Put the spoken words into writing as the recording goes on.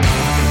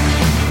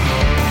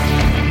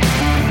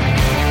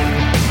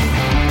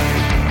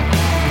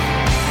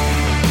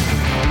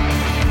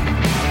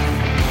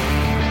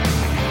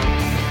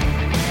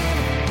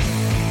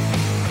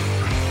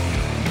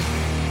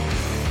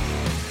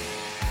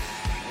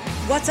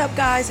What's up,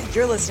 guys?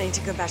 You're listening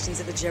to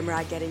Confessions of a Gym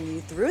Rat, getting you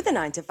through the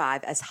 9 to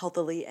 5 as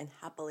healthily and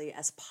happily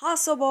as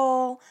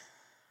possible.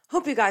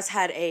 Hope you guys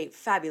had a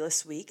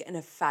fabulous week and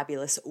a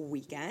fabulous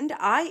weekend.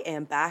 I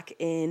am back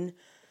in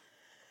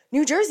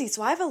New Jersey,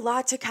 so I have a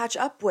lot to catch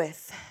up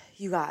with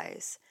you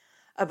guys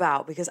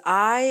about because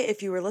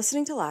if you were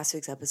listening to last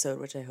week's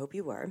episode, which I hope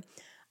you were,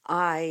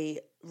 I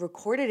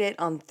recorded it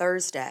on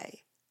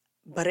Thursday,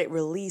 but it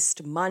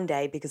released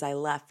Monday because I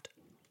left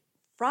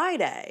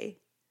Friday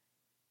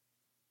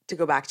to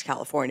go back to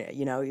California.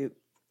 You know, you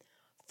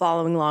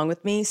following along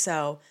with me.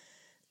 So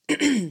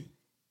I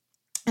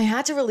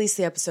had to release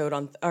the episode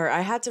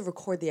I had to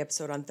record the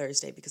episode on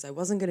Thursday because I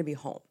wasn't going to be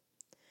home.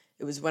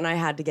 It was when I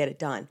had to get it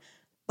done.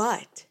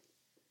 But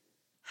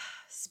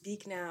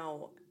Speak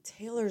Now,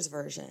 Taylor's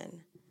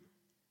version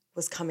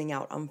was coming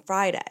out on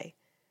Friday.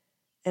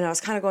 And I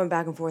was kind of going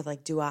back and forth,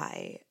 like, do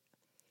I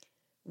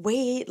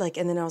wait?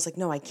 And then I was like,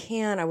 no, I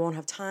can't. I won't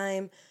have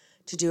time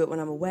to do it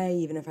when I'm away,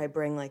 even if I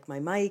bring, my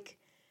mic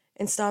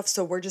and stuff.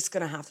 So we're just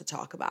going to have to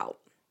talk about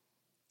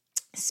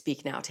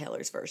Speak Now,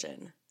 Taylor's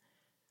version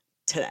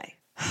today.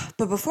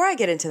 But before I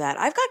get into that,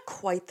 I've got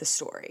quite the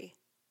story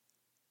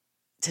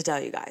to tell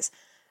you guys.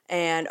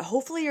 And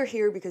hopefully you're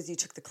here because you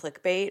took the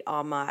clickbait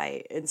on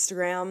my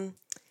Instagram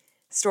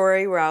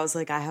story where I was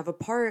like, I have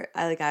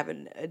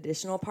an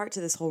additional part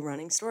to this whole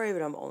running story,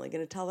 but I'm only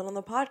going to tell it on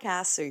the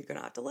podcast, so you're going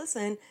to have to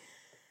listen.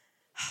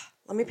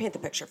 Let me paint the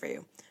picture for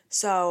you.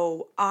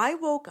 So I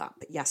woke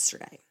up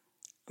yesterday.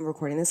 I'm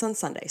recording this on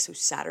Sunday, so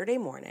Saturday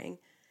morning.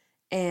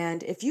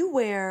 And if you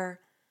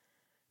wear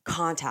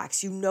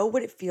contacts, you know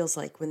what it feels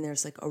like when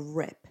there's a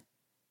rip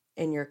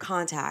in your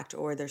contact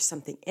or there's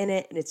something in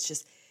it and it's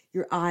just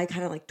your eye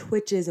kind of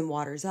twitches and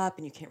waters up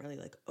and you can't really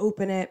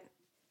open it.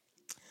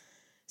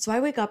 So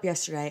I wake up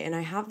yesterday and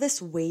I have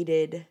this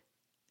weighted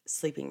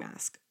sleeping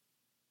mask.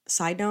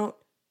 Side note,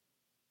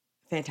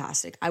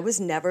 fantastic. I was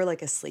never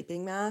a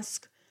sleeping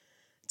mask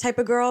type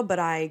of girl, but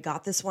I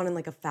got this one in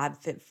a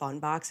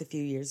FabFitFun box a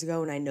few years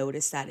ago, and I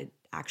noticed that it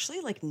actually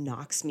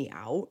knocks me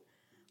out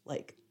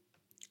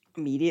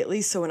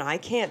immediately. So when I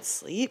can't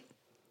sleep,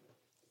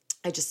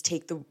 I just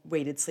take the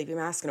weighted sleeping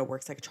mask and it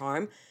works like a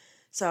charm.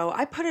 So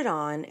I put it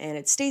on and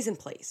it stays in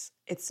place.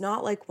 It's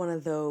not one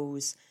of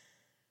those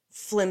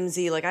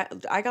flimsy,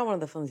 I got one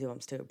of the flimsy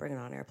ones too, bring it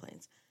on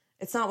airplanes.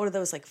 It's not one of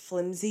those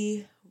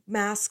flimsy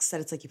masks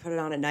that it's you put it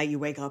on at night, you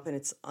wake up and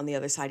it's on the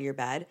other side of your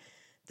bed.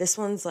 This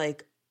one's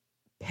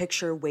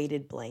picture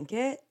weighted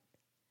blanket,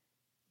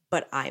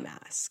 but eye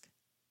mask.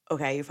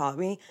 Okay, you follow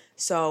me?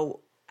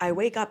 So I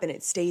wake up and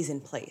it stays in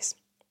place.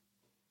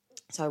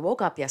 So I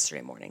woke up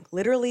yesterday morning,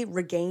 literally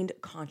regained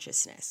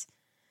consciousness.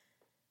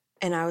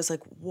 And I was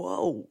like,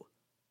 whoa,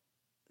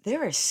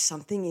 there is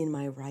something in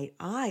my right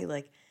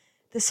eye.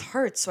 This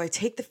hurts. So I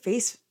take the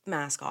face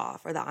mask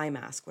off, or the eye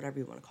mask, whatever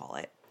you want to call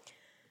it.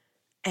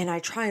 And I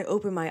try and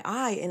open my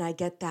eye and I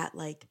get that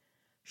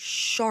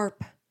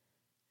sharp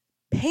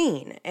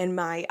pain, and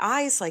my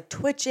eye's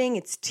twitching,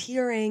 it's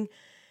tearing,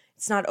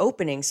 it's not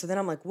opening. So then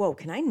I'm like, whoa,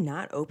 can I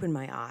not open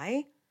my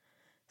eye?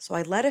 So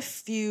I let a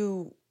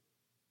few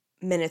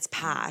minutes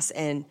pass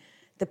and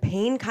the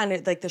pain kind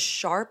of the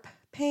sharp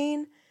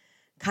pain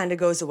kind of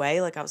goes away.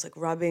 I was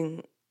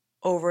rubbing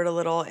over it a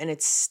little and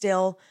it's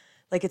still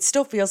it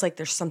still feels like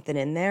there's something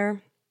in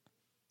there,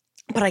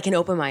 but I can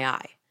open my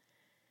eye.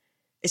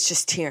 It's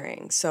just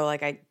tearing. So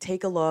I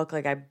take a look,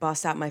 I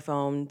bust out my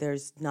phone.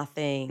 There's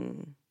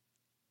nothing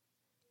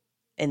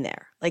in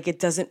there. It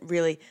doesn't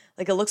really,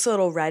 it looks a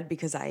little red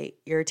because I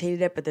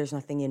irritated it, but there's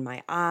nothing in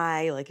my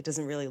eye. It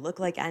doesn't really look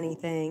like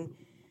anything.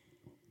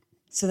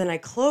 So then I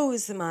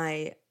close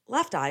my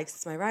left eye because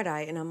it's my right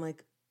eye. And I'm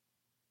like,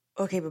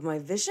 okay, but my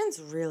vision's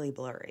really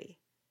blurry.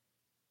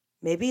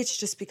 Maybe it's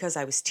just because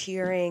I was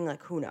tearing,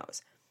 who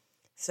knows?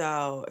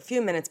 So a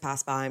few minutes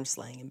pass by. I'm just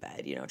laying in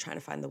bed, trying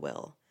to find the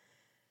will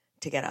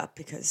to get up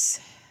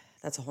because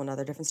that's a whole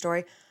nother different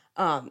story.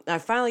 I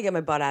finally get my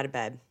butt out of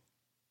bed.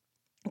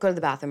 Go to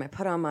the bathroom. I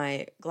put on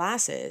my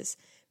glasses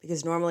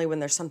because normally when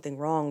there's something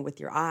wrong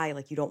with your eye,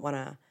 you don't want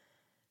to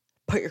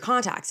put your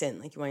contacts in.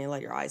 You want to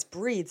let your eyes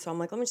breathe. So I'm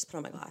like, let me just put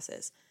on my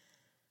glasses.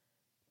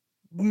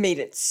 Made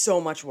it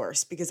so much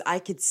worse because I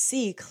could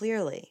see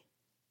clearly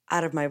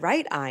out of my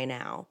right eye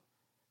now,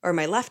 or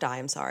my left eye,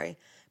 I'm sorry,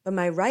 but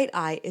my right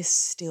eye is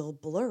still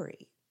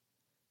blurry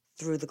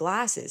through the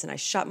glasses. And I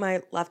shut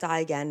my left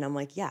eye again and I'm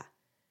like, yeah,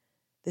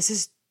 this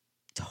is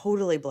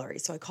totally blurry.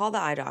 So I call the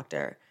eye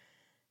doctor.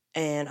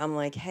 And I'm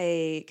like,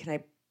 hey, can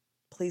I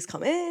please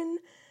come in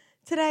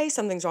today?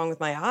 Something's wrong with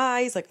my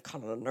eyes. I'm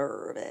kind of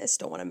nervous.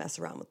 Don't want to mess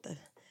around with the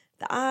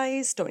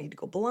eyes. Don't need to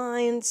go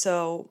blind.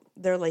 So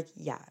they're like,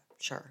 yeah,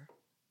 sure.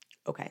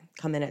 Okay,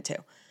 come in at 2.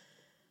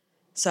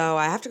 So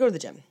I have to go to the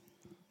gym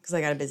because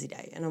I got a busy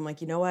day. And I'm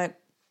like, you know what?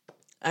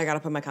 I got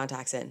to put my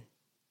contacts in.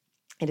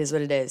 It is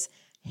what it is.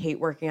 Hate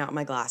working out in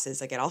my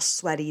glasses. I get all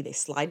sweaty. They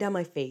slide down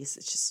my face.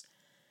 It's just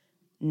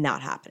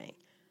not happening.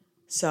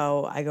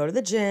 So I go to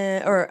the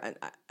gym, or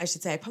I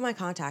should say I put my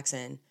contacts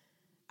in.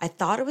 I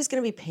thought it was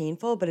going to be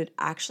painful, but it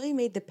actually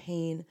made the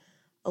pain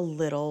a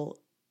little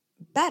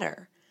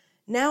better.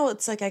 Now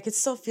it's like I could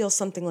still feel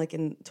something like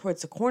in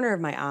towards the corner of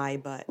my eye,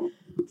 but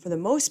for the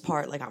most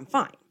part, like I'm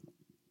fine.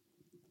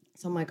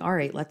 So I'm like, all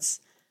right, let's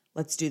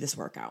do this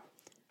workout.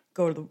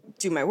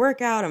 Do my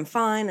workout, I'm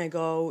fine. I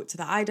go to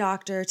the eye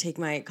doctor, take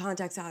my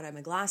contacts out, I have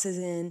my glasses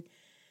in,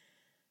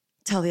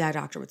 tell the eye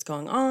doctor what's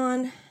going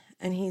on.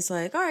 And he's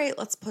like, all right,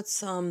 let's put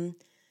some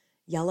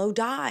yellow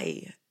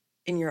dye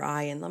in your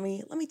eye and let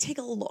me take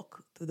a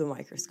look through the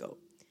microscope.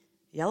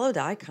 Yellow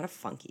dye, kind of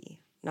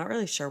funky. Not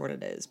really sure what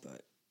it is,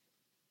 but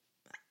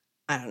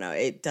I don't know.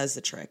 It does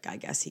the trick. I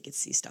guess he could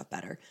see stuff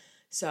better.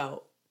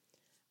 So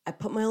I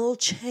put my little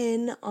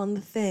chin on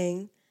the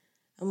thing.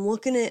 I'm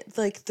looking at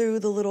like through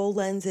the little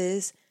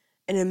lenses,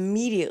 and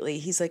immediately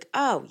he's like,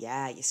 oh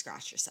yeah, you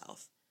scratched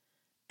yourself.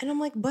 And I'm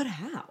like, but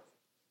how?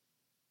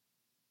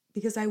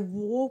 Because I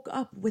woke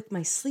up with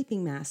my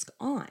sleeping mask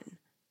on.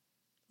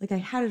 Like I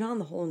had it on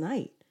the whole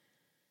night.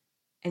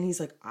 And he's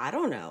like, I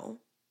don't know.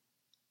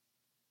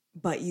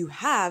 But you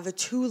have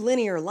 2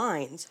 linear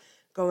lines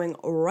going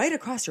right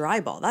across your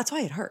eyeball. That's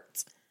why it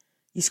hurts.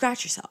 You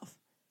scratch yourself.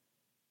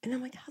 And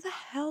I'm like, how the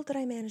hell did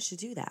I manage to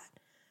do that?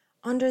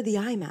 Under the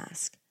eye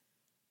mask.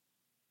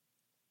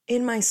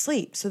 In my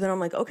sleep. So then I'm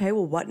like, okay,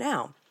 well, what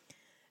now?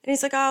 And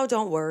he's like, oh,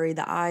 don't worry.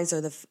 The eyes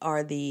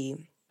are the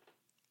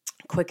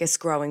quickest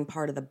growing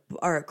part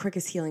of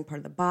quickest healing part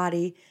of the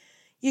body.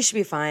 You should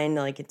be fine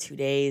like in 2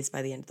 days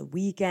by the end of the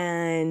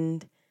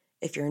weekend.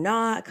 If you're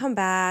not, come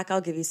back.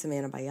 I'll give you some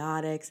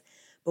antibiotics,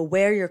 but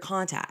wear your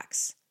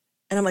contacts.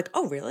 And I'm like,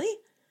 oh, really?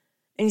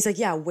 And he's like,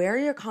 yeah, wear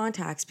your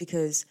contacts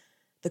because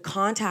the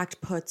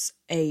contact puts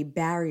a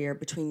barrier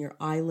between your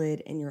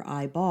eyelid and your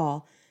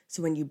eyeball.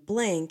 So when you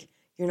blink,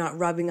 you're not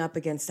rubbing up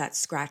against that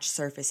scratched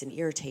surface and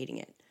irritating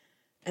it.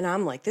 And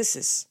I'm like, this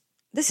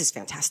is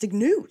fantastic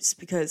news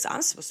because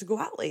I'm supposed to go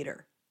out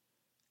later.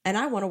 And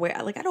I want to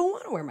wear, like, I don't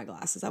want to wear my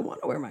glasses. I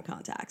want to wear my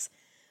contacts.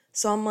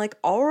 So I'm like,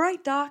 all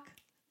right, doc,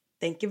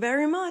 thank you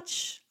very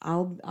much.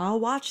 I'll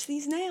watch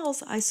these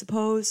nails, I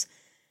suppose.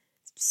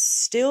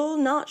 Still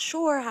not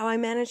sure how I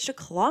managed to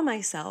claw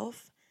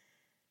myself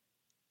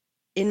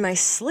in my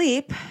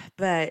sleep,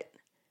 but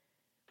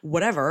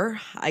whatever,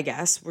 I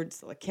guess.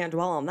 I can't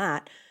dwell on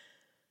that.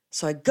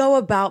 So I go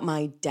about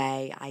my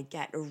day. I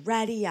get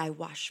ready. I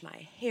wash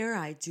my hair.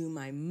 I do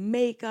my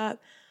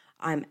makeup.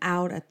 I'm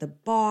out at the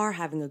bar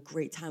having a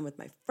great time with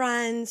my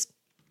friends.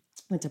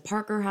 Went to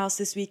Parker House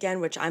this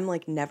weekend, which I'm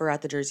like never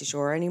at the Jersey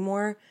Shore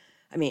anymore.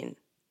 I mean,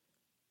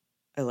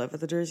 I live at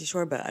the Jersey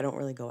Shore, but I don't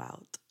really go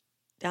out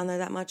down there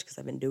that much because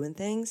I've been doing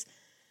things.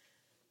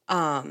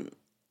 I'm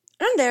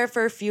there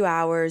for a few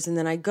hours, and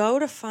then I go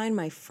to find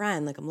my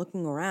friend. Like, I'm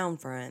looking around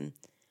for him.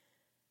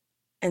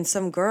 And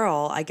some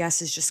girl, I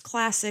guess, is just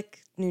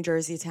classic New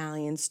Jersey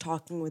Italians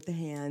talking with the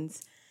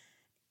hands,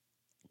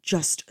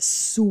 just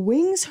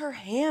swings her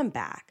hand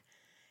back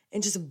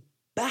and just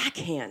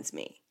backhands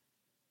me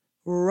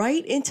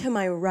right into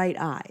my right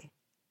eye.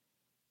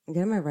 I'm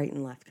getting my right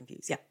and left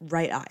confused. Yeah,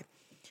 right eye.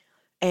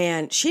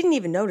 And she didn't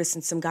even notice,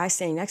 and some guy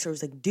standing next to her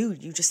was like,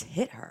 dude, you just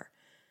hit her.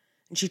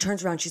 And she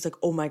turns around, she's like,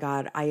 oh my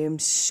God, I am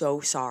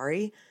so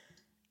sorry.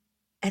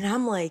 And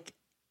I'm like,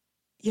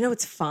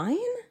 it's fine.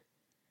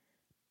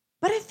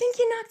 But I think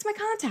you knocked my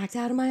contact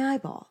out of my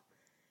eyeball.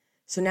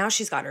 So now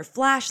she's got her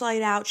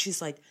flashlight out. She's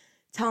like,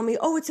 telling me,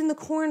 oh, it's in the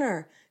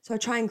corner. So I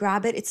try and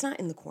grab it. It's not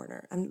in the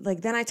corner. I'm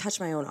like, then I touch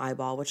my own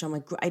eyeball, which I'm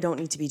like, I don't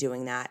need to be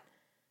doing that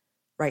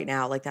right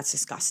now. Like, that's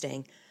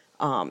disgusting.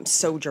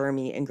 So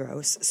germy and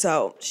gross.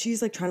 So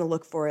she's like trying to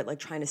look for it, like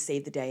trying to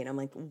save the day. And I'm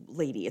like,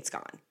 lady, it's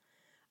gone.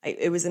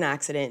 It was an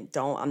accident.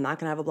 I'm not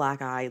going to have a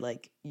black eye.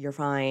 Like, you're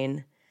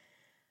fine.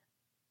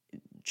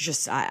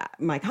 Just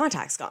my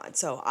contact's gone.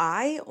 So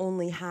I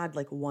only had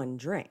like one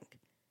drink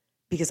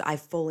because I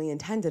fully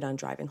intended on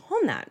driving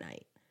home that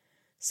night.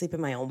 Sleep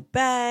in my own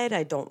bed.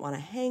 I don't want a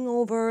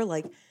hangover.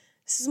 Like,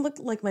 this is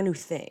like my new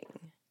thing.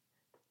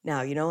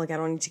 Now, like I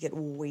don't need to get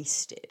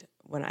wasted.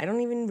 When I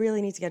don't even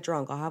really need to get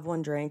drunk. I'll have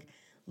one drink,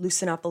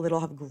 loosen up a little,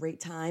 have a great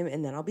time,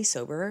 and then I'll be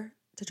sober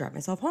to drive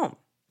myself home.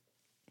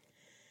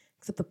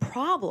 Except the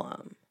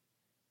problem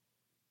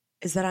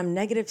is that I'm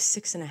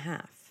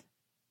 -6.5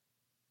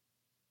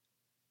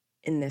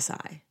 in this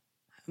eye,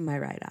 my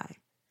right eye.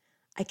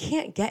 I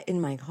can't get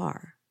in my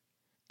car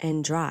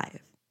and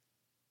drive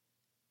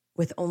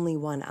with only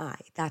one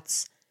eye.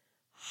 That's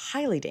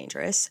highly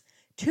dangerous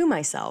to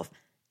myself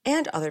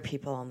and other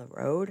people on the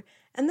road.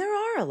 And there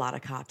are a lot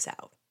of cops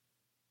out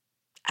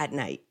at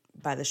night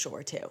by the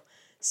shore too.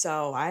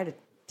 So I had to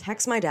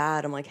text my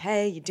dad. I'm like,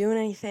 hey, you doing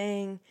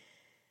anything?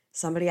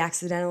 Somebody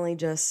accidentally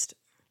just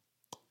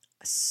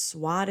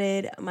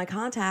swatted my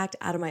contact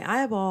out of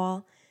my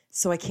eyeball,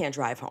 so I can't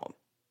drive home.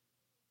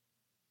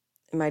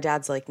 And my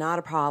dad's like, not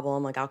a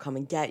problem. Like, I'll come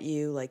and get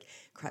you. Like,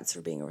 credits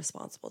for being a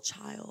responsible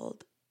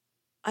child,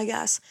 I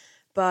guess.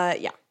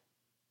 But yeah.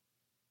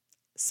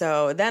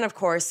 So then, of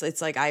course,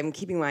 it's like I'm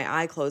keeping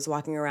my eye closed,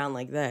 walking around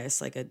like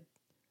this, I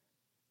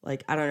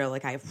don't know,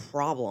 like I have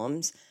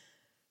problems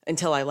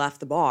until I left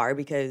the bar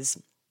because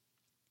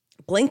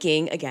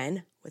blinking,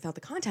 again, without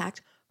the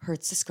contact,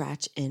 hurts the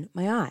scratch in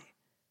my eye.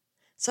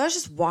 So I was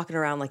just walking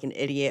around like an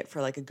idiot for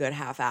like a good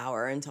half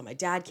hour until my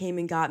dad came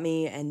and got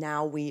me. And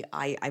now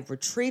I've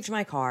retrieved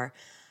my car.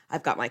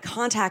 I've got my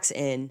contacts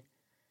in.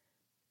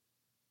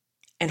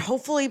 And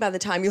hopefully by the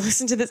time you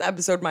listen to this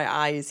episode, my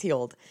eye is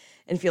healed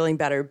and feeling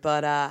better.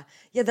 But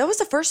yeah, that was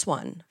the first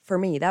one for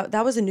me.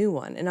 That was a new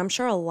one. And I'm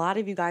sure a lot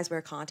of you guys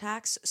wear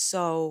contacts.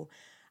 So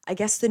I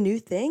guess the new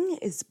thing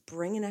is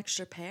bring an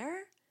extra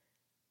pair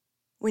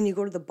when you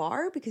go to the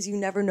bar, because you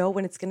never know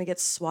when it's going to get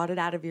swatted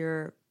out of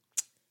your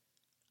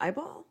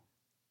eyeball.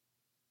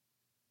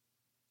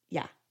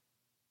 Yeah.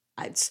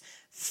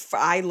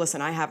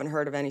 Listen, I haven't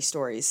heard of any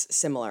stories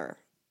similar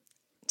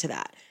to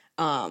that.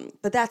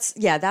 But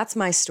that's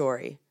my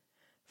story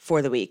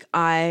for the week.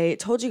 I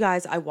told you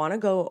guys I want to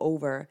go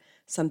over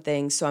some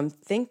things, so I'm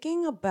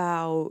thinking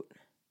about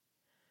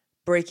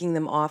breaking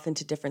them off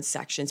into different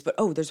sections. But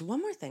there's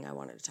one more thing I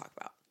wanted to talk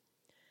about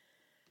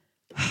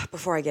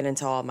before I get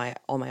into all my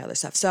other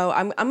stuff. So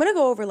I'm gonna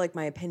go over like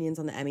my opinions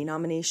on the Emmy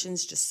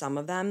nominations, just some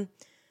of them.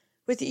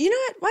 With you know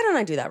what? Why don't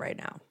I do that right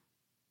now?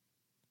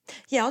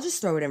 Yeah, I'll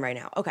just throw it in right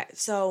now. Okay,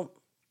 so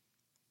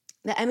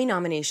the Emmy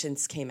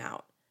nominations came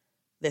out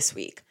this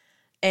week,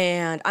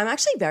 and I'm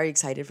actually very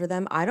excited for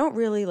them. I don't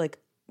really like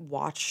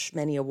watch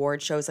many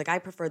award shows. Like I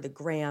prefer the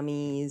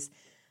Grammys,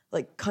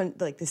 like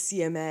the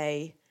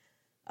CMA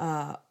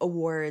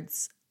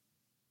awards,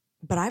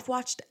 but I've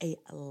watched a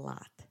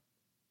lot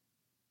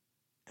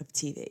of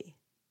TV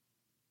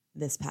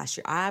this past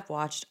year. I've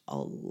watched a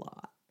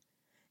lot.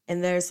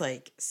 And there's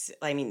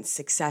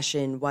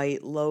Succession,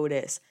 White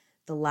Lotus,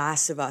 The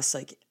Last of Us,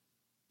 like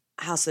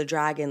House of the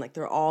Dragon, like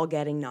they're all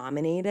getting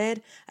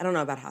nominated. I don't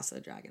know about House of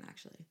the Dragon,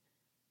 actually.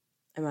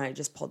 I might have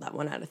just pulled that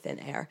one out of thin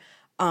air.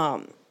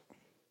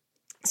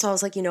 So I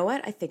was like, you know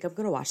what? I think I'm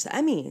going to watch the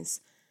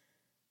Emmys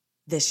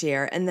this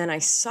year. And then I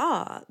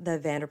saw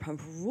that Vanderpump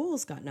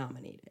Rules got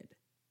nominated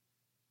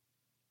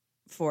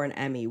for an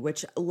Emmy,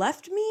 which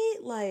left me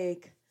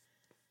like,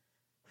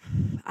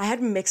 I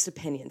had mixed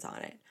opinions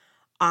on it.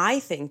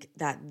 I think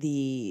that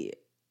the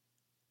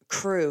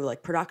crew,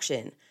 like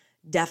production,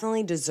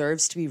 definitely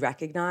deserves to be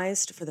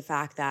recognized for the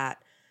fact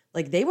that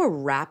like they were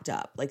wrapped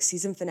up. Like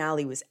season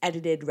finale was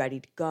edited, ready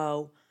to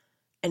go.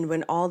 And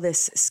when all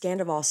this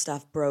Scandival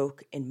stuff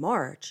broke in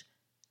March,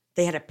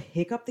 they had to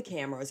pick up the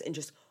cameras and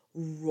just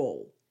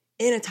roll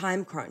in a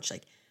time crunch.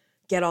 Like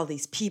get all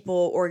these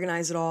people,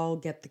 organize it all,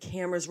 get the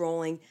cameras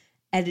rolling,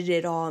 edit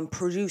it all, and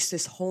produce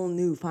this whole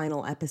new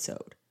final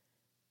episode.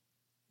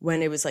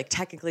 When it was like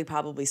technically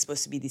probably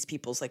supposed to be these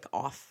people's like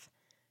off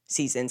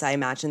seasons. I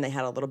imagine they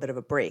had a little bit of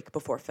a break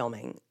before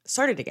filming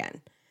started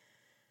again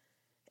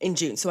in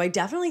June. So I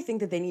definitely think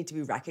that they need to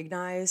be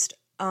recognized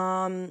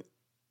for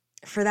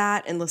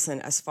that. And listen,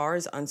 as far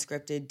as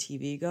unscripted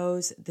TV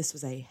goes, this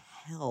was a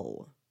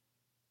hell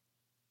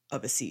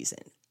of a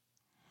season.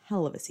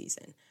 Hell of a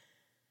season.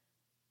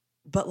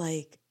 But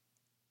like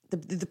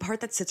the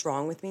part that sits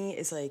wrong with me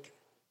is like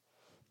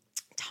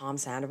Tom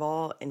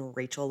Sandoval and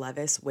Rachel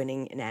Leviss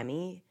winning an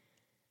Emmy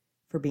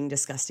for being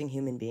disgusting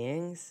human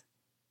beings.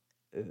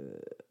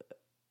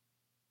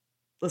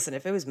 Listen,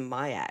 if it was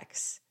my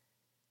ex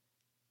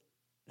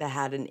that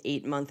had an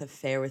 8-month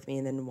affair with me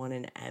and then won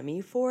an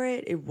Emmy for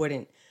it, it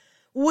wouldn't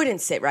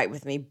sit right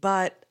with me.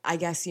 But I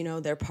guess, you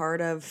know, they're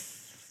part of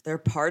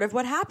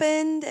what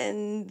happened,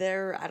 and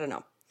I don't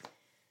know.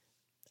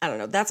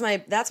 That's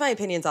my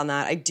opinions on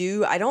that. I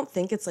don't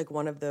think it's like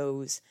one of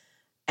those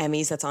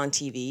Emmys that's on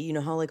TV. You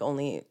know how like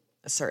only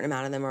a certain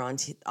amount of them are on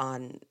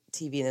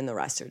TV and then the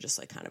rest are just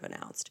like kind of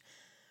announced,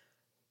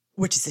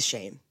 which is a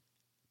shame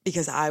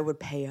because I would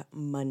pay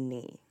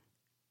money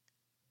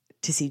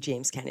to see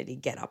James Kennedy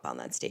get up on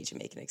that stage and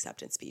make an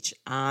acceptance speech.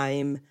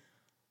 I'm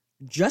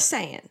just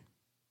saying.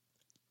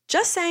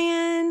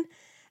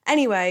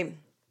 Anyway,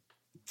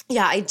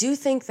 yeah, I do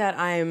think that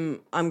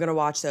I'm going to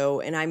watch though,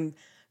 and I'm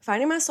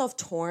finding myself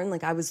torn.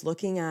 Like I was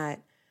looking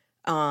at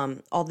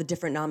all the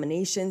different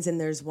nominations,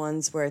 and there's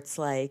ones where it's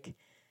like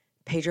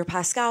Pedro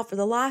Pascal for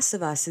The Last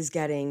of Us is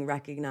getting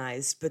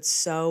recognized, but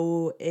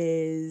so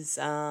is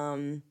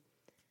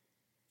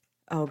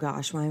oh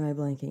gosh, why am I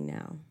blanking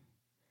now?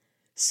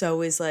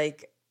 So is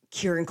like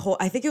Kieran Cole.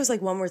 I think it was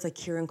like one where it's like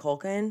Kieran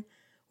Culkin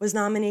was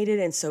nominated,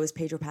 and so is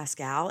Pedro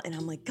Pascal. And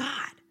I'm like,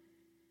 God,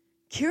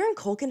 Kieran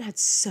Culkin had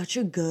such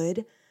a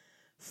good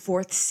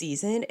 4th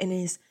season and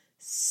is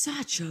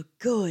such a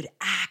good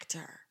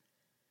actor.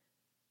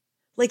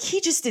 Like,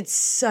 he just did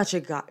such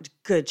a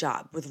good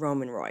job with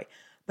Roman Roy.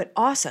 But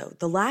also,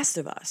 The Last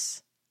of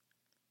Us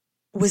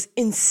was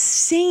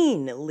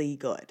insanely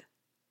good.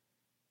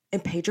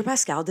 And Pedro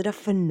Pascal did a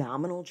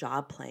phenomenal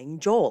job playing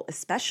Joel,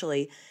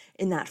 especially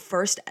in the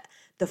first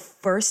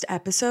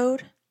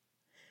episode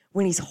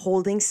when he's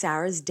holding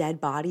Sarah's dead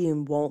body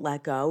and won't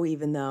let go,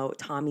 even though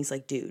Tommy's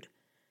like, dude,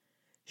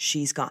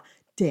 she's gone.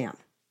 Damn.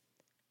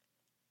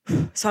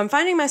 So I'm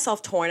finding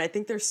myself torn. I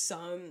think there's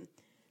some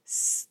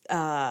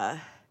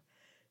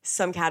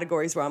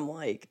categories where I'm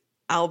like,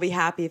 I'll be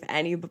happy if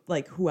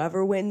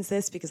whoever wins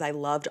this, because I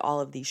loved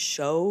all of these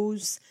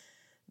shows.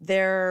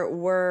 There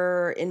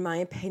were, in my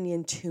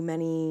opinion, too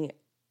many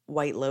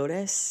White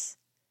Lotus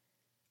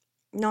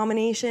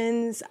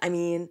nominations. I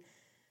mean,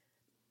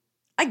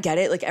 I get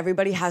it. Like,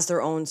 everybody has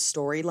their own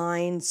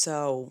storyline,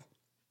 so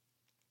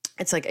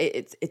it's like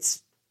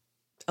it's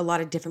a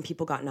lot of different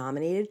people got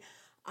nominated.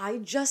 I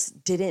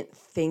just didn't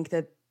think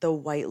that The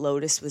White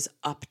Lotus was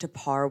up to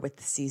par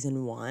with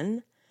season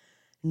 1,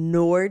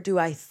 nor do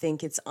I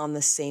think it's on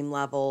the same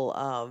level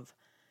of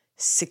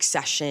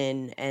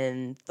Succession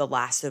and The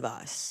Last of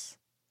Us.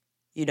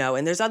 You know,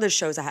 and there's other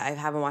shows. I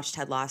haven't watched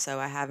Ted Lasso.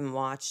 I haven't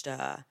watched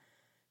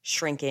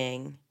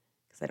Shrinking,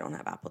 because I don't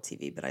have Apple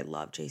TV, but I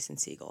love Jason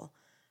Segel.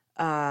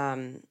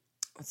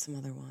 What's some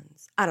other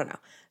ones? I don't know.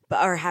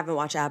 Or haven't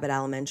watched Abbott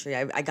Elementary.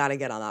 I got to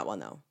get on that one,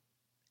 though.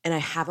 And I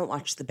haven't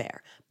watched The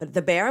Bear. But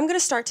The Bear I'm going to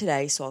start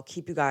today, so I'll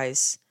keep you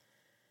guys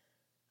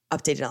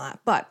updated on that.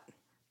 But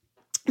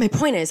my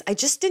point is, I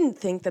just didn't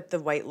think that The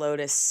White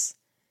Lotus,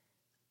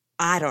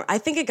 I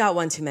think it got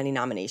one too many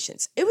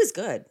nominations. It was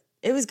good.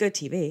 It was good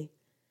TV.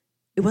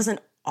 It wasn't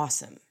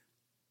awesome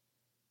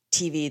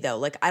TV, though.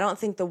 Like, I don't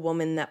think the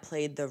woman that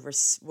played the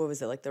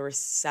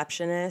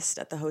receptionist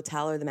at the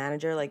hotel, or the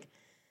manager, like,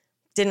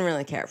 didn't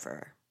really care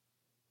for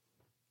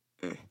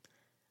her.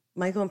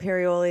 Michael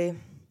Imperioli,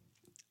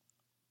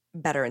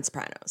 better in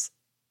Sopranos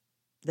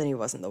than he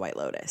was in The White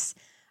Lotus.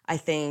 I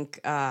think,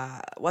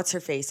 what's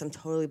her face? I'm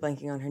totally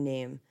blanking on her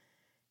name.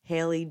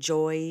 Haley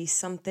Joy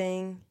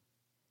something.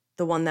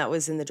 The one that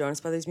was in the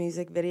Jonas Brothers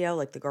music video,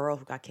 like the girl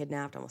who got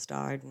kidnapped, almost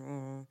died.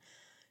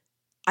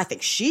 I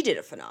think she did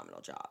a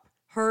phenomenal job.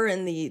 Her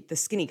and the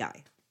skinny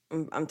guy.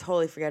 I'm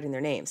totally forgetting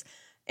their names.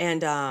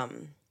 And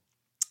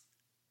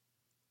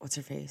what's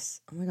her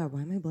face? Oh my God,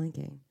 why am I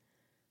blanking?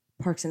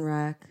 Parks and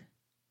Rec.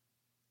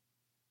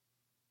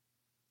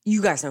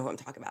 You guys know who I'm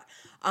talking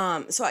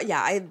about. So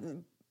yeah,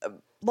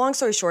 long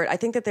story short, I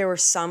think that there were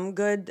some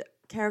good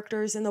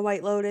characters in The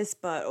White Lotus,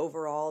 but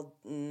overall,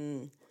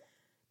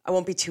 I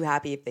won't be too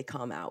happy if they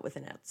come out with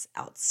an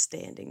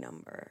outstanding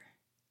number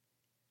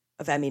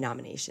of Emmy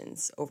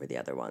nominations over the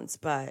other ones.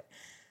 But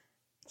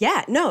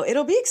yeah, no,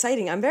 it'll be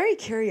exciting. I'm very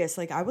curious.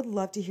 Like, I would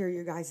love to hear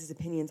your guys'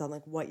 opinions on,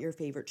 like, what your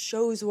favorite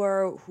shows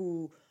were,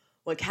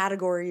 what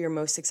category you're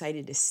most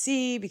excited to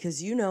see,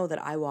 because you know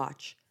that I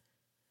watch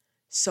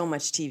so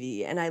much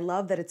TV, and I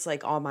love that it's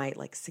like all my,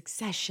 like,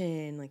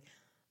 Succession, like,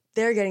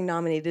 they're getting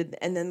nominated,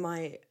 and then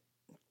my,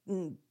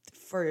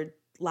 for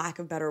lack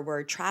of better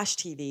word, trash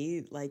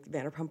TV, like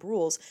Vanderpump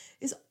Rules,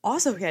 is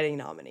also getting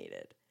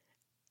nominated.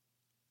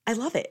 I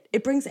love it.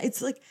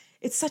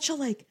 It's such a,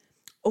 like,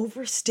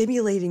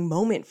 overstimulating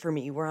moment for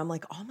me, where I'm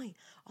like,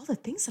 all the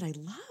things that I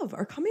love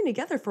are coming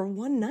together for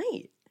one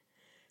night.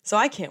 So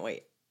I can't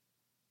wait.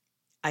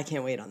 I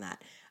can't wait on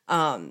that.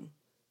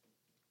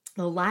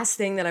 The last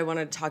thing that I want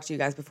to talk to you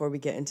guys before we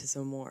get into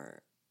some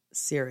more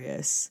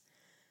serious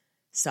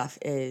stuff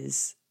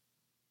is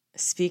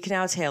Speak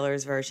Now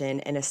Taylor's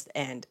version,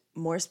 and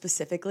more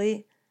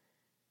specifically,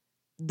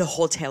 the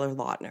whole Taylor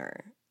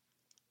Lautner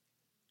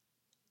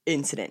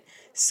incident.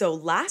 So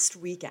last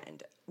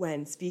weekend,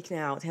 when Speak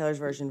Now Taylor's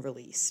version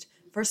released,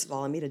 first of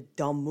all, I made a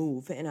dumb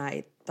move, and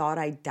I thought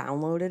I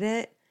downloaded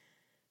it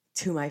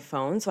to my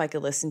phone so I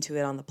could listen to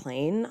it on the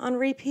plane on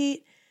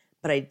repeat,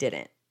 but I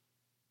didn't.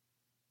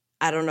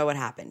 I don't know what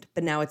happened,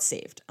 but now it's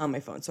saved on my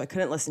phone, so I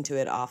couldn't listen to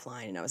it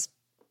offline, and I was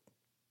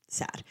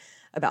sad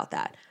about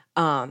that.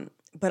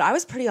 But I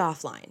was pretty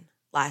offline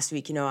last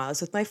week. You know, I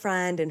was with my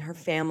friend and her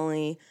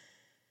family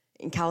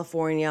in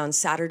California. On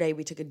Saturday,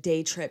 we took a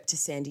day trip to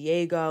San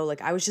Diego.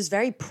 Like, I was just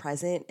very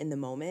present in the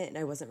moment, and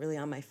I wasn't really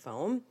on my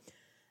phone.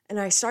 And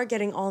I start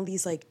getting all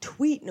these, like,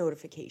 tweet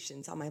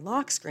notifications on my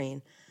lock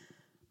screen.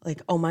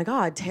 Like, oh my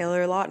God,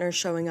 Taylor Lautner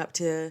showing up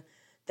to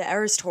the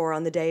Eras Tour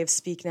on the day of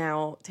Speak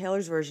Now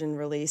Taylor's version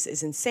release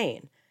is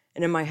insane.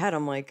 And in my head,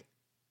 I'm like,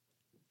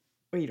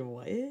 wait,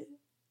 what?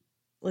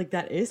 Like,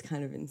 that is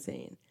kind of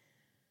insane.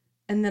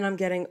 And then I'm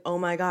getting, oh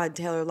my God,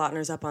 Taylor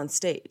Lautner's up on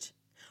stage.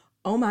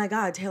 Oh my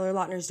God, Taylor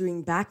Lautner's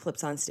doing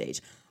backflips on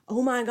stage.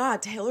 Oh my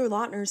God, Taylor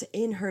Lautner's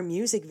in her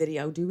music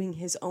video doing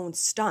his own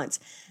stunts.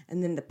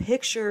 And then the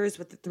pictures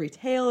with the three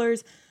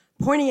Taylors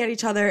pointing at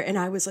each other. And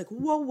I was like,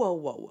 whoa, whoa,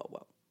 whoa, whoa,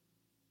 whoa.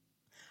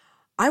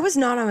 I was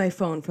not on my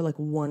phone for like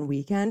one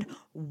weekend.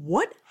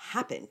 What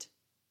happened?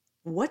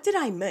 What did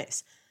I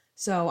miss?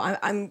 So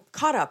I'm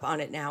caught up on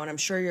it now, and I'm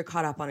sure you're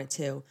caught up on it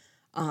too.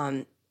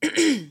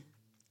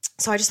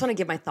 So I just want to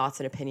give my thoughts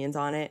and opinions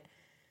on it.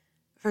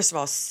 First of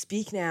all,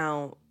 Speak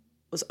Now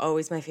was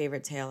always my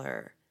favorite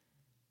Taylor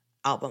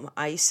album.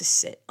 I used to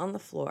sit on the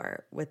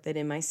floor with it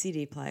in my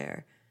CD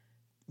player,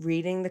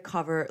 reading the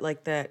cover,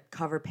 like the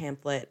cover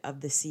pamphlet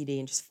of the CD,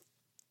 and just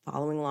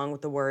following along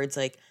with the words.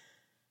 Like,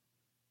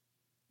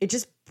 it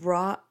just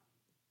brought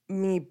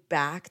me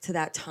back to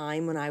that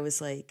time when I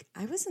was in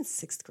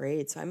 6th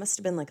grade, so I must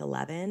have been like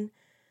 11.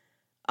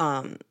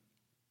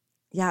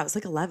 Yeah, I was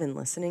like 11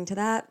 listening to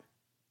that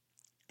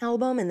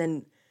album, and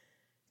then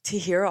to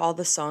hear all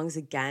the songs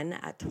again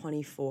at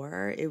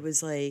 24, it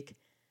was like,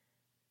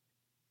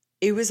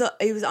 it was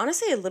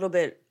honestly a little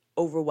bit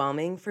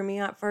overwhelming for me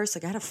at first.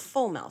 Like, I had a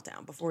full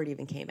meltdown before it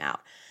even came out,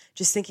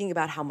 just thinking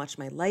about how much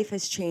my life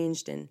has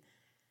changed and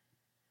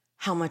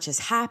how much has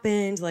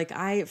happened. Like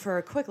for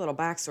a quick little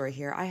backstory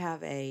here,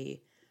 I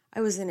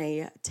was in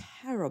a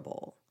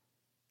terrible,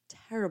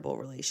 terrible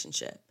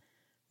relationship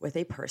with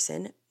a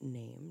person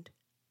named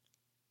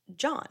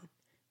John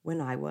when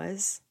I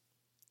was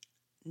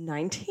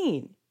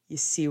 19. You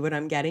see what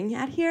I'm getting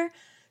at here?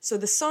 So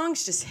the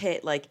songs just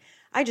hit, like,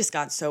 I just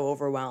got so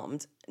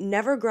overwhelmed.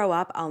 Never Grow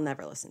Up, I'll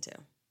never listen to.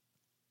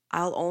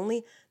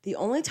 The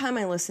only time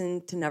I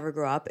listen to Never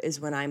Grow Up is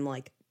when I'm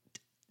like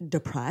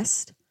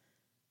depressed.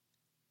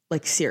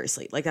 Like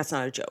seriously, like that's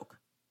not a joke.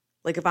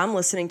 Like if I'm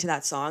listening to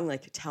that song,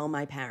 like tell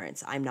my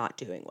parents I'm not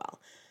doing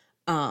well.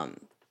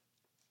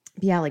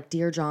 Yeah, like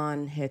Dear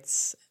John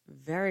hits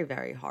very,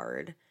 very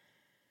hard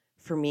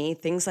for me.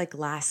 Things like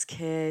Last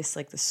Kiss,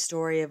 like The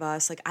Story of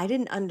Us, like I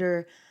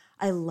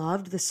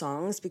loved the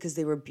songs because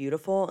they were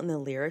beautiful and the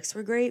lyrics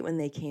were great when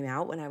they came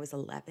out when I was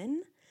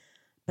 11.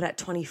 But at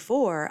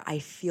 24, I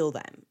feel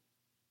them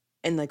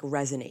and like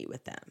resonate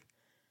with them.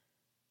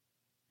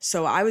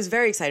 So I was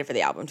very excited for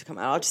the album to come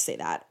out. I'll just say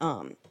that.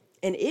 And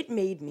it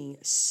made me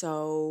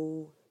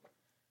so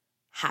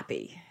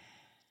happy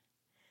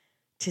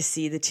to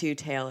see the two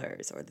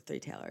Taylors, or the three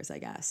Taylors, I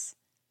guess,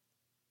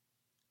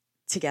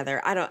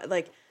 together.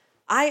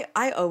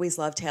 I always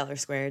loved Taylor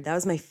Squared. That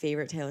was my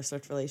favorite Taylor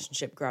Swift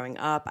relationship growing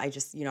up. I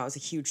was a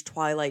huge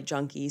Twilight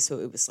junkie, so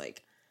it was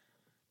like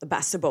the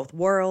best of both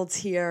worlds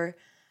here.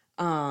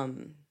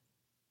 And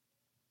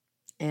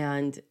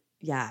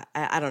yeah,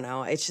 I don't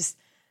know. It's just,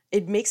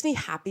 it makes me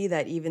happy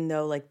that even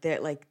though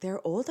they're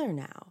older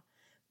now,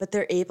 but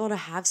they're able to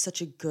have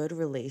such a good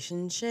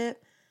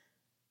relationship.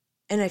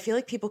 And I feel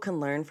like people can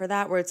learn for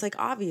that, where it's like,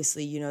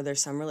 obviously,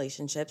 there's some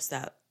relationships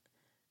that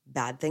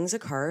bad things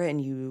occur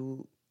and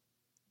you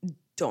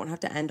don't have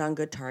to end on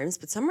good terms,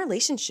 but some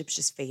relationships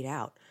just fade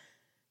out.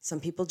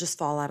 Some people just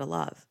fall out of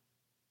love.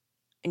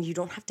 And you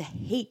don't have to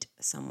hate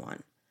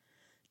someone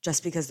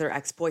just because they're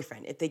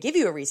ex-boyfriend. If they give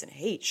you a reason to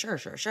hate, sure.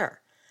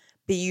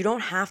 But you don't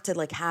have to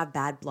like have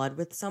bad blood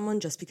with someone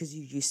just because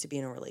you used to be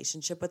in a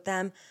relationship with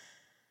them.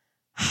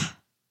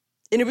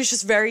 And it was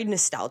just very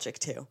nostalgic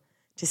too,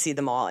 to see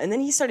them all. And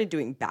then he started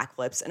doing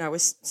backflips and I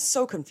was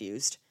so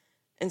confused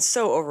and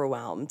so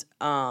overwhelmed.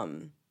 But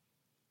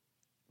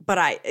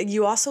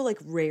you also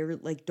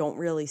don't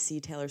really see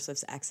Taylor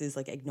Swift's exes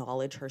like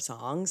acknowledge her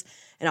songs.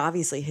 And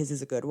obviously his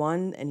is a good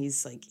one. And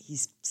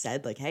he's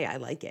said like, hey, I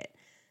like it.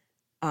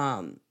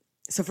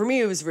 So for me,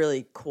 it was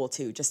really cool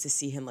too, just to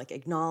see him like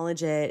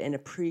acknowledge it and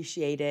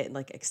appreciate it and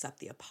like accept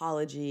the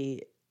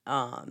apology.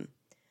 I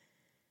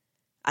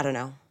don't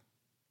know.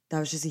 That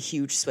was just a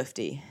huge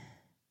Swiftie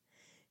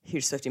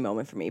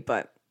moment for me.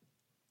 But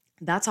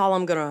that's all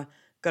I'm gonna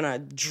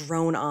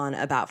drone on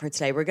about for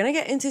today. We're gonna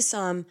get into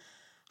some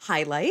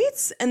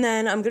highlights, and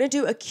then I'm gonna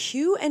do a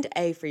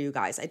Q&A for you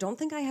guys. I don't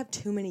think I have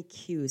too many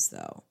Q's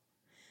though,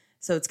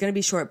 so it's gonna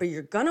be short. But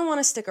you're gonna want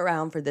to stick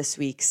around for this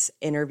week's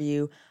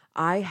interview.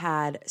 I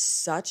had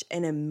such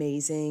an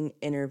amazing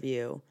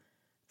interview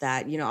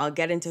that, I'll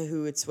get into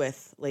who it's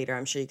with later.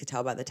 I'm sure you could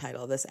tell by the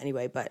title of this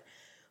anyway, but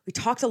we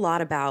talked a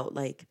lot about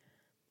like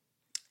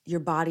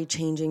your body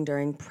changing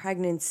during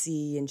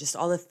pregnancy and just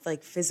all the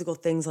like physical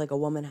things like a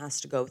woman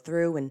has to go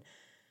through and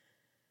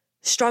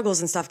struggles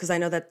and stuff, because I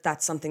know that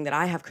that's something that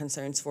I have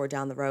concerns for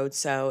down the road.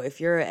 So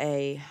if you're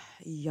a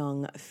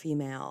young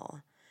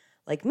female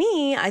like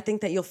me, I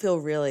think that you'll feel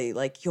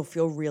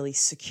really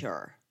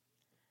secure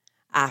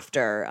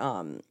after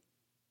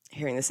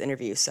hearing this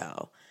interview.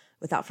 So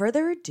without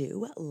further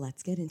ado,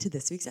 let's get into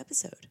this week's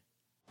episode.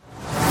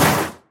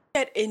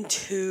 Get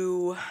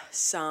into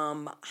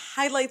some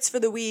highlights for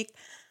the week,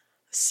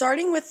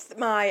 starting with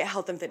my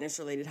health and fitness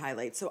related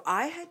highlights. So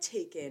I had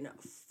taken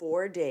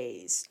 4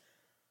 days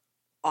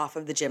off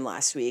of the gym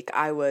last week.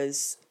 I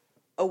was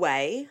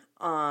away.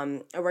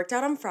 I worked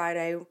out on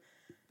Friday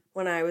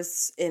when I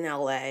was in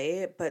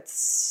LA, but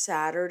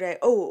Saturday,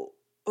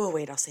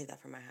 wait, I'll save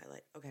that for my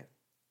highlight. Okay.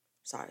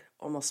 Sorry,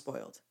 almost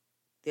spoiled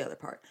the other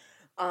part.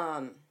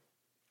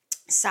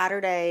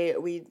 Saturday,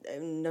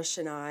 Nush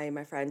and I,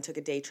 my friend, took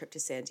a day trip to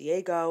San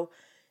Diego.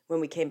 When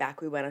we came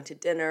back, we went out to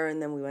dinner,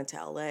 and then we went to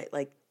LA,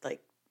 like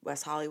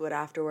West Hollywood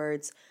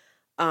afterwards.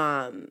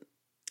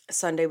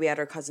 Sunday, we had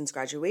our cousin's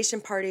graduation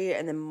party,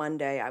 and then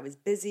Monday, I was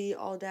busy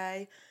all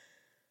day.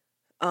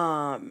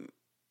 So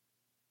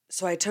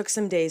I took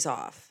some days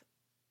off.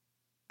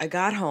 I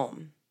got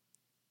home.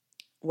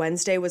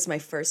 Wednesday was my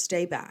first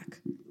day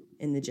back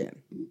in the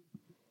gym.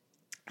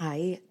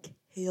 I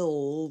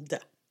killed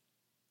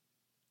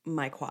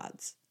my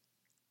quads.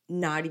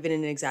 Not even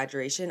an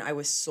exaggeration. I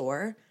was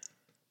sore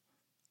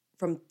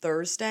from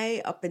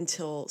Thursday up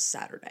until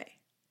Saturday.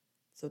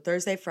 So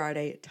Thursday,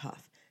 Friday,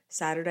 tough.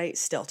 Saturday,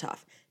 still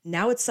tough.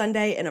 Now it's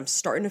Sunday and I'm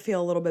starting to feel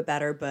a little bit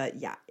better, but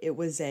yeah, it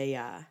was it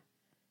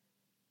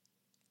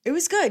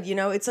was good.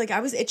 It's like I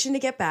was itching to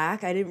get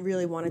back. I didn't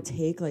really want to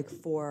take like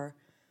 4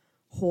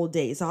 whole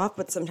days off,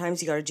 but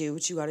sometimes you got to do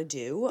what you got to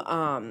do.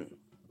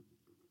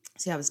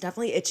 So yeah, I was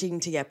definitely itching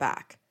to get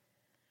back.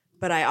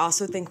 But I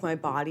also think my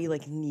body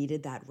like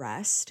needed that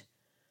rest.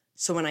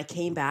 So when I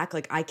came back,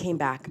 I came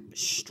back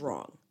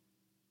strong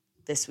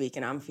this week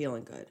and I'm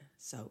feeling good.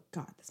 So,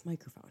 God, this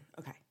microphone.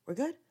 Okay, we're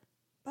good,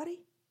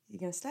 buddy? You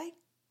gonna stay?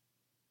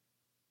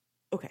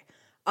 Okay.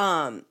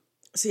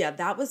 So yeah,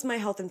 that was my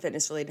health and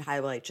fitness related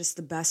highlight. Just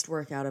the best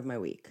workout of my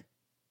week.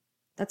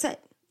 That's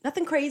it.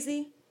 Nothing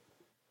crazy.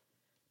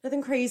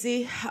 Nothing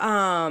crazy.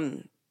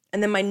 And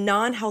then my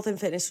non-health and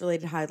fitness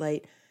related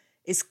highlight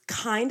is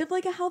kind of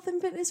like a health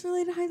and fitness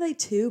related highlight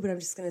too, but I'm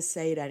just gonna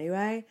say it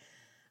anyway.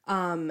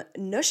 Nush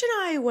and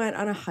I went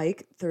on a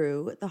hike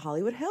through the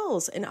Hollywood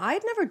Hills, and I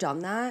had never done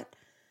that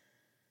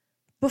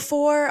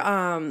before.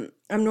 I'm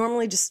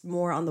normally just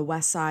more on the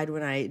west side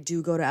when I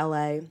do go to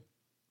LA.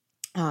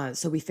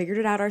 So we figured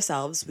it out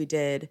ourselves.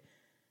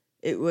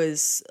 It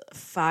was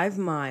 5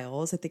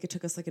 miles. I think it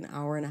took us like an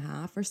hour and a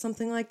half or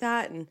something like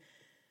that. And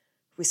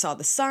we saw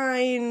the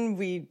sign.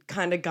 We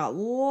kind of got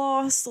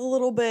lost a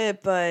little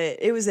bit, but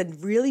it was a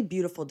really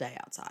beautiful day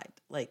outside.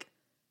 Like,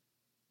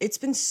 it's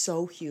been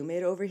so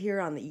humid over here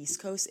on the East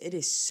Coast. It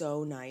is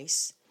so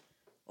nice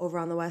over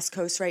on the West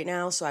Coast right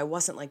now. So I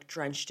wasn't like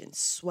drenched in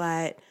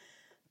sweat.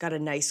 Got a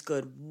nice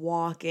good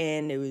walk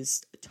in. It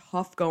was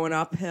tough going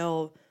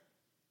uphill.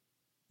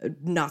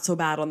 Not so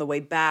bad on the way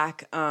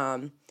back.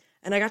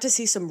 And I got to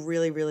see some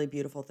really, really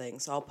beautiful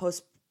things. So I'll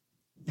post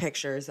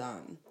pictures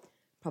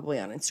probably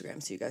on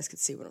Instagram so you guys could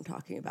see what I'm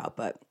talking about.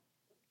 But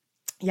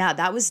yeah,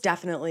 that was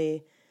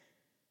definitely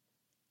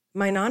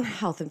my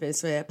non-health and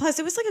fitness. Plus,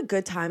 it was like a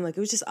good time. Like, it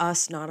was just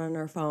us, not on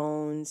our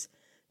phones,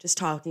 just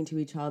talking to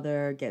each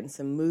other, getting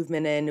some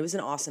movement in. It was an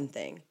awesome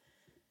thing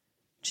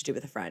to do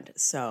with a friend.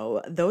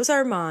 So those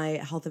are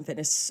my health and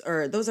fitness,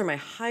 or those are my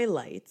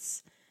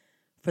highlights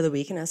for the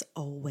week. And as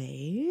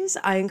always,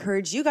 I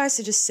encourage you guys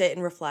to just sit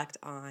and reflect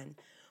on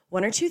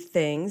 1 or 2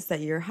 things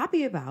that you're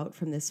happy about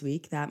from this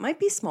week that might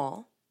be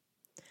small,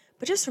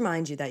 but just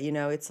remind you that,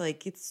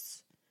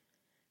 it's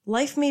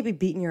life may be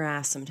beating your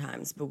ass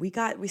sometimes, but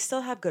we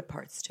still have good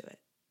parts to it.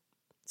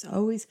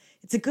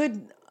 It's a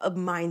good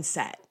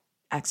mindset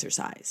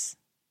exercise.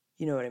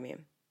 You know what I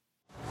mean?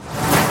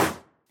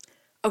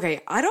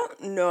 Okay, I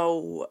don't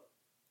know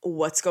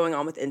what's going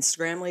on with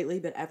Instagram lately,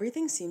 but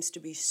everything seems to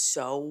be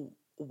so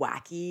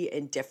wacky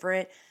and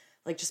different.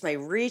 Like, just my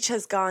reach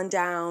has gone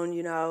down,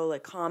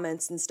 like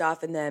comments and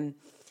stuff. And then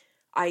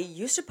I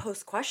used to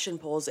post question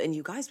polls and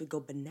you guys would go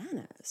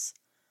bananas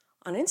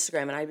on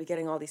Instagram and I'd be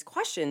getting all these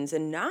questions.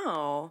 And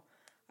now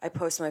I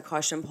post my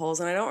question polls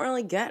and I don't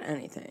really get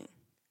anything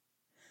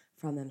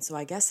from them. So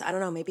I guess, I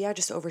don't know, maybe I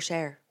just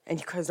overshare and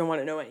you guys don't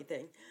want to know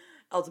anything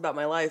else about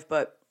my life.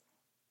 But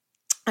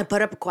I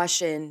put up a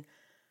question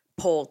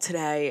poll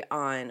today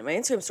on my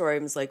Instagram story.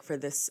 It was like, for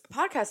this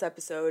podcast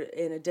episode,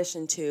 in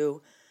addition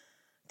to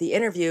the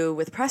interview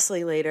with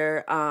Presley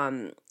later,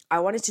 I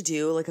wanted to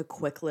do like a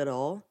quick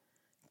little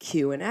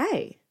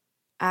Q&A.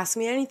 Ask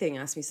me anything.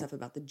 Ask me stuff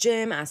about the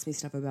gym. Ask me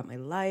stuff about my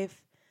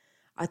life.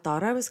 I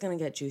thought I was going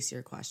to get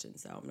juicier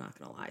questions, though. I'm not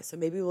going to lie. So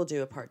maybe we'll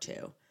do a part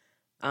 2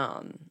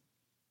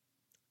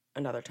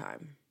 another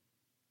time.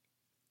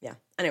 Yeah.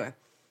 Anyway,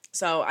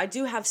 so I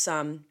do have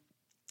some,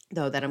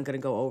 though, that I'm going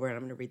to go over, and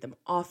I'm going to read them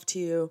off to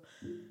you.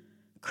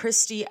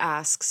 Christy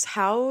asks,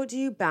 how do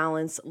you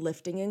balance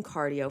lifting and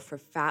cardio for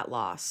fat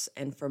loss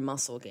and for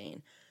muscle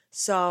gain?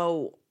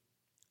 So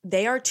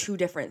they are 2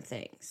 different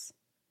things.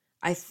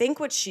 I think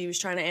what she was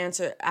trying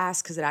to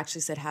ask, because it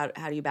actually said, how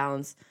do you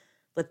balance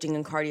lifting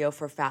and cardio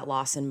for fat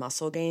loss and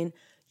muscle gain?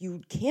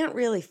 You can't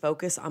really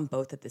focus on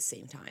both at the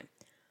same time.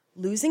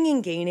 Losing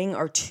and gaining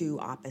are 2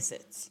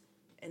 opposites.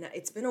 And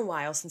it's been a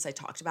while since I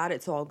talked about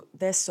it, so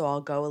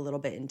I'll go a little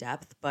bit in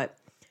depth. But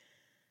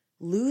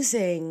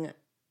losing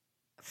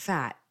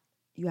fat,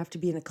 you have to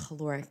be in a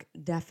caloric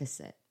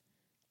deficit.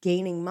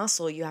 Gaining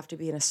muscle, you have to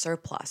be in a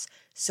surplus.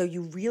 So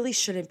you really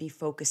shouldn't be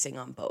focusing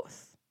on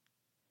both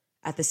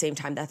at the same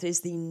time. That is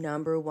the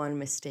number 1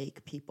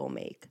 mistake people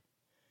make.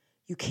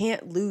 You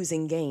can't lose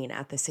and gain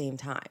at the same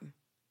time.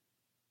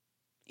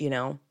 It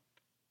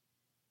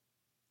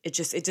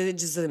just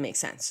doesn't make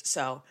sense.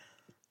 So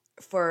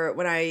for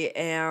when I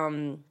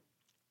am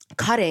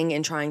cutting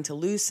and trying to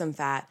lose some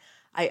fat,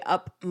 I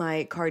up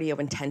my cardio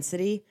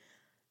intensity,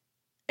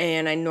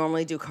 and I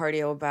normally do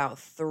cardio about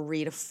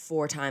 3 to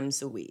 4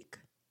 times a week.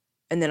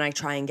 And then I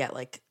try and get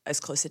like as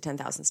close to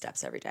 10,000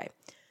 steps every day.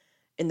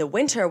 In the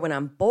winter, when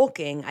I'm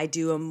bulking, I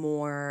do a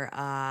more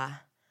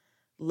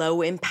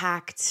low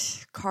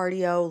impact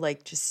cardio,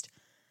 like just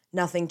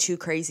nothing too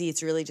crazy.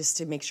 It's really just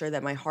to make sure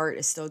that my heart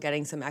is still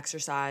getting some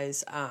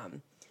exercise.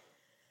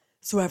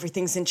 So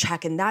everything's in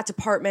check in that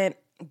department.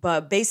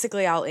 But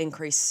basically, I'll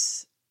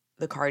increase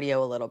the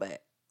cardio a little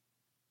bit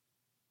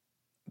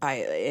by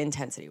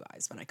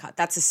intensity-wise when I cut.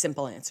 That's a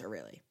simple answer,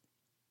 really.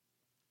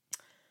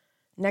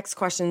 Next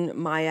question,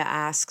 Maya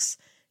asks,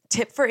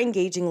 tip for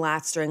engaging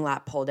lats during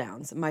lat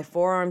pull-downs. My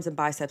forearms and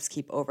biceps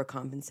keep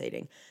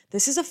overcompensating.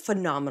 This is a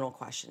phenomenal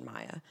question,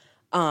 Maya.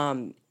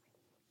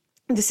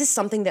 This is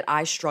something that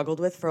I struggled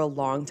with for a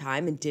long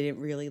time and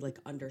didn't really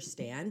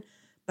understand,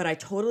 but I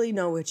totally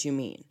know what you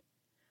mean.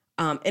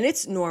 And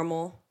it's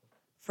normal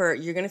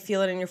you're going to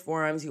feel it in your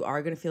forearms. You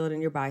are going to feel it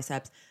in your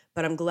biceps.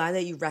 But I'm glad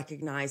that you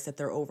recognize that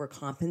they're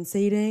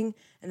overcompensating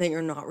and that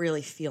you're not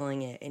really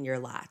feeling it in your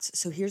lats.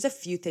 So here's a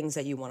few things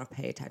that you want to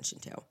pay attention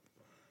to.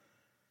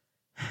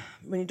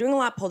 When you're doing a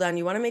lat pull down,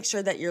 you want to make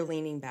sure that you're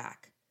leaning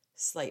back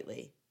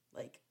slightly.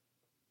 Like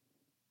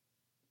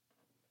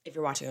if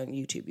you're watching on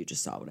YouTube, you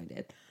just saw what I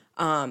did.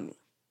 And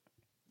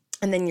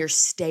then you're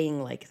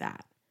staying like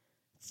that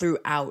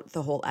throughout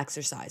the whole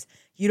exercise.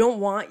 You don't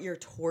want your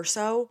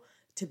torso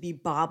to be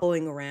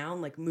bobbling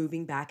around, like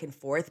moving back and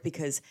forth,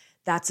 because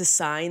that's a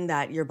sign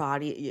that your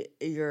body,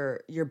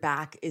 your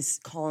back is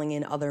calling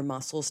in other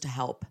muscles to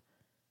help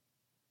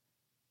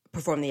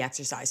perform the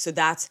exercise. So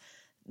that's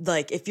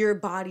like if your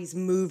body's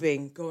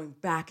moving, going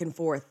back and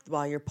forth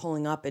while you're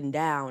pulling up and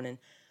down and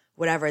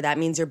whatever, that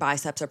means your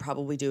biceps are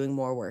probably doing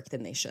more work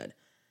than they should.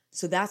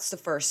 So that's the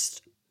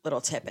first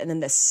little tip. And then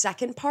the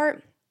second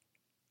part,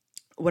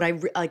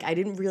 I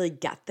didn't really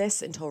get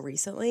this until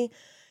recently.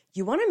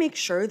 You want to make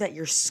sure that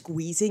you're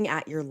squeezing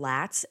at your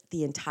lats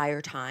the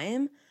entire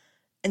time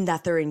and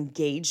that they're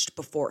engaged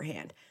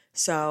beforehand.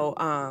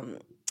 So,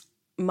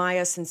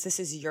 Maya, since this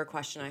is your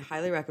question, I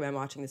highly recommend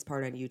watching this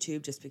part on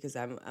YouTube just because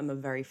I'm a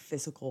very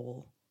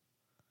physical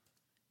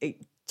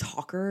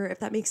talker,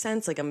 if that makes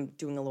sense. Like I'm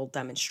doing a little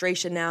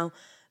demonstration now.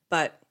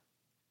 But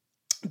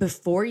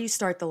before you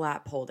start the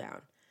lat pull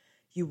down,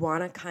 you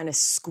want to kind of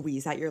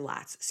squeeze at your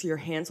lats. So your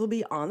hands will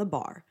be on the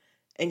bar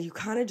and you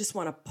kind of just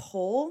want to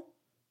pull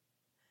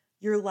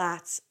your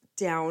lats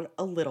down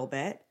a little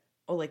bit,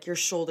 or like your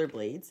shoulder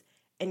blades,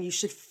 and you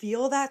should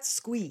feel that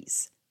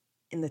squeeze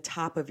in the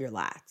top of your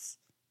lats,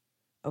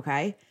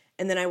 okay?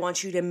 And then I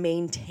want you to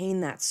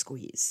maintain that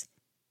squeeze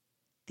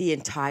the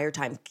entire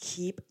time.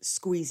 Keep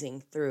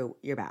squeezing through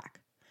your back.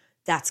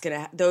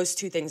 Those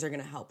two things are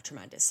gonna help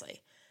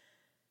tremendously.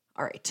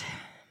 All right.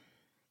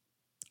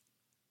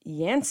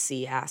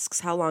 Yancy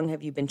asks, how long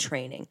have you been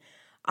training?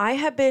 I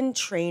have been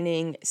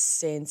training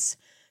since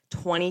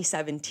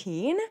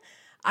 2017.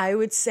 I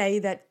would say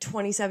that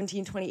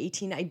 2017,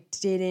 2018, I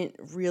didn't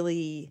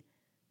really,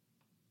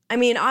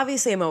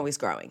 obviously I'm always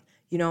growing.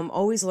 I'm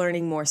always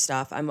learning more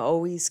stuff. I'm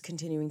always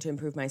continuing to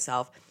improve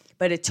myself.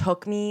 But it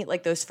took me,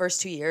 like those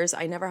first 2 years,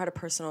 I never had a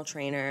personal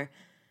trainer.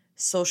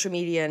 Social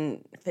media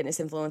and fitness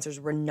influencers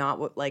were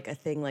not like a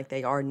thing like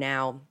they are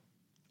now.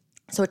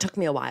 So it took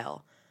me a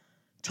while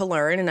to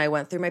learn. And I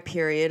went through my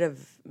period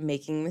of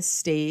making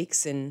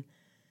mistakes and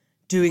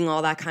doing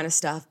all that kind of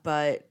stuff.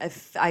 But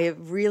I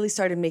really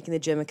started making the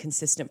gym a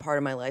consistent part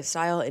of my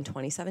lifestyle in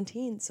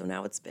 2017. So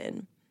now it's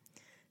been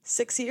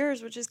 6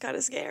 years, which is kind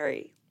of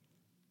scary.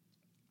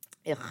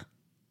 Ugh.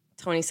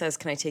 Tony says,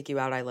 can I take you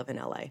out? I live in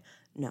LA.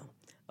 No.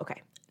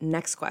 Okay.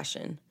 Next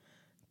question.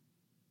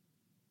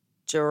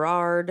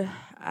 Gerard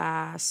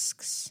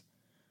asks,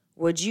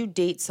 would you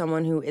date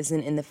someone who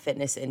isn't in the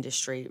fitness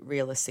industry,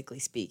 realistically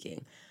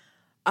speaking?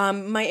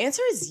 My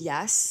answer is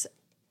yes.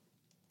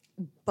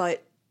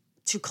 But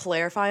to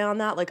clarify on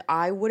that, like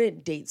I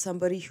wouldn't date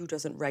somebody who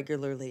doesn't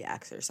regularly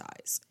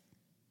exercise,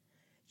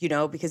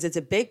 because it's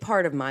a big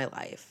part of my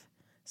life.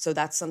 So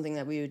that's something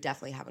that we would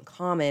definitely have in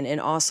common. And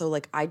also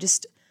like, I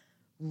just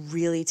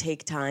really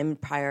take time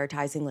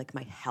prioritizing like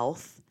my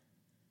health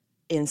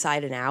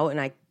inside and out. And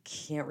I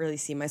can't really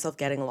see myself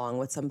getting along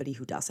with somebody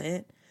who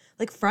doesn't.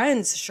 Like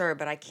friends, sure,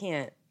 but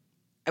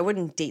I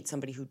wouldn't date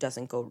somebody who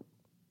doesn't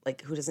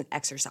who doesn't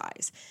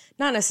exercise.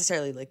 Not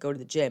necessarily like go to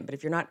the gym, but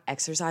if you're not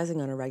exercising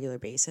on a regular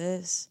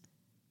basis,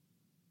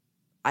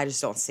 I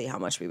just don't see how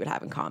much we would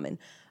have in common.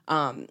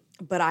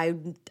 But I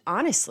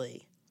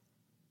honestly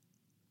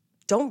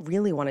don't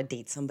really want to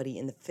date somebody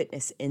in the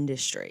fitness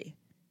industry.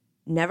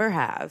 Never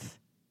have.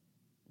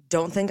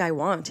 Don't think I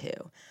want to.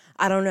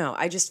 I don't know.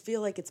 I just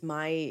feel like it's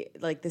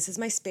this is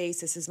my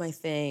space. This is my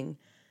thing.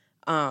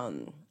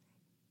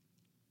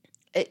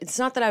 It's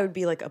not that I would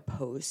be like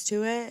opposed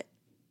to it.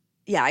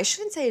 Yeah, I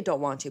shouldn't say I don't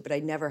want to, but I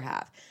never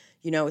have.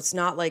 It's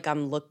not like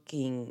I'm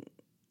looking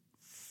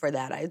for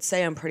that. I'd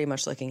say I'm pretty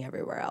much looking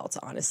everywhere else,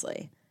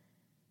 honestly,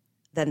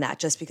 than that,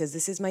 just because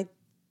this is my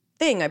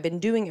thing. I've been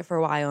doing it for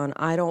a while, and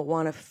I don't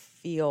want to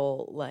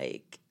feel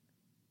like,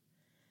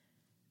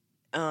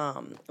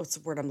 what's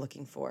the word I'm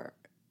looking for?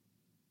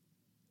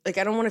 Like,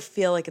 I don't want to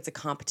feel like it's a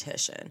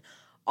competition.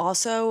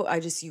 Also,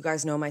 you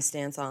guys know my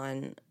stance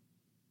on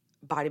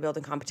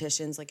bodybuilding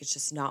competitions. Like, it's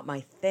just not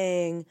my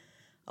thing.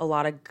 A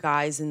lot of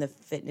guys in the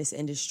fitness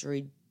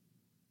industry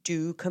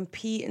do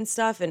compete and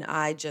stuff. And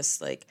I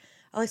just I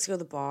like to go to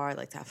the bar. I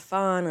like to have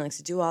fun. I like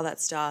to do all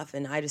that stuff.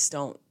 And I just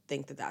don't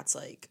think that that's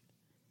I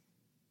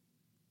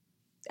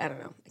don't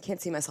know. I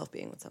can't see myself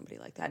being with somebody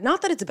like that.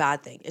 Not that it's a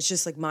bad thing. It's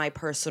just my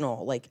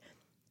personal,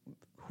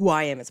 who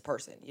I am as a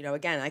person.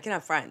 Again, I can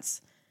have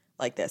friends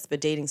like this, but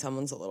dating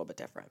someone's a little bit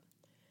different.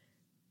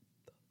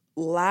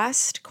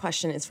 Last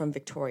question is from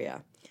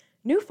Victoria.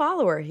 New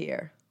follower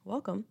here.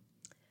 Welcome.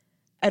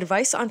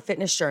 Advice on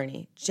fitness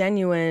journey.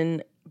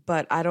 Genuine,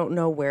 but I don't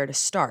know where to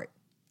start.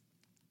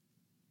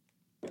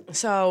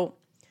 So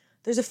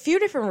there's a few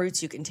different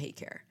routes you can take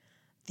here.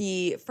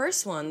 The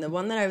first one, the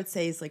one that I would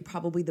say is like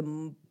probably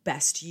the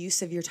best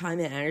use of your time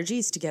and energy,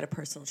 is to get a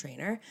personal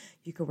trainer.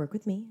 You could work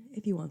with me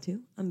if you want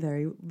to. I'm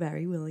very,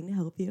 very willing to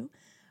help you.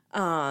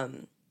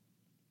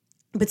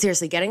 But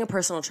seriously, getting a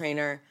personal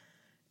trainer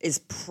is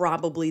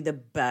probably the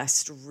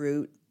best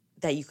route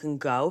that you can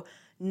go.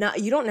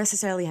 You don't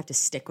necessarily have to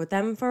stick with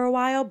them for a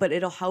while, but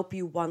it'll help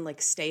you, one,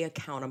 like stay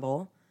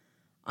accountable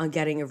on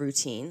getting a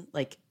routine.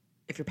 Like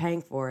if you're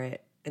paying for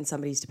it and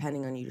somebody's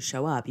depending on you to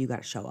show up, you got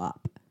to show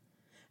up.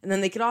 And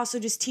then they could also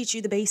just teach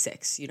you the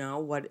basics, you know,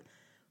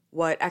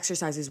 what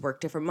exercises work,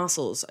 different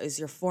muscles, is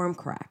your form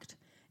correct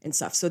and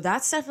stuff. So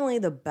that's definitely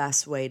the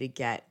best way to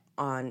get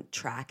on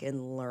track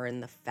and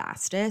learn the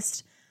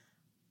fastest.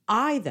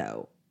 I,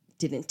 though,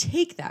 didn't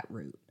take that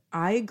route.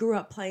 I grew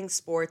up playing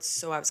sports,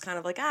 so I was kind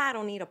of like, I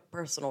don't need a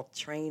personal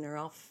trainer.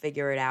 I'll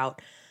figure it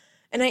out.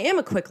 And I am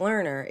a quick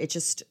learner. It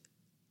just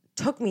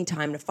took me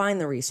time to find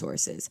the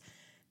resources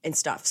and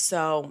stuff.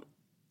 So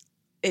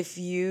if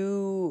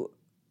you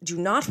do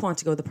not want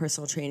to go the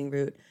personal training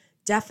route,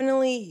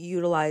 definitely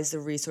utilize the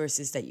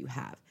resources that you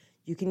have.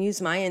 You can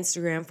use my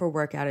Instagram for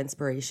workout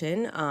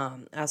inspiration. I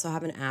also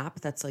have an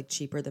app that's like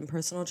cheaper than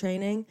personal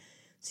training,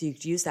 so you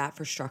could use that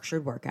for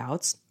structured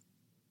workouts.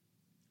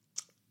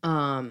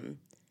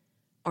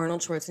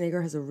 Arnold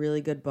Schwarzenegger has a really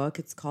good book.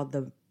 It's called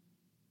The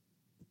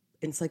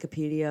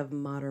Encyclopedia of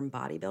Modern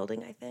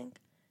Bodybuilding, I think.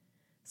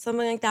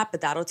 Something like that,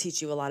 but that'll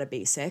teach you a lot of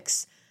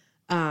basics.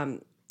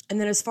 And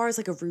then as far as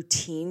like a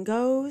routine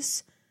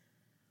goes,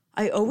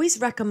 I always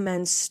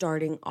recommend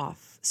starting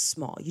off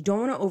small. You don't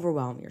want to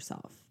overwhelm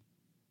yourself,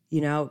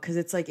 you know, because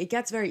it's like, it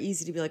gets very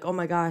easy to be like, oh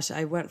my gosh,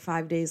 I went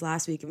 5 days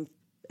last week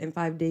and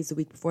 5 days the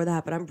week before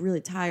that, but I'm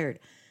really tired.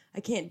 I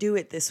can't do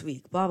it this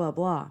week, blah, blah,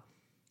 blah.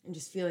 And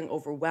just feeling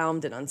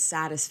overwhelmed and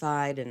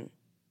unsatisfied and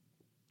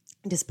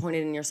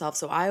disappointed in yourself.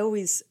 So I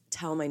always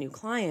tell my new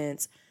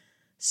clients,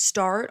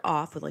 start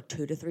off with like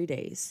 2 to 3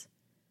 days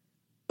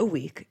a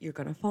week. You're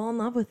going to fall in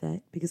love with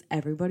it because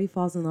everybody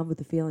falls in love with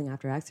the feeling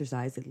after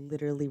exercise. It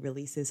literally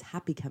releases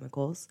happy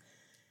chemicals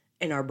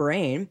in our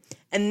brain.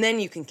 And then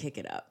you can kick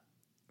it up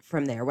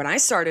from there. When I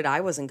started, I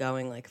wasn't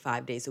going like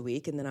 5 days a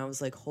week. And then I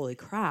was like, holy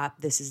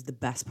crap, this is the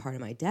best part of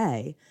my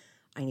day.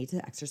 I need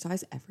to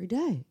exercise every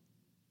day.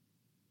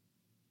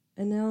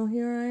 And now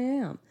here I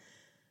am.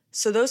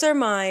 So those are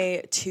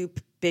my two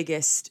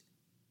biggest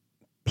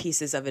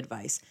pieces of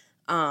advice.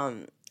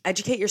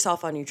 Educate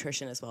yourself on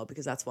nutrition as well,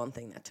 because that's one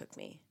thing that took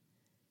me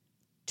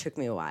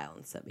a while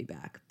and set me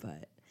back.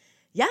 But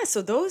yeah,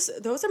 so those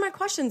are my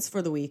questions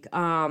for the week.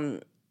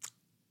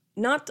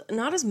 Not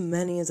as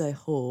many as I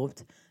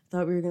hoped.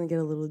 Thought we were going to get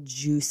a little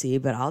juicy,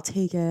 but I'll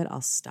take it.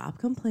 I'll stop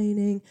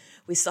complaining.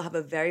 We still have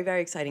a very,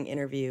 very exciting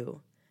interview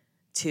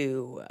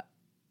to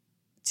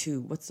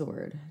what's the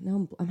word?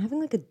 Now I'm having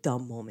like a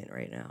dumb moment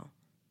right now.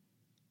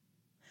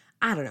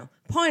 I don't know.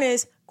 Point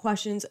is,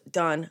 questions,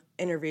 done,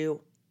 interview.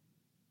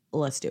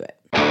 Let's do it.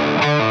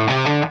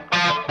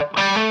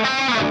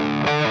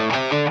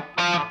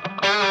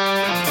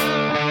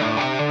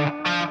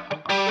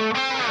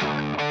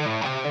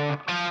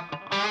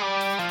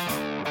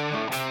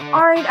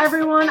 All right,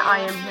 everyone, I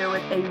am here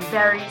with a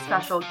very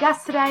special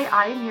guest today.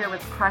 I am here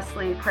with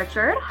Presley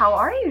Pritchard. How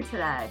are you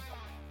today?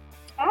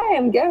 Hi,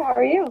 I'm good. How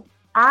are you?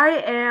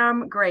 I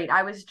am great.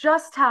 I was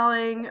just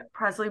telling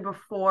Presley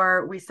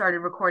before we started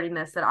recording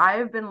this that I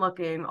have been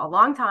looking a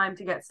long time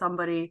to get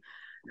somebody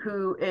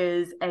who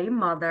is a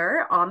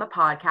mother on the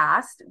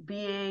podcast.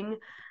 Being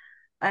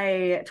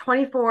a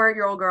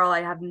 24-year-old girl,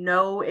 I have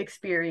no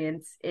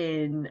experience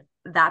in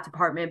that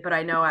department, but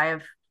I know I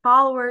have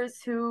followers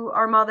who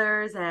are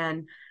mothers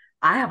and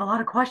I have a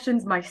lot of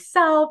questions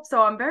myself.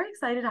 So I'm very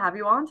excited to have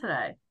you on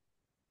today.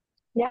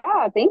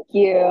 Yeah, thank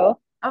you.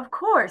 Of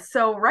course.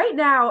 So right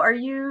now,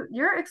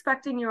 you're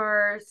expecting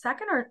your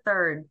second or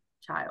third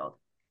child?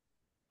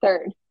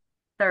 Third.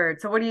 Third.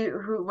 So what do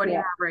you Yeah.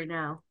 have right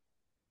now?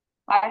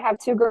 I have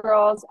two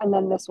girls and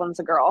then this one's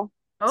a girl.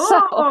 So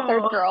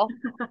third Oh, girl.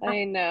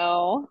 I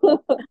know.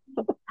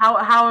 how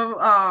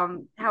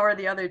are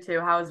the other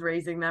two? How is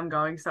raising them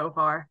going so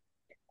far?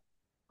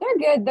 They're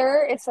good.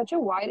 It's such a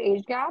wide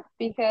age gap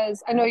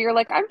because I know you're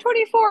like, I'm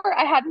 24.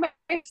 I had my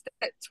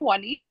at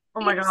 20.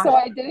 Oh my gosh. So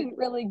I didn't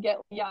really get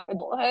young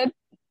adulthood.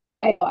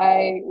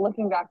 I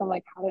looking back, I'm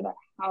like,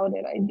 how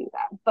did I do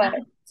that? But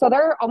so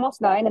they're almost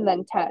 9 and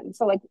then 10.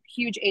 So like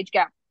huge age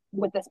gap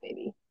with this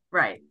baby.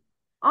 Right.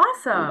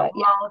 Awesome. But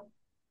yeah. Well,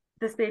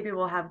 this baby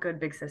will have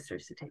good big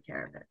sisters to take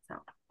care of it. So.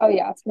 Oh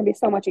yeah, it's gonna be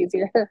so much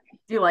easier.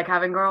 Do you like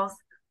having girls?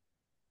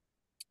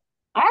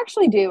 I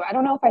actually do. I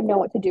don't know if I know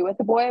what to do with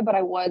a boy, but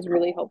I was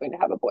really hoping to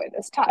have a boy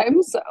this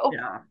time. So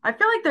yeah, I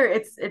feel like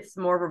it's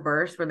more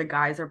reverse where the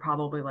guys are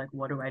probably like,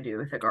 what do I do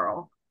with a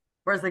girl?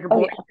 Whereas like a boy,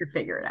 you could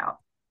figure it out.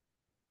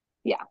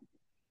 Yeah.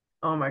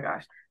 Oh my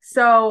gosh.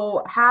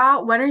 So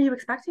when are you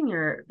expecting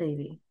your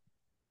baby?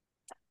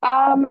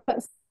 I'm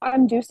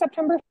due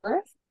September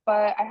 1st,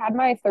 but I had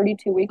my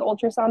 32-week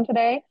ultrasound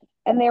today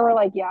and they were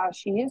like, yeah,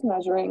 she is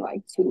measuring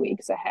like 2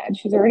 weeks ahead.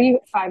 She's already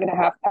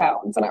 5.5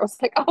 pounds. And I was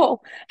like, oh,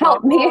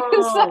 help me.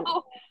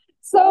 Oh.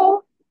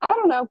 So I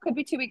don't know. Could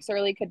be 2 weeks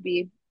early. Could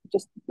be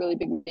just really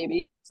big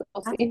baby. So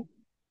we'll That's see.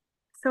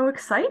 so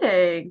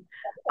exciting.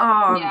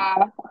 Um,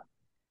 Yeah.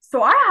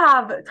 so I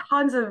have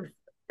tons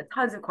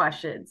of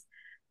questions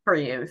for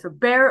you. So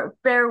bear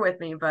with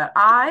me, but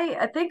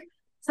I think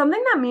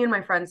something that me and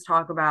my friends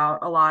talk about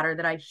a lot, or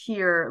that I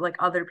hear like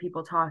other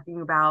people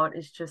talking about,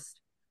 is just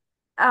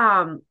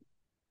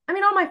I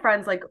mean, all my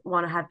friends like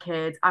want to have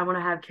kids. I want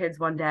to have kids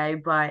one day,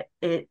 but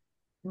it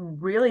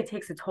really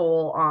takes a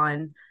toll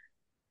on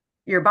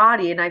your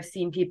body. And I've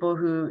seen people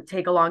who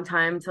take a long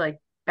time to like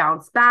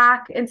bounce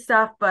back and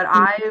stuff, but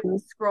I've Mhm.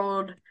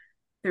 scrolled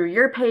through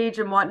your page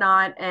and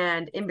whatnot,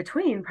 and in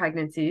between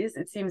pregnancies,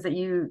 it seems that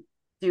you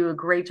do a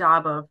great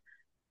job of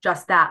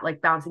just that,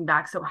 like bouncing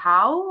back. So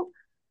how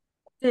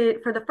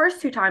did, for the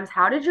first two times,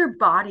 how did your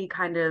body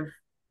kind of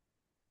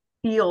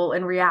feel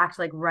and react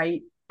like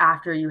right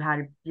after you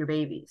had your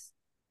babies?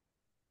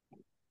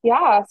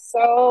 Yeah.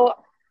 So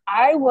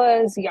I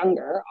was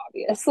younger,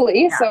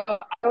 obviously. Yeah.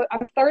 So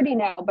I'm 30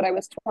 now, but I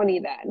was 20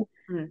 then.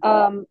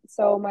 Mhm.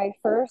 So my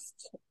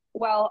first,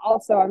 well,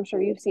 also I'm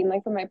sure you've seen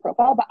like from my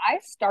profile, but I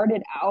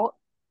started out,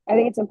 I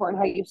think it's important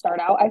how you start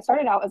out. I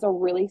started out as a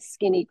really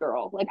skinny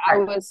girl. Like I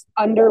Right. was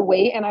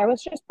underweight and I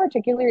was just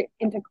particularly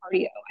into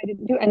cardio. I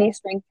didn't do any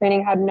strength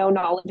training, had no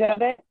knowledge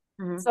of it.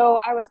 Hmm. So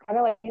I was kind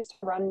of like used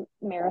to run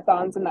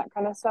marathons and that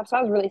kind of stuff. So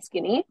I was really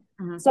skinny.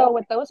 Hmm. So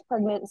with those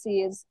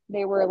pregnancies,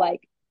 they were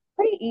like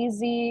pretty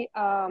easy.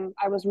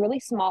 I was really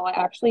small. I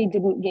actually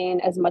didn't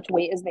gain as much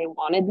weight as they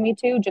wanted me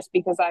to, just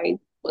because I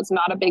was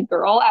not a big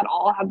girl at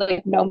all, had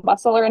like no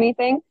muscle or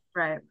anything.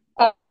 Right.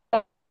 Uh,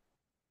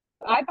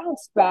 I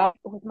bounced back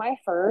with my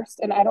first,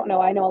 and I don't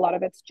know, I know a lot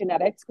of it's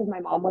genetics because my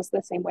mom was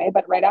the same way,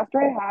 but right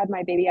after I had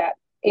my baby at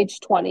age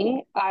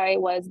 20, I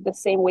was the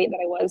same weight that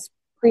I was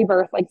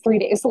pre-birth like 3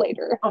 days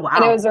later. Oh, And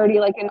I wow. was already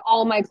like in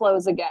all my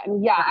clothes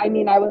again. Yeah, I Right.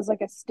 mean, I was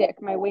like a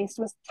stick. My waist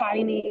was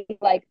tiny.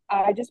 Like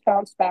I just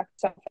bounced back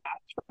so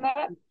fast from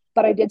that.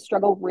 But I did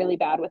struggle really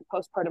bad with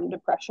postpartum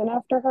depression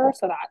after her,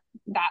 so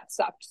that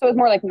sucked. So it was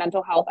more like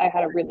mental health I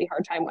had a really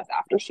hard time with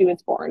after she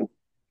was born.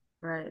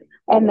 Right.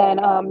 And then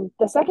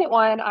the second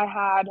one I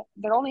had,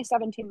 they're only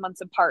 17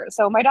 months apart.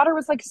 So my daughter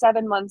was like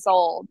 7 months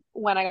old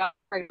when I got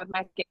pregnant with my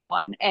second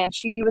one, and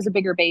she was a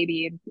bigger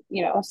baby,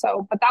 you know.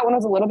 So, but that one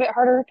was a little bit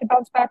harder to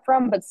bounce back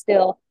from, but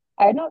still,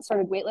 I had not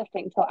started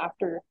weightlifting until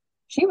after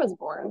she was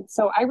born.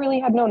 So I really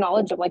had no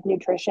knowledge of like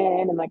nutrition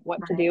and like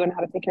what to Right. do and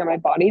how to take care of my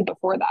body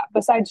before that,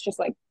 besides just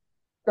like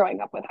growing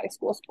up with high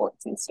school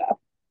sports and stuff.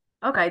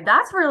 Okay,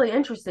 that's really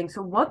interesting.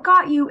 So what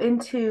got you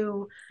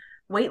into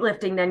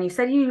weightlifting then? You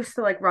said you used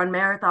to like run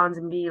marathons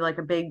and be like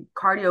a big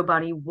cardio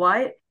bunny.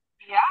 What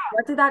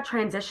did that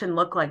transition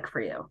look like for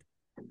you?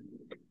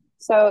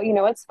 So, you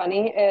know, what's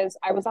funny is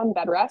I was on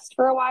bed rest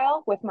for a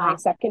while with my Uh,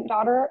 second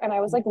daughter, and I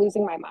was like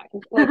losing my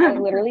mind. Like, I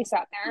literally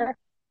sat there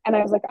and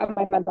I was like, oh,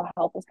 my mental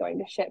health is going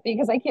to shit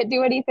because I can't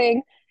do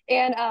anything.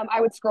 And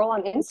I would scroll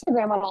on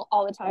Instagram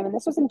all the time. And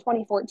this was in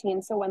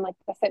 2014. So, when like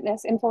the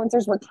fitness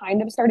influencers were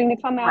kind of starting to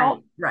come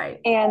out, right, right.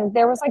 and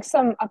there was like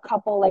a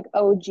couple like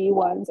OG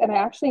ones. And I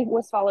actually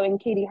was following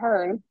Katie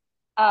Hearn.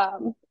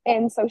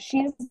 And so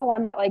she's the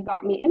one that like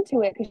got me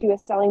into it because she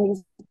was selling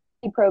these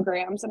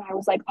programs, and I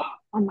was like,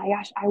 oh my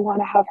gosh, I want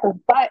to have her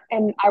butt.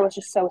 And I was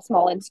just so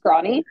small and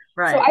scrawny. So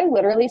Right. I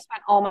literally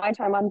spent all my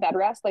time on bed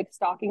rest, like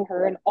stalking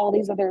her and all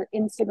these other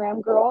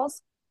Instagram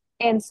girls,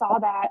 and saw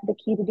that the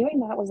key to doing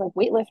that was like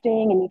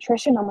weightlifting and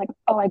nutrition. I'm like,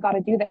 oh, I got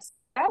to do this.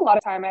 I had a lot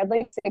of time. I had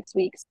like 6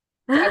 weeks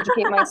to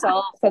educate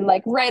myself and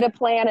like write a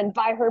plan and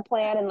buy her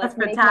plan and That's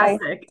like make my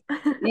fantastic.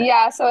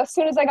 yeah. So as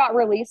soon as I got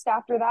released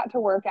after that to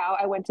work out,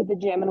 I went to the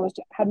gym and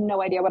had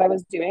no idea what I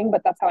was doing,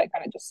 but that's how I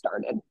kind of just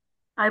started.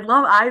 I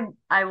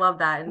love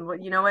that. And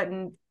what you know what,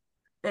 and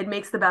it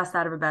makes the best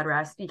out of a bed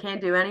rest. You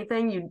can't do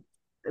anything you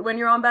when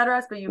you're on bed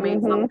rest, but you made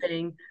Mm-hmm.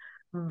 something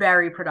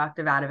very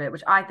productive out of it,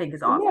 which I think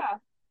is awesome. Yeah.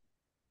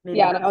 Made the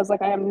Yeah. And I best. was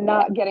like, I am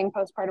not getting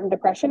postpartum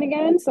depression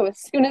again. So as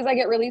soon as I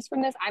get released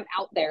from this, I'm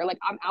out there. Like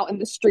I'm out in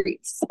the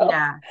streets. So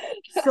Yeah.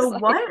 So it's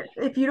like, what,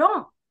 if you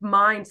don't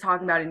mind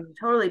talking about it, and you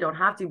totally don't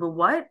have to, but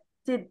what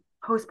did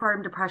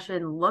postpartum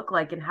depression look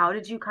like, and how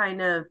did you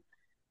kind of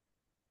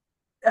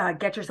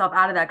get yourself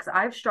out of that? Because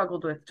I've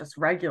struggled with just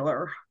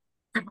regular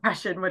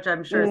depression, which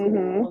I'm sure is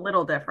mm-hmm. a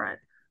little different.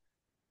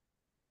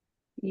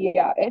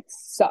 Yeah, it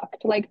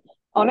sucked. Like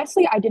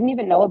honestly, I didn't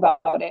even know about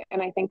it.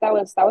 And I think that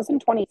was in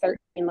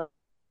 2013, like,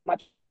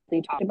 much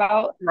they talked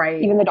about.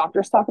 Right. Even the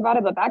doctors talk about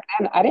it, but back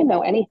then I didn't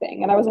know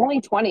anything. And I was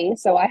only 20,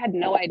 so I had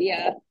no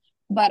idea.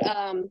 But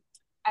I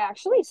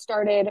actually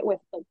started with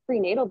like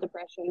prenatal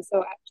depression.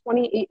 So at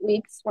 28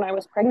 weeks when I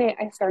was pregnant,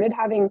 I started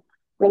having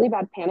really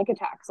bad panic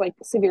attacks, like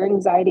severe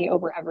anxiety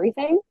over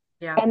everything.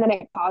 Yeah. And then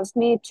it caused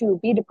me to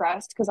be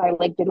depressed because I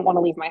like didn't want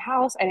to leave my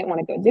house. I didn't want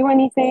to go do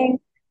anything.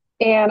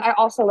 And I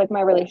also like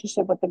my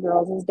relationship with the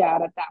girls'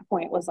 dad at that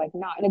point was like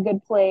not in a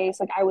good place.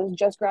 Like I was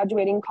just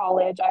graduating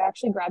college. I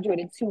actually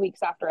graduated 2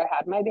 weeks after I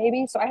had my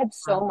baby. So I had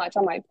so Wow. much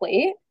on my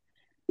plate.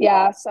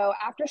 Yeah, so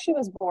after she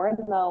was born,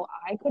 though,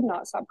 I could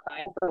not stop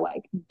crying for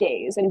like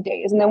days and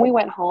days. And then we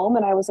went home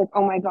and I was like,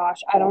 oh my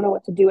gosh, I don't know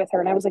what to do with her.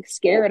 And I was like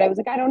scared. I was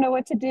like, I don't know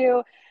what to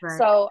do. Right.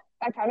 So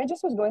I kind of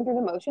just was going through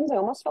the motions. I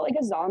almost felt like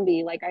a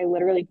zombie. Like I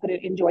literally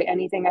couldn't enjoy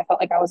anything. I felt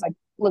like I was like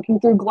looking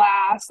through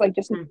glass, like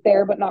just Mm.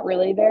 there, but not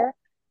really there.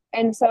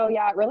 And so,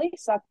 yeah, it really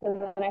sucked.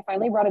 And then I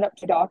finally brought it up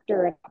to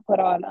doctor and put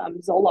on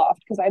Zoloft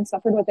because I'd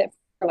suffered with it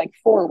for like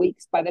 4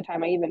 weeks by the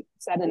time I even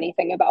said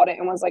anything about it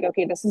and was like,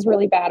 okay, this is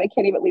really bad. I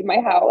can't even leave my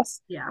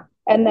house. Yeah.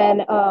 And then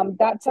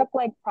that took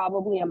like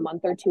probably a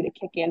month or two to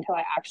kick in until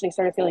I actually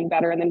started feeling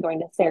better and then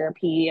going to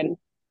therapy. And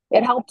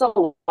it helped a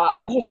lot.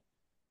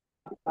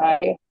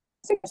 I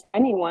suggest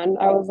anyone.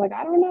 I was like,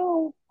 I don't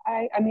know.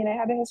 I mean, I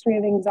have a history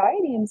of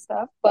anxiety and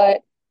stuff,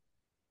 but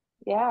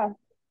yeah,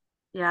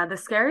 Yeah. The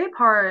scary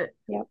part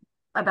yep.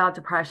 about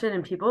depression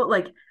and people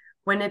like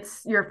when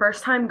it's your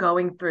first time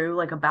going through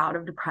like a bout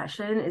of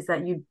depression is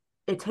that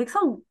it takes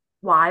a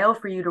while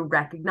for you to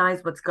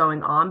recognize what's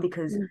going on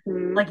because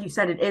Mm-hmm. like you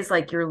said, it is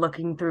like you're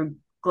looking through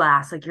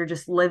glass, like you're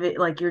just living,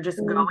 like you're just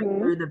going Mm-hmm.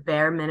 through the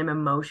bare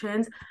minimum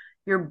motions.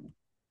 You're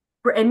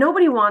and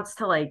nobody wants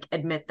to like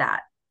admit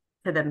that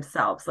to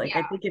themselves. Like I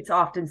Yeah. think it's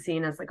often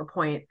seen as like a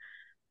point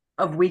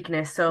of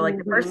weakness. So like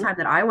the first Mm-hmm. time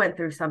that I went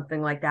through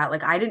something like that,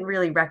 like I didn't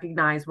really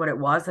recognize what it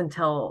was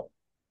until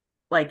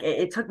like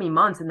it took me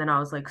months and then I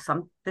was like,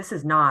 this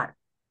is not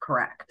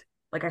correct.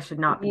 Like I should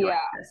not be doing Yeah.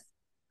 this.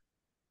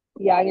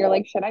 Yeah. And you're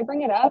like, should I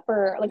bring it up?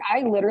 Or like,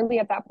 I literally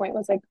at that point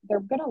was like, they're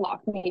going to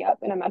lock me up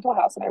in a mental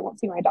house and I won't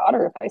see my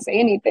daughter if I say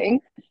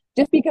anything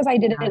just because I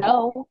didn't Yeah.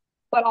 know.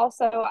 But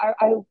also,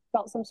 I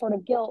felt some sort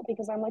of guilt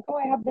because I'm like, oh,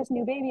 I have this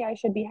new baby. I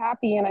should be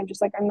happy. And I'm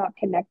just like, I'm not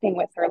connecting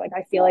with her. Like,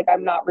 I feel like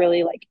I'm not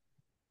really like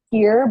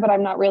here, but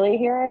I'm not really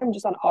here. I'm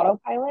just on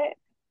autopilot.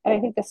 And I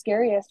think the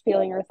scariest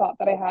feeling or thought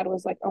that I had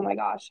was like, oh my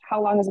gosh,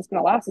 how long is this going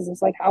to last? Is this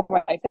like how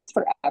my life is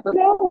forever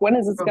now? When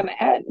is this Oh, going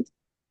to end?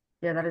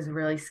 yeah, that is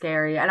really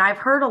scary. And I've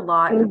heard a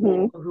lot of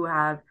Mm-hmm. people who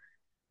have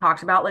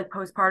talked about like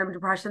postpartum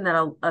depression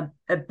that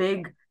a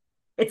big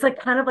it's like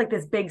kind of like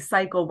this big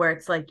cycle where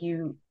it's like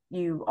you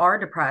are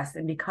depressed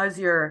and because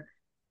you're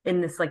in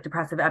this like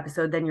depressive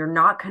episode then you're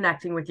not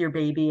connecting with your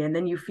baby and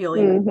then you feel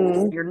even worse.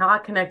 Mm-hmm. You're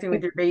not connecting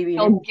with You your baby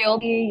and feel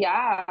guilty.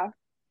 Yeah.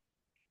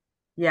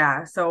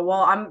 yeah, so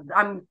well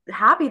I'm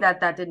happy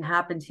that that didn't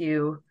happen to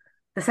you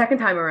the second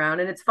time around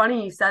and it's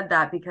funny you said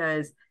that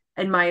because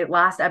in my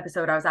last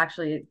episode I was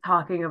actually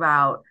talking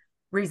about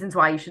reasons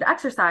why you should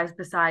exercise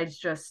besides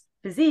just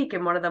physique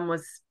and one of them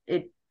was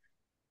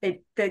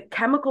the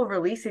chemical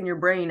release in your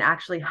brain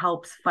actually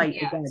helps fight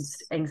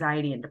against Yes.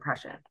 anxiety and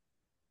depression.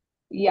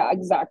 Yeah,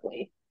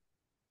 exactly.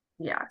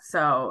 Yeah,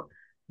 so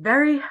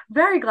very,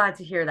 very glad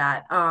to hear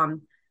that.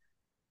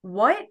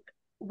 What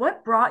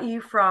what brought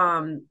you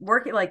from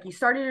working like you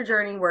started your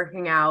journey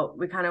working out?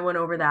 We kind of went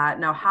over that.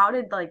 Now, how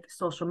did like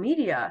social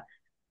media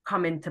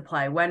come into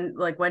play? When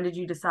did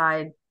you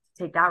decide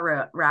to take that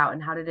route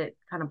and how did it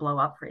kind of blow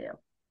up for you?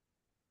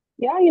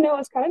 Yeah, it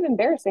was kind of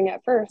embarrassing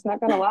at first, not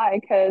gonna lie,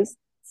 because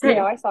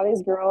Same. I saw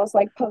these girls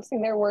like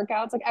posting their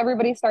workouts. Like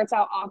everybody starts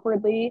out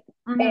awkwardly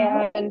Hmm.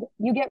 and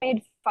you get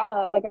made fun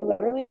of. Like I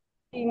literally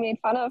being made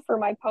fun of for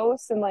my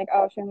posts and like,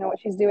 oh, she doesn't know what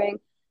she's doing.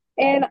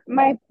 And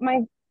my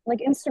like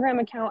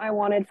Instagram account I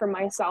wanted for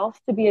myself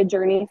to be a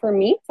journey for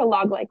me to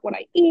log like what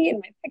I eat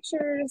and my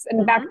pictures.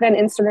 And back Hmm. then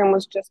Instagram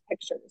was just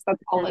pictures.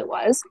 That's all it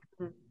was.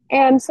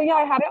 And so, yeah,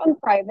 I had it on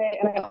private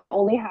and I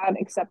only had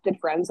accepted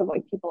friends of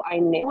like people I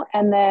knew.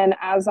 And then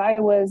as I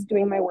was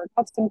doing my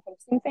workouts and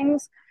posting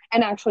things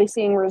and actually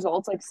seeing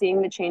results, like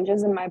seeing the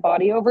changes in my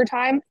body over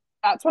time,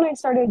 that's when I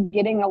started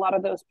getting a lot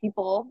of those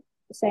people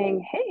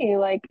saying, hey,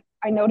 like,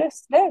 I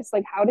noticed this.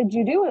 Like, how did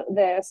you do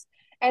this?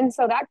 And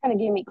so that kind of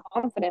gave me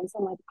confidence.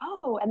 I'm like,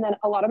 oh, and then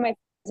a lot of my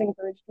friends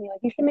encouraged me,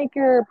 like, you should make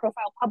your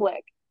profile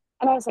public.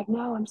 And I was like,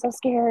 no, I'm so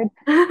scared.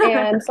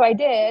 And so I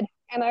did.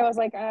 And I was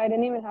like, I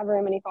didn't even have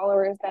very many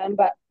followers then,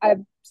 but I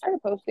started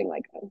posting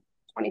like in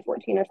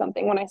 2014 or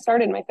something when I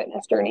started my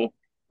fitness journey.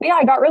 But yeah,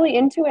 I got really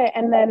into it.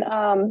 And then,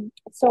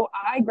 so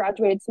I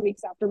graduated 2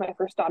 weeks after my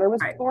first daughter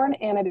was Right. born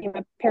and I became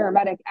a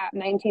paramedic at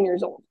 19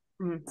 years old.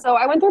 Mhm. So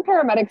I went through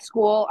paramedic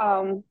school,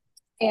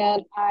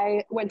 and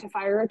I went to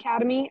fire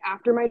academy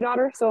after my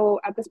daughter. So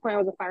at this point, I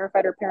was a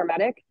firefighter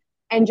paramedic.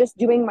 And just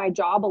doing my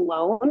job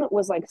alone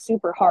was like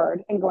super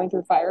hard. And going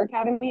through fire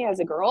academy as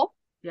a girl,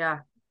 Yeah.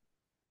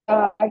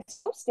 I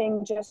was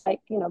posting just like,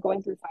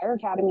 going through fire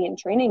academy and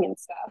training and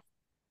stuff.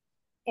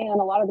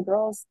 And a lot of the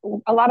girls,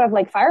 a lot of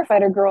like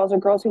firefighter girls or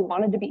girls who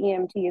wanted to be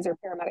EMTs or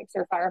paramedics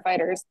or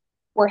firefighters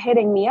were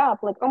hitting me up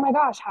like, oh my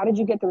gosh, how did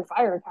you get through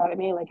fire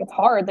academy? Like, it's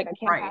hard. Like, I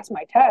can't Right. pass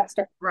my test.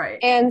 Right.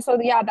 And so,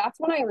 yeah, that's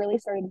when I really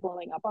started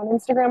blowing up on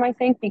Instagram, I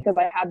think, because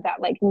I had that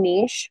like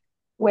niche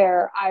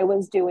where I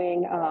was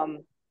doing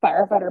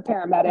firefighter,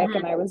 paramedic,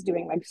 and Mhm. I was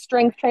doing like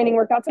strength training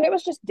workouts, and it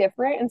was just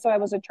different. And so I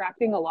was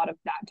attracting a lot of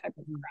that type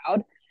of Mhm.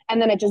 crowd.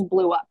 And then it just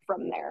blew up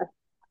from there.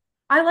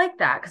 I like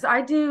that because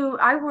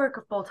I work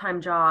a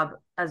full-time job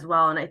as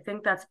well. And I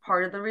think that's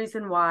part of the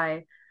reason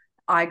why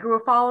I grew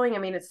a following. I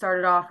mean, it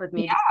started off with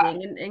me just Yeah.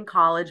 being in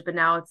college, but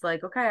now it's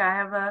like, okay, I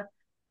have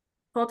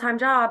full-time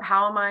job.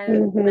 How am I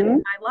living Mm-hmm.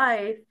 my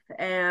life?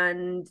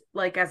 And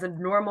like as a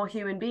normal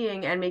human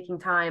being and making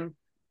time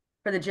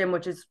for the gym,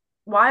 which is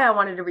why I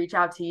wanted to reach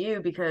out to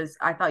you because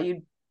I thought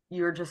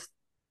you're just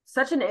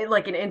such an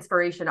like an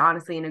inspiration,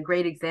 honestly, and a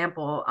great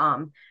example.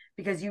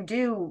 Because you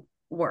do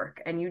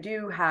work and you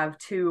do have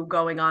two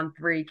going on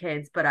three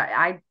kids, but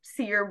I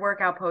see your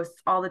workout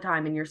posts all the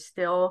time and you're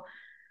still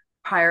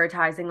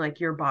prioritizing like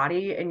your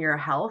body and your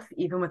health,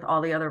 even with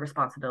all the other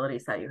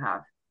responsibilities that you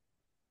have.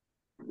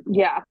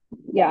 Yeah.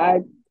 Yeah.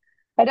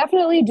 I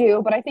definitely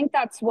do, but I think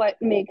that's what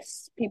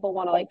makes people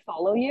want to like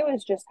follow you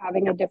is just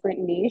having a Yep. different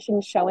niche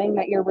and showing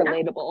that you're Yeah.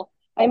 relatable.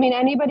 I mean,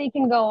 anybody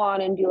can go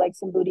on and do like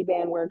some booty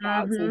band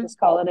workouts and Mm-hmm. just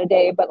call it a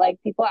day, but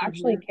like people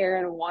actually Mm-hmm. care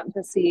and want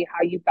to see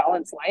how you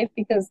balance life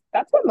because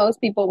that's what most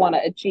people want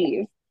to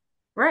achieve.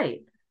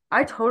 Right.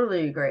 I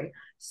totally agree.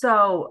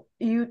 So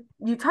you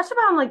touched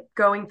upon like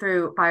going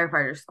through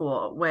firefighter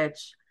school,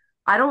 which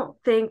I don't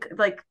think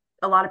like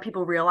a lot of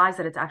people realize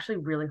that it's actually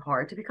really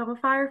hard to become a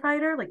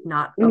firefighter, like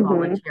not a Hmm.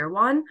 volunteer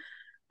one.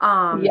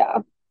 Um,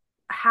 Yeah.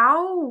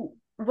 how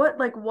what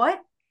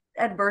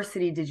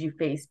adversity did you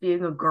face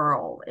being a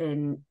girl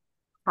in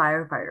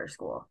firefighter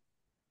school?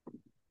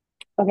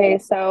 Okay,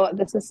 so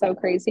this is so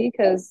crazy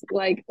because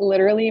like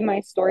literally my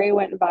story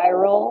went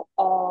viral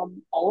all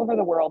over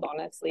the world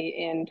honestly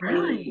in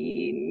Really?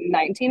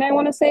 2019 I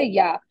want to say.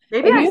 Yeah.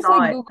 Maybe If I you just saw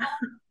like it. Google,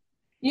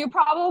 you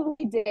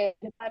probably did.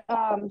 But,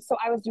 so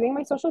I was doing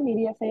my social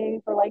media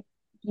thing for like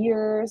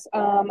years.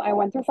 I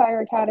went through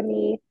fire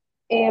academy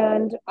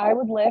and I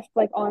would lift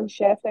like on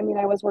shift. I mean,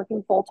 I was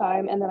working full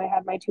time and then I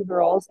had my two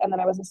girls and then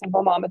I was a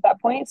single mom at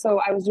that point. So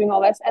I was doing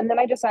all this and then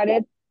I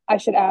decided I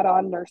should add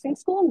on nursing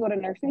school and go to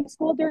nursing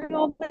school during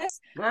all this.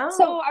 Well,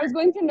 So I was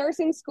going to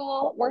nursing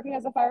school, working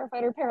as a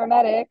firefighter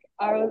paramedic.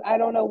 I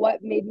don't know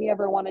what made me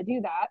ever want to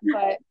do that,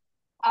 but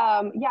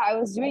yeah, I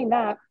was doing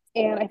that.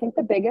 And I think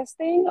the biggest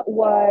thing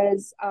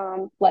was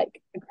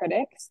like the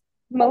critics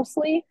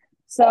mostly.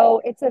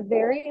 So it's a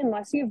very,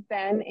 unless you've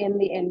been in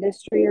the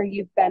industry or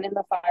you've been in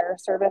the fire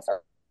service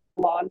or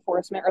law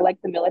enforcement or like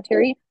the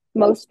military,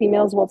 most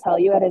females will tell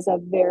you it is a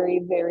very,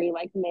 very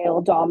like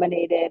male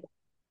dominated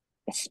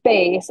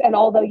space. And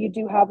although you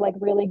do have like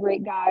really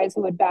great guys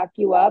who would back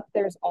you up,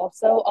 there's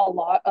also a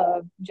lot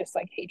of just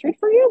like hatred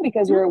for you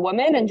because you're a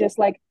woman and just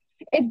like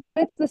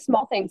it's the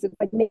small things. It's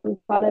like making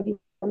fun of you,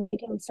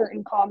 making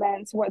certain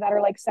comments where that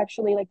are like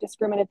sexually like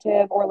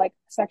discriminative or like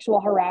sexual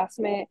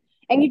harassment.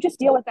 And you just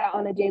deal with that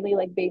on a daily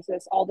like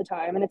basis all the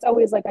time. And it's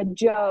always like a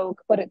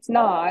joke, but it's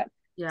not.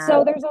 yeah.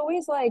 So there's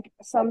always like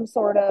some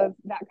sort of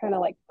that kind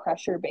of like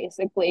pressure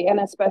basically. And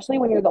especially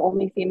when you're the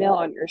only female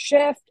on your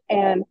shift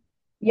and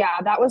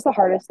yeah, that was the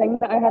hardest thing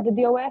that I had to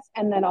deal with.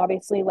 And then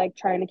obviously like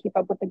trying to keep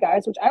up with the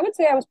guys, which I would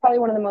say I was probably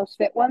one of the most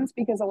fit ones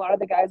because a lot of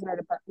the guys in our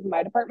department,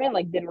 my department,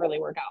 like didn't really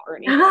work out or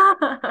anything.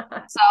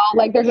 So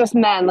like they're just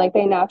men, like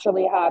they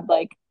naturally had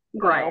like, you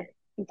Right.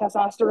 know,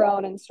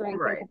 testosterone and strength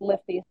and Right. could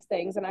lift these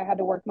things. And I had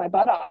to work my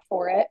butt off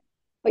for it.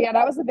 But yeah,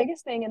 that was the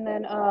biggest thing. And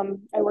then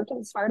I worked in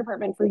this fire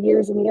department for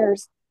years and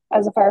years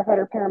as a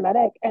firefighter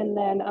paramedic. And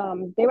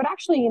then they would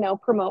actually, you know,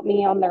 promote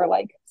me on their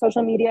like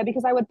social media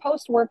because I would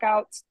post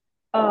workouts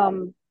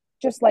um,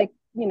 just like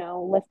you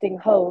know lifting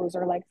hose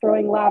or like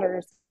throwing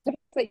ladders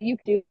that you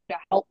could do to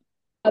help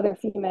other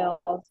females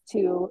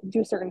to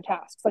do certain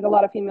tasks. Like a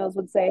lot of females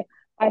would say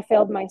I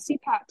failed my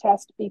CPAT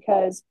test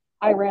because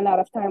I ran out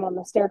of time on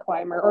the stair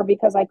climber or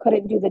because I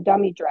couldn't do the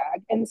dummy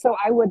drag. And so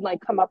I would like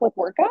come up with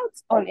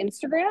workouts on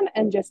Instagram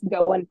and just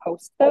go and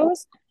post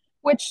those,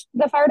 which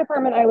the fire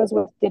department I was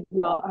with did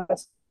not have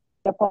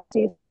a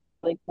policy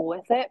really cool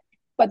with it.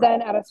 But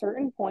then at a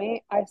certain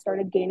point, I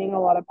started gaining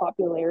a lot of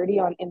popularity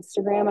on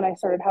Instagram and I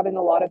started having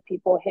a lot of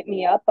people hit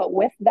me up. But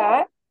with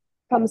that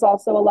comes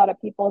also a lot of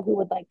people who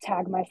would like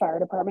tag my fire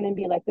department and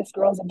be like, this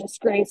girl's a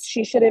disgrace.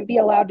 She shouldn't be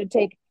allowed to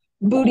take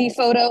booty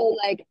photo,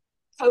 like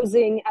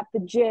posing at the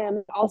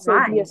gym, also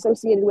be Why?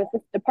 associated with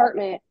this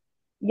department.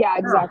 Yeah,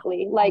 Ugh,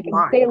 exactly. Like they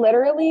why?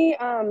 literally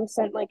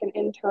sent like an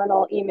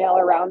internal email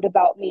around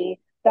about me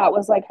that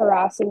was like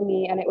harassing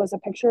me and it was a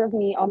picture of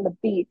me on the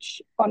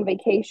beach on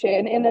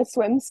vacation in a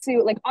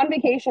swimsuit like on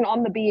vacation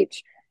on the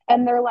beach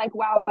and they're like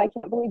wow I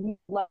can't believe you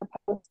let her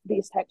post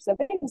these types of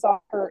things on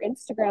her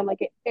Instagram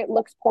like it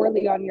looks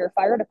poorly on your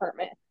fire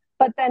department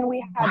but then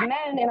we had What?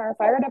 men in our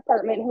fire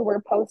department who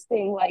were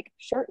posting like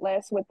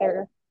shirtless with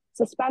their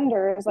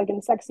suspenders like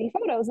in sexy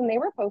photos and they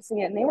were posting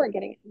it and they weren't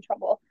getting in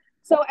trouble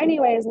so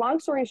anyways long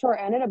story short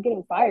I ended up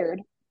getting fired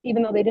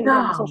even though they didn't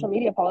have a social No.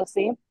 media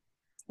policy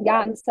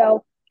yeah. And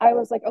so I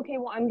was like, okay,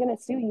 well, I'm going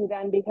to sue you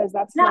then because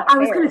that's Yeah, not I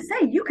was gonna fair.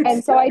 say you could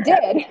And so sue I them.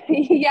 did.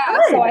 Yeah.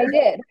 So Good. I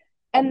did.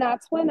 And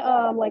that's when,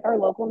 like our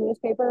local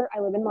newspaper, I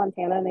live in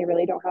Montana and they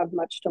really don't have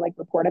much to like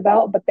report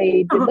about, but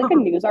they did like a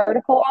news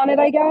article on it,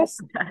 I guess.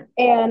 Okay.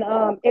 And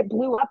it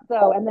blew up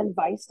though. And then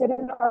Vice did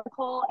an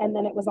article and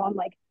then it was on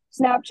like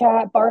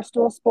Snapchat,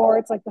 Barstool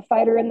Sports, like the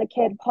Fighter and the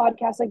Kid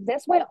podcast. Like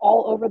this went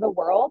all over the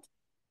world.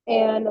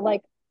 And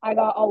like I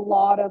got a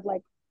lot of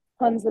like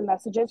tons of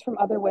messages from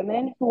other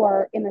women who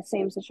are in the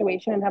same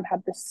situation and have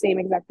had the same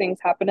exact things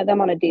happen to them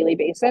on a daily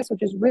basis,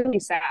 which is really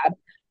sad.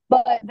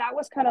 But that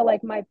was kind of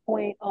like my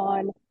point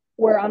on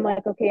where I'm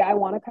like, okay, I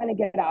want to kind of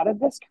get out of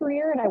this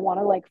career and I want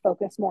to like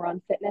focus more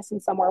on fitness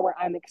and somewhere where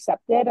I'm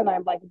accepted and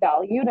I'm like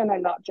valued and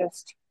I'm not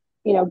just,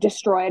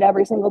 destroyed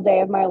every single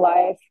day of my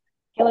life,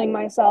 killing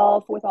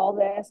myself with all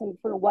this and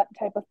for what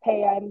type of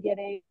pay I'm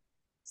getting.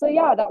 So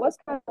yeah, that was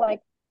kind of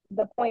like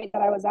the point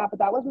that I was at, but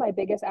that was my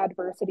biggest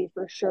adversity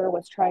for sure,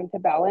 was trying to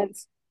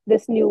balance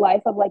this new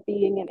life of like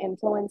being an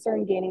influencer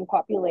and gaining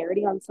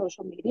popularity on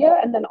social media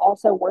and then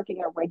also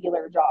working a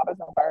regular job as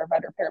a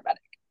firefighter paramedic.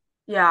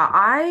 Yeah,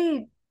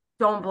 I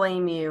don't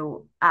blame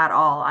you at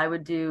all. I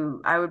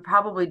would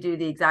probably do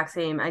the exact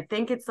same. I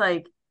think it's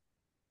like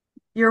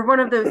you're one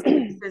of those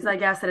cases, I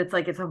guess, that it's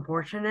like it's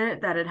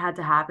unfortunate that it had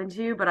to happen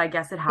to you, but I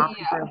guess it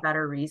happened for a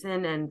better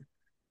reason. And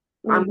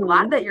I'm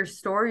glad that your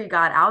story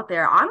got out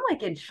there. I'm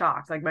like in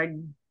shock. Like my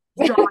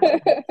jaw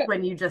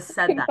when you just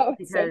said that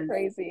It's so because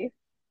crazy.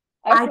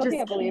 I still just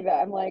can't believe it.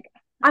 I'm like,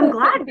 I'm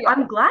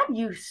glad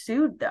you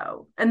sued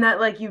though, and that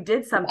like you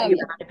did something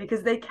about it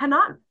because they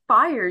cannot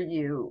fire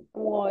you.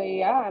 Well,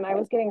 yeah, and I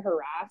was getting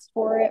harassed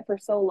for it for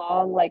so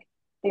long. Like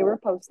they were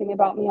posting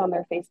about me on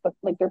their Facebook,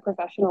 like their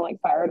professional like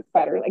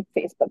firefighter like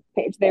Facebook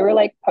page. They were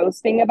like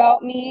posting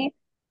about me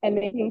and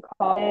making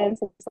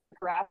comments and just, like,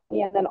 harassing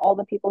me. And then all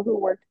the people who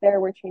worked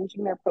there were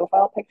changing their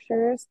profile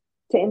pictures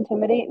to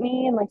intimidate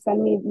me and like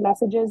send me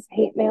messages,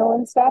 hate mail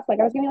and stuff. Like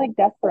I was getting like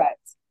death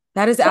threats.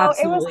 That is So it was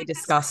absolutely like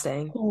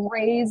disgusting.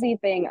 crazy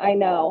thing. I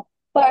know.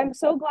 But I'm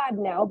so glad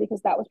now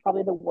because that was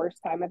probably the worst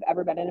time I've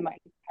ever been in my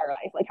entire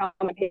life. Like how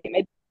I paid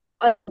my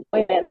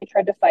unemployment, I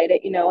tried to fight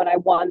it, and I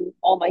won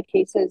all my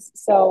cases.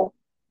 So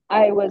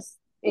I was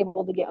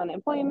able to get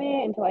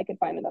unemployment until I could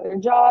find another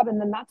job.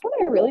 And then that's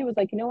when I really was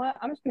like, you know what?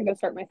 I'm just gonna go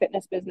start my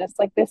fitness business.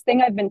 Like this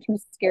thing I've been too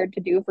scared to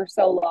do for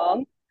so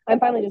long. I'm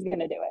finally just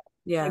gonna do it.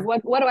 Yeah.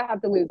 Like what do I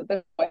have to lose at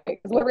this point?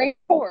 Because what right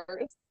for?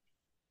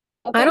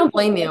 I don't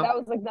blame you. Like, that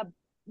was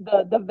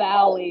like the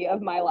valley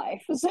of my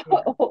life.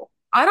 So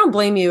I don't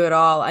blame you at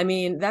all. I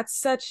mean,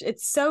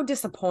 it's so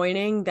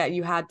disappointing that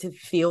you had to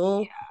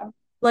feel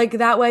like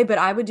that way, but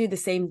I would do the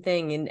same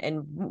thing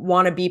and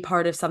want to be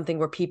part of something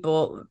where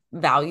people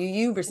value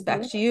you,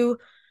 respect you,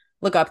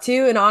 look up to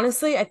you. And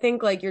honestly, I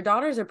think like your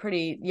daughters are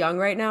pretty young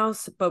right now,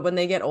 but when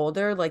they get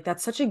older, like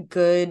that's such a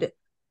good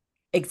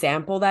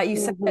example that you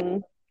set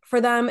for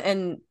them.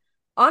 And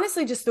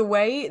honestly, just the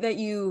way that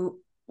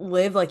you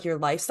live, like your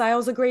lifestyle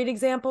is a great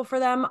example for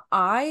them.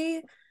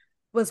 I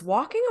was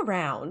walking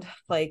around,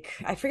 like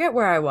I forget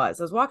where I was.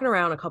 I was walking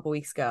around a couple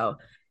weeks ago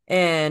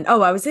and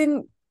I was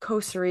in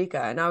Costa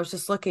Rica and I was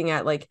just looking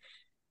at like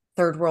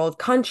third world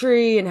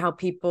country and how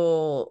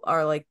people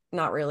are like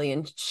not really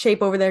in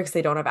shape over there because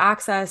they don't have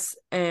access.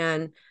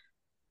 And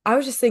I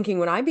was just thinking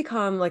when I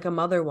become like a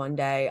mother one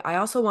day, I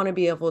also want to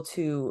be able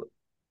to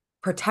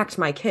protect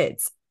my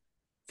kids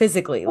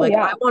physically. Like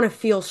I want to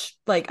feel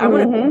like I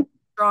want to be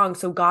strong.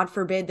 So God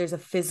forbid there's a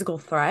physical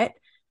threat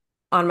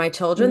on my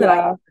children that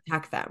I can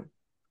protect them.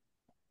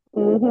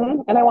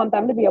 And I want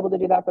them to be able to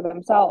do that for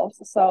themselves.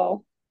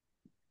 So,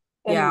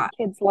 and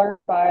kids learn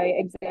by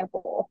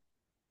example.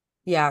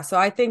 Yeah. So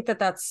I think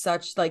that's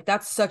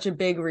such a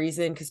big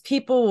reason because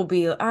people will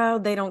be, oh,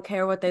 they don't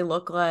care what they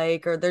look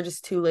like, or they're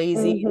just too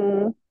lazy,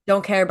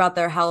 don't care about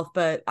their health.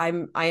 But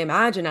I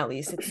imagine at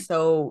least it's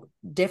so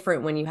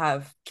different when you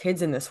have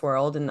kids in this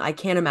world. And I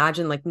can't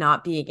imagine like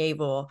not being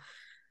able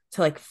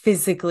to like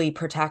physically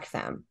protect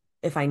them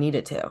if I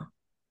needed to.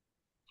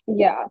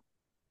 Yeah.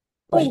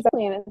 Well,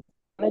 exactly. And it's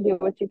to do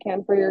what you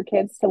can for your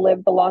kids to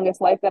live the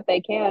longest life that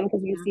they can,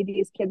 because you see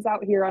these kids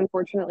out here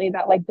unfortunately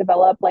that like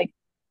develop like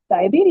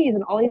diabetes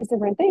and all these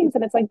different things,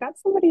 and it's like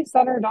that's somebody's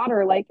son or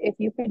daughter. Like if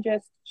you could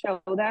just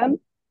show them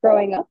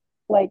growing up,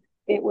 like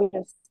it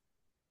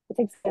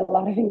takes a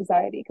lot of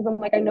anxiety, because I'm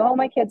like, I know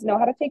my kids know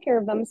how to take care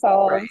of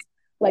themselves,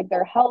 like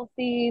they're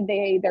healthy,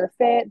 they're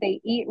fit, they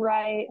eat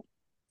right.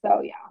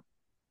 So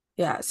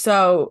yeah.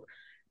 So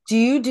do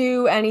you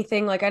do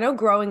anything, like I know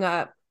growing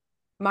up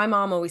my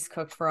mom always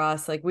cooked for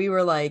us. Like we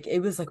were like,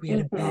 it was like we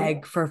had to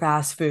beg for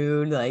fast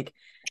food. Like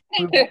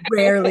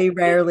we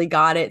rarely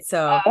got it.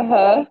 So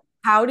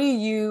how do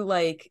you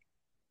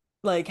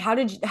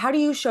how do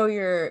you show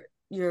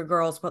your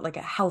girls what like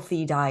a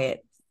healthy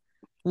diet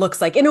looks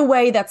like in a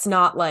way that's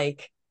not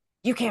like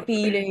you can't be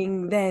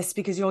eating this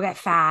because you'll get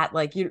fat,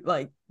 like you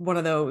like one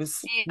of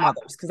those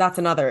mothers, because that's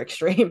another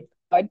extreme.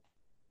 I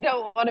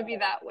don't want to be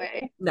that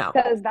way. No.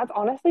 Because that's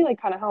honestly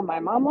like kind of how my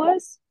mom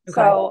was. Okay.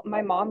 So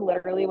my mom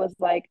literally was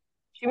like,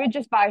 she would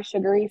just buy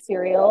sugary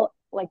cereal,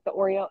 like the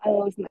Oreos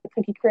and the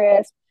Cookie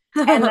Crisp,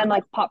 and then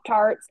like Pop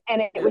Tarts.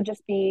 And it would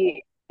just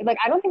be like,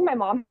 I don't think my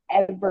mom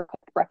ever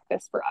cooked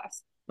breakfast for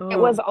us. It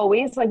was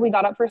always like we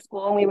got up for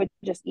school and we would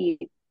just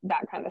eat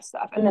that kind of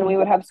stuff. And then we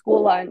would have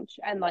school lunch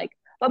and like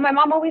But my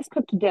mom always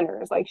cooked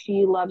dinners. Like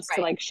she loves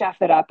to Right. like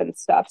chef it up and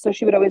stuff. So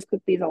she would always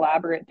cook these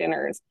elaborate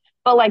dinners.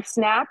 But like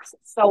snacks,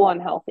 so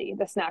unhealthy,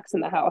 the snacks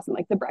in the house and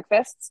like the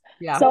breakfasts.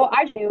 Yeah. So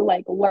I do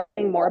like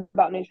learning more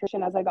about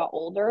nutrition as I got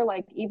older.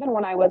 Like even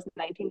when I was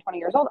 19, 20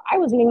 years old, I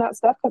was eating that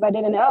stuff because I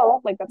didn't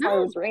know. Like that's how I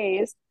No. was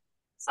raised.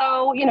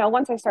 So, you know,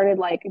 once I started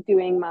like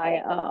doing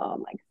my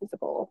like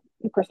physical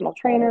personal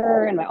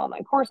trainer and my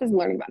online courses and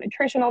learning about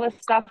nutrition, all this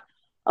stuff,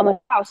 I'm like,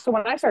 wow. So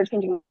when I started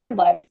changing my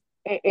life,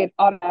 it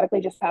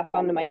automatically just passed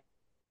on to my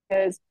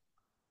kids.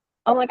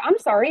 I'm like, I'm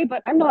sorry,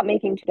 but I'm not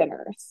making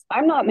dinners.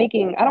 I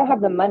don't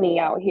have the money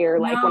out here.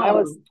 Like when I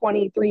was No.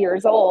 23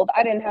 years old,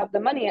 I didn't have the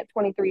money at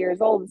 23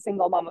 years old, a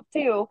single mom of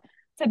two,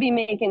 to be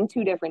making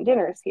two different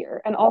dinners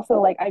here. And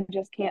also, like, I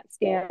just can't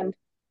stand.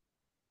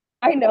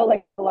 I know,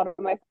 like, a lot of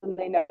my friends,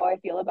 they know how I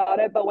feel about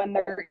it, but when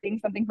they're eating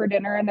something for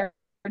dinner and their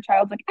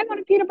child's like, I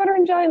want a peanut butter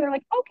and jelly, and they're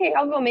like, okay,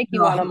 I'll go make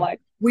you one. I'm No. like,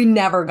 We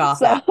never got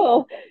that.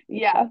 so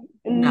yeah,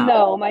 No.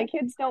 no, my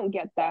kids don't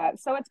get that.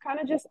 So it's kind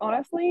of just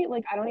honestly,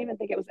 like I don't even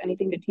think it was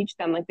anything to teach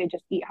them. Like they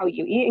just eat how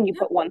you eat and you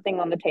Yeah. put one thing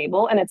on the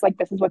table and it's like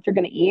this is what you're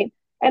gonna eat.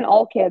 And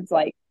all kids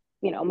like,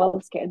 you know,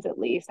 most kids at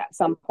least at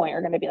some point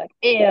are gonna be like,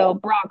 ew,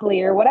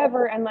 broccoli or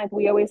whatever. And like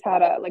we always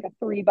had a like a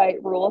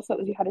 3-bite rule. So it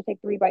was you had to take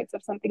 3 bites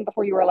of something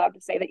before you were allowed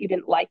to say that you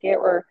didn't like it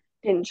or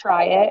didn't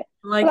try it.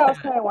 So Like that was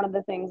that. kind of one of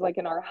the things like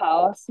in our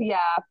house. Yeah.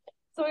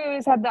 So we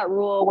always had that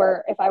rule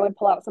where if I would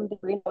pull out something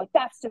green, like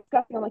that's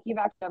disgusting. I'm like, you've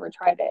actually never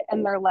tried it,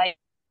 and they're like,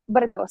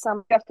 but it's awesome.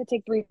 You have to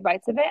take 3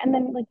 bites of it, and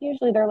then like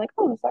usually they're like,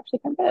 oh, this is actually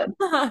kind of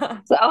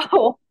good.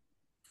 So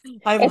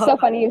I it's love so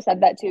funny you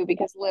said that too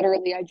because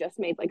literally I just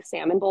made like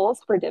salmon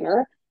bowls for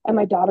dinner, and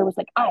my daughter was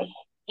like, I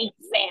hate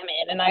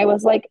salmon, and I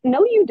was like,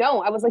 no, you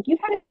don't. I was like, you've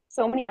had it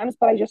so many times,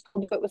 but I just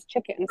told you it was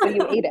chicken, so you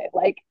that. ate it.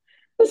 Like,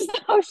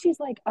 so she's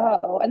like,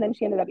 oh, and then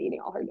she ended up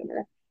eating all her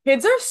dinner.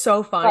 Kids are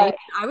so funny. But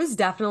I was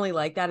definitely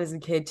like that as a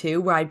kid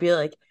too, where I'd be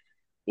like,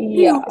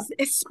 ew, yeah,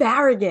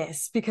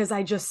 asparagus, because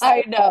I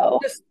I know.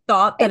 just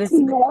thought that It's it's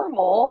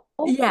normal.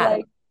 yeah,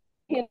 Like,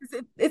 you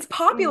know, it's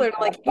popular to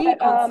yeah, like hate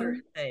but on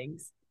certain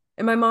things.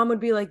 And my mom would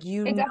be like,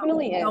 you it know,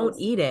 definitely you don't is.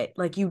 eat it.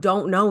 Like you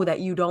don't know that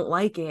you don't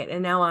like it.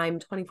 And now I'm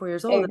 24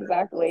 years old.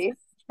 Exactly.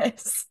 And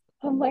yes.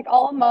 I'm like,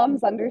 all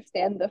moms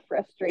understand the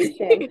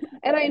frustration.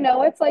 And I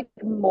know it's like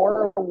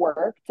more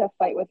work to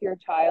fight with your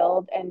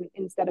child and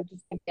instead of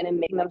just again and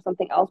making them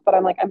something else. But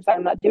I'm like, I'm sorry,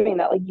 I'm not doing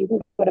that. Like, you can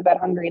go to bed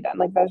hungry then.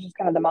 Like, that's just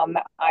kind of the mom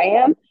that I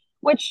am,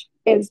 which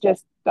is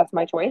just, that's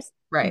my choice.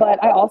 Right.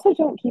 But I also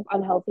don't keep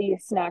unhealthy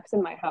snacks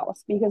in my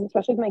house because,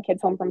 especially with my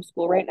kids home from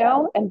school right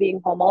now and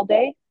being home all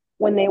day,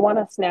 when they want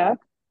a snack,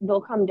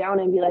 they'll come down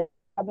and be like,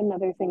 have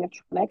another thing of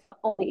mix,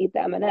 only eat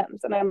the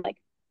M&Ms. And I'm like,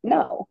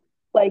 no,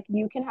 like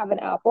you can have an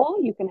apple,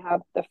 you can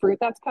have the fruit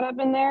that's cut up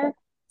in there.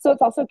 So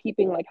it's also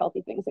keeping like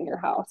healthy things in your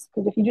house.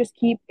 Because if you just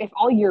keep, if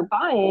all you're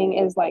buying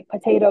is like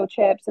potato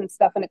chips and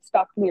stuff and it's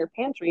stocked in your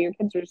pantry, your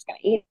kids are just going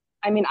to eat it.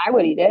 I mean, I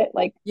would eat it.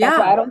 Like that's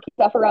why Yeah. I don't keep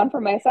stuff around for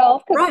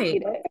myself because I Right.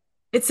 eat it.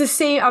 It's the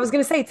same. I was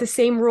gonna say it's the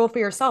same rule for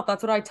yourself.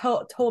 That's what I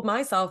told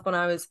myself when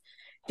I was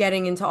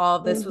getting into all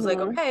of this was like,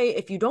 Mm-hmm. okay,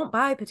 if you don't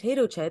buy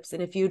potato chips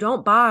and if you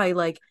don't buy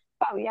like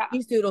Oh yeah.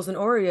 cheese doodles and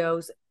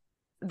Oreos,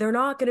 they're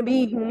not gonna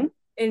be Mm-hmm.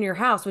 in your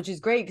house, which is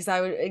great because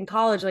I would in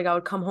college, like I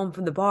would come home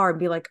from the bar and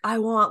be like, I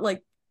want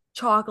like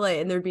chocolate,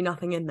 and there'd be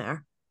nothing in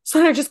there. So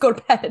then I just go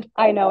to bed.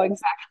 I know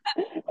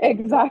exactly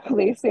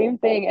exactly same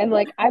thing. And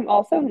like I'm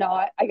also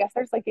not, I guess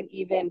there's like an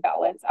even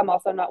balance. I'm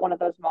also not one of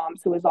those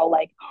moms who is all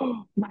like,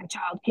 oh, my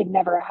child can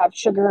never have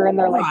sugar. And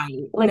they're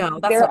Right. like No,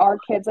 that's there not are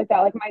kids like that.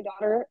 Like my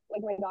daughter's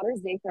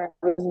daycare,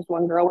 there was this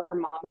one girl with her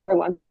mom for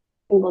one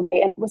single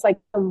day, and it was like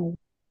some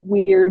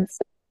weird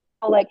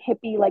like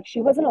hippie, like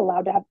she wasn't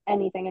allowed to have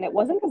anything. And it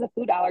wasn't because of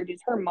food allergies.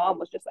 Her mom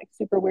was just like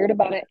super weird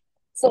about it.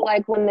 So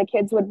like when the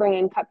kids would bring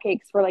in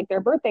cupcakes for like their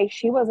birthday,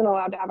 she wasn't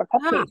allowed to have a ah,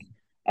 cupcake.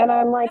 And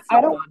I'm like, that's I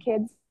not don't fun.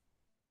 kids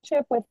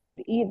chip with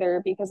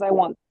either because I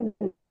want them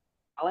to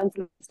balance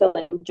and still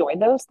enjoy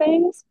those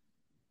things.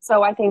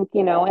 So I think,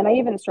 you know, and I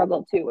even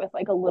struggled too with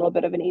like a little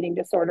bit of an eating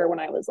disorder when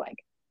I was like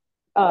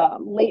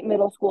late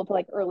middle school to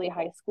like early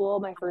high school,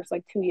 my first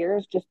like 2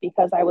 years, just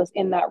because I was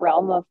in that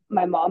realm of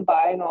my mom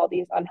buying all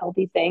these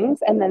unhealthy things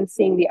and then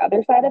seeing the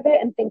other side of it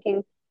and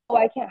thinking, oh,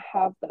 I can't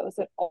have those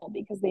at all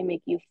because they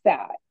make you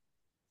fat.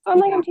 So I'm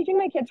like, Yeah. I'm teaching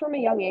my kids from a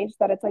young age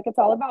that it's like it's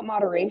all about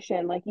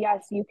moderation. Like,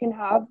 yes, you can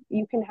have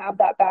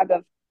that bag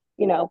of,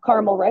 you know,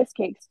 caramel rice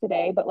cakes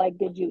today, but like,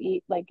 did you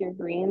eat like your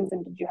greens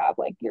and did you have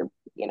like your,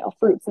 you know,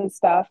 fruits and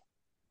stuff?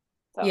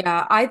 So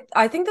Yeah,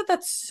 I think that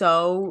that's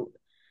so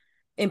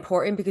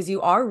important because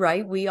you are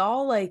right. We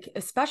all like,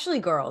 especially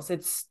girls,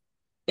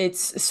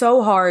 it's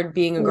so hard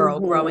being a girl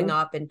growing mm-hmm.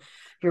 up and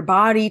your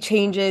body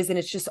changes and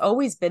it's just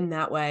always been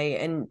that way.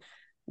 And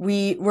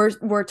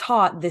we're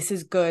taught this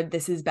is good,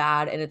 this is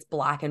bad, and it's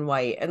black and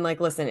white. And like,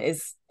 listen,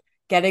 is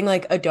getting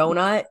like a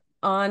donut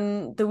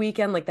on the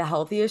weekend like the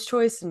healthiest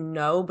choice?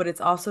 No, but it's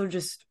also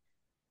just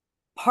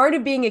part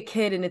of being a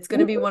kid, and it's going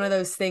to be one of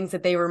those things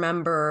that they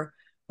remember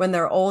when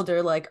they're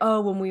older, like,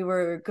 oh, when we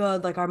were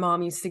good, like our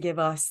mom used to give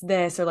us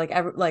this, or like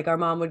like our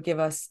mom would give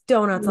us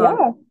donuts on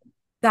Yeah.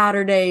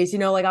 Saturdays,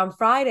 like on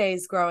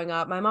Fridays growing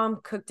up, my mom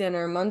cooked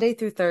dinner Monday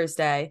through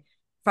Thursday.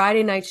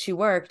 Friday night she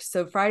worked,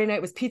 so Friday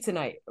night was pizza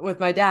night with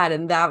my dad,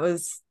 and that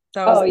was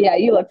Oh yeah,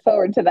 you look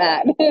forward to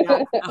that.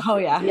 yeah. Oh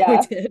yeah, we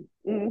Yeah. did.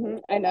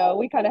 I know.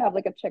 We kind of have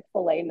like a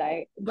Chick-fil-A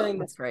night during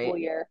the That's school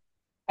great. year.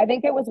 I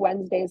think it was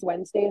Wednesdays.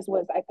 Wednesdays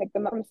was I picked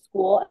them up from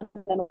school,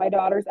 and then my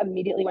daughters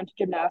immediately went to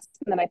gymnastics,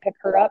 and then I pick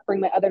her up, bring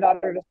my other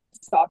daughter to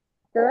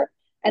soccer,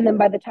 and then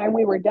by the time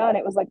we were done,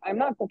 it was like I'm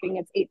not cooking.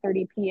 It's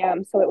 8:30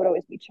 p.m., so it would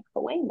always be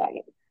Chick-fil-A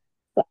night.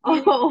 So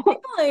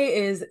Chick-fil-A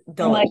is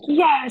I'm like,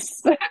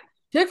 delicious. yes,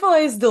 Chick-fil-A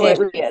is it delicious.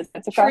 really is.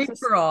 It's across Treat the.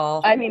 for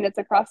all. I mean, it's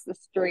across the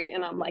street,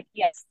 and I'm like,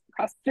 yes,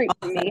 across the street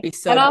Oh, from that'd me, be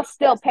so and good. I'll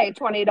still pay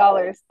 $20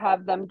 to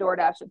have them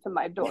DoorDash it to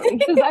my door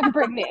because I'm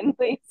pregnant and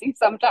lazy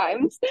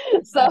sometimes.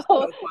 That's So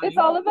so it's funny.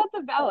 all about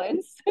the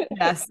balance.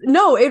 Yes.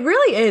 No, it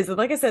really is. And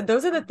like I said,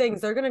 those are the things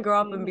they're gonna grow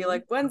up and be Mm-hmm.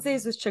 like,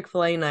 Wednesdays was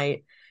Chick-fil-A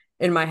night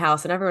in my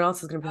house, and everyone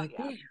else is gonna be Oh like,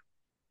 yeah, "Man,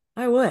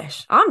 I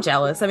wish." I'm yeah.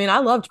 jealous. I mean, I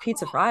loved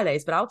Pizza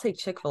Fridays, but I'll take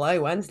Chick-fil-A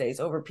Wednesdays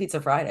over Pizza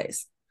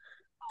Fridays.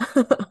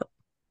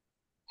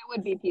 It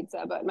would be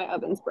pizza, but my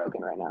oven's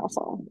broken right now,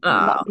 so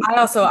not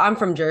pizza. I'm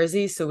from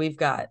Jersey, so we've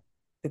got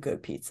the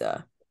good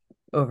pizza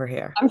over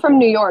here. I'm from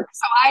New York,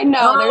 so I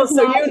know Oh,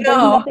 so you there's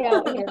know. nothing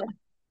out here.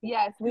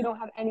 Yes, we don't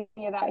have any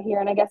of that here,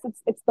 and I guess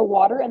it's the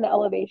water and the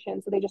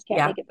elevation, so they just can't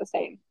Yeah. make it the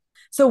same.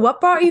 So what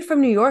brought you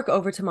from New York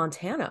over to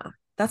Montana?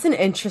 That's an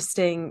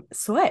interesting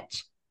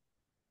switch.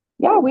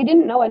 Yeah, we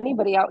didn't know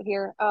anybody out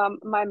here.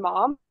 My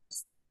mom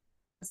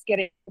was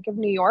getting sick of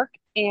New York,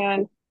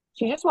 and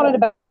she just wanted to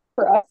better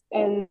for us.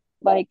 And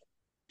like,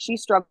 she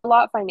struggled a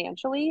lot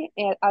financially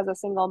as a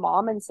single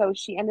mom, and so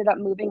she ended up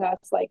moving us.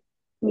 Like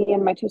me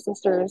and my two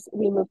sisters,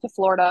 we moved to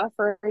Florida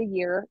for a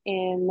year.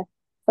 So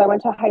I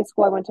went to high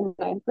school. I went to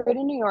ninth grade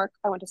in New York.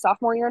 I went to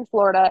sophomore year in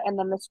Florida, and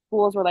then the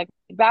schools were like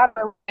bad.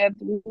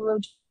 We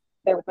moved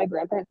there with my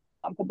grandparents.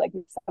 Mom could like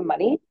make some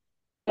money.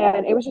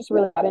 And it was just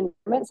really bad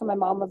environment. So my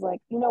mom was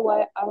like, you know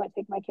what? I want to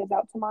take my kids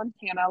out to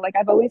Montana. Like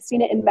I've always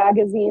seen it in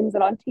magazines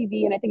and on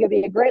TV, and I think it'd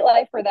be a great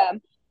life for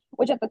them.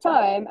 Which at the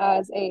time,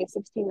 as a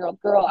 16-year-old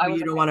girl, Oh, I was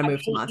you like, don't want to I move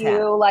to hate Montana.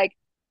 you. Like,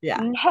 Yeah.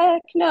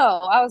 heck no.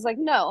 I was like,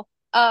 no.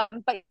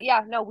 But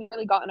yeah, no, we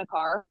really got in a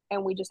car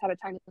and we just had a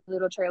tiny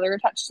little trailer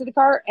attached to the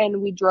car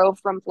and we drove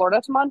from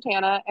Florida to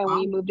Montana and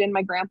we Oh, moved in.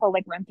 My grandpa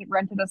like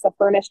rented us a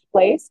furnished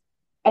place.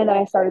 And then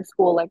I started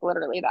school like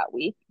literally that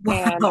week.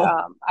 And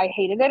wow. I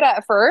hated it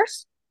at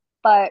first,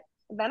 but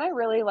then I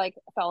really like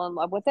fell in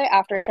love with it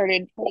after I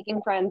started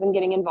making friends and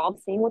getting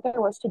involved, seeing what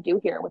there was to do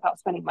here without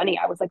spending money.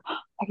 I was like, oh,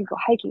 I can go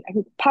hiking, I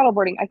can go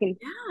paddleboarding, I can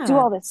do Yeah.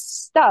 all this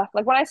stuff.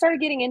 Like when I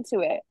started getting into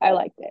it, I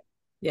liked it.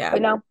 Yeah.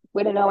 But no,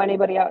 we didn't know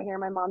anybody out here.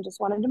 My mom just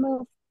wanted to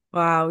move.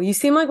 Wow. You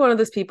seem like one of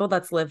those people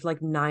that's lived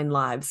like 9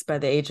 lives by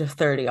the age of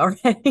 30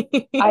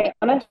 already. I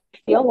honestly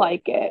feel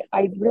like it.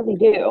 I really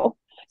do.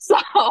 So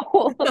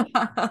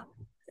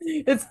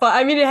It's fun.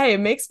 I mean, hey, it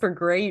makes for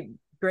great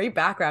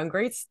background.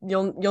 Great.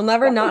 You'll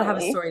never not have a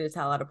definitely, story to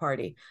tell at a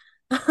party.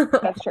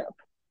 that's true.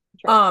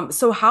 True.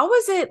 So how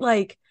was it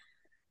like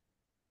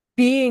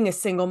being a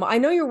single mom? I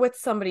know you're with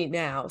somebody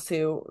now,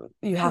 so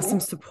you have some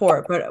Mhm.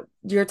 support, but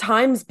your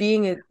times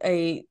being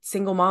a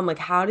single mom, like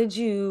how did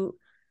you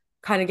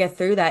kind of get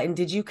through that? And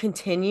did you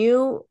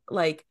continue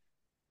like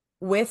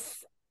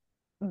with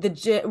the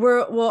gym?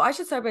 Well, I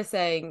should start by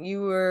saying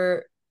you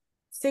were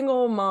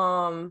single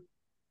mom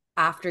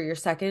after your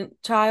second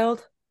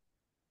child,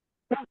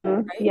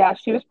 right? Yeah,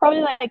 she was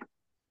probably like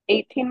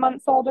 18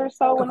 months old or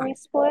so when Okay. we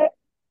split.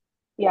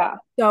 Yeah.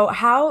 So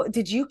how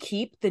did you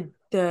keep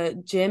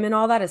the gym and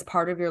all that as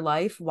part of your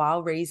life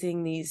while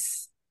raising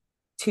these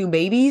two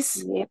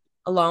babies Yep.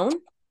 alone?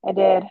 I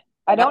did.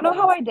 I don't That's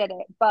know how awesome. I did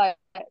it, but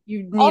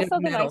You need a also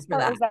the medal nice for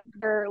part that. is that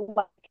they're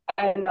like,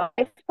 I don't know,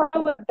 nice part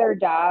with their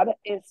dad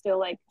is still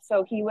like,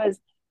 so he was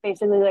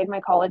basically like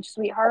my college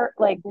sweetheart.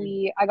 Like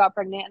Mhm. I got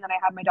pregnant and then I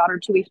had my daughter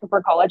 2 weeks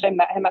before college. I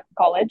met him at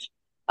college.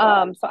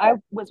 So I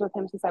was with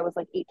him since I was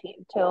like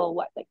 18 till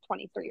what, like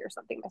 23 or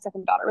something. My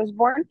second daughter was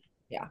born.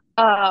 Yeah.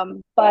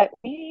 But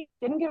we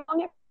didn't get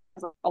along at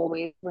first.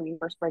 Always when you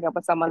first break up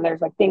with someone, there's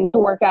like things to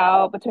work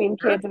out between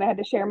Sure. kids, and I had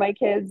to share my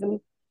kids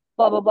and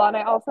blah blah blah. And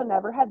I also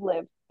never had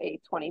lived a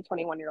 20,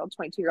 21-year-old,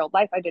 22-year-old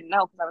life. I didn't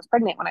know because I was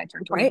pregnant when I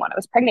turned Right. 21. I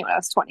was pregnant when I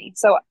was 20.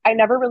 So I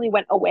never really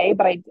went away,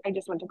 but I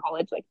just went to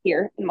college like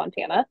here in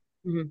Montana.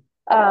 Mhm.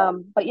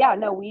 But yeah,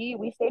 no,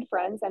 we stayed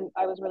friends, and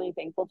I was really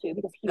thankful too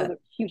because he was Good. a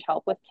huge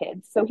help with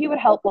kids. So he would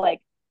help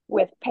like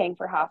with paying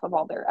for half of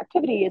all their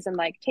activities and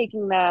like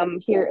taking them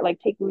here, like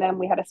taking them.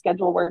 We had a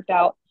schedule worked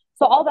out.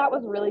 So all that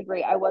was really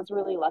great. I was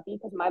really lucky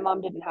because my mom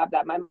didn't have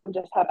that. My mom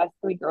just had us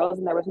three girls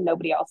and there was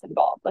nobody else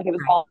involved. Like it was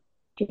Right. all,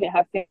 she didn't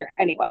have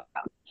anyone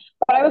around.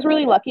 But I was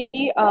really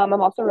lucky. I'm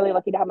also really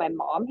lucky to have my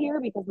mom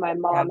here because my Yeah.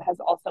 mom has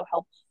also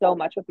helped so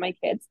much with my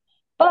kids.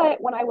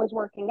 But when I was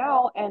working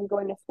out and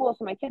going to school,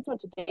 so my kids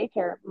went to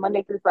daycare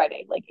Monday through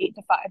Friday, like 8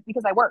 to 5,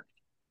 because I worked.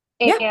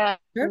 Yeah. And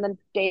Sure. the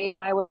day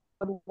I would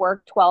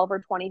work 12 or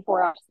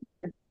 24 hours,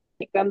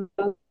 take them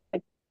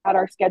like, at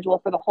our schedule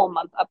for the whole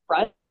month up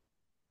front.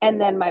 And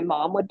then my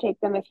mom would take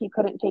them if he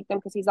couldn't take them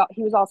because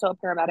he was also a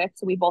paramedic.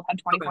 So we both had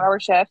Okay. 24-hour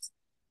shifts.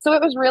 So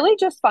it was really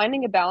just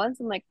finding a balance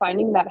and like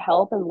finding that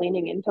help and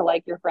leaning into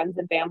like your friends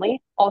and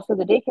family, also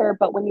the daycare.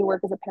 But when you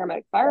work as a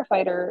paramedic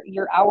firefighter,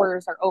 your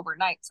hours are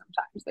overnight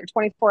sometimes. They're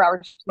 24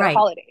 hours, they're Right.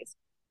 holidays.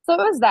 So it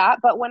was that.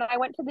 But when I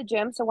went to the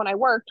gym, so when I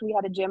worked, we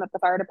had a gym at the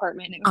fire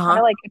department. And it was kind Uh-huh.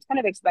 of like, it's kind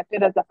of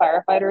expected as a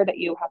firefighter that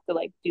you have to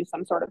like do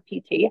some sort of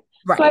PT.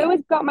 So I Right.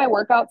 always got my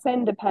workouts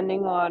in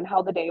depending on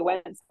how the day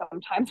went,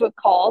 sometimes with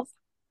calls.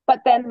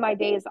 But then my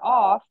days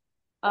off,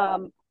 I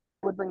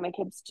would bring my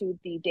kids to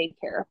the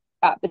daycare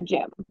at the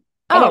gym.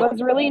 And it Oh,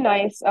 was really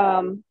nice.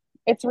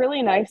 It's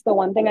really nice. The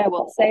one thing I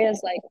will say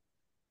is like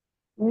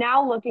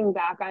now looking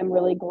back, I'm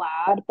really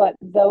glad, but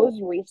those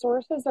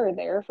resources are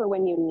there for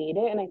when you need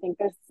it. And I think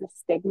there's the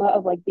stigma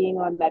of like being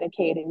on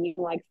Medicaid and you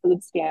like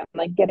food stamp,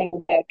 like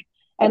getting sick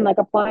and like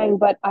applying.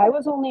 But I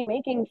was only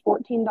making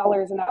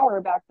 $14 an hour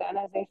back then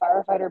as a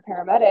firefighter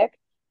paramedic,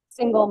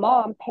 single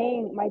mom.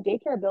 Paying my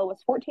daycare bill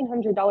was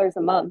 $1,400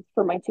 a month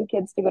for my two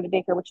kids to go to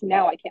daycare, which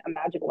now I can't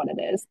imagine what it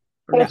is.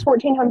 But no. it's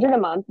 $1,400 a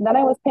month. Then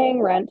I was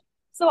paying rent.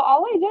 So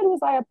all I did was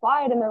I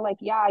applied and they're like,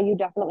 yeah, you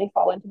definitely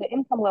fall into the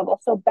income level.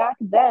 So back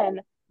then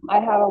I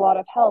had a lot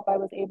of help. I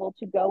was able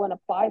to go and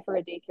apply for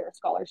a daycare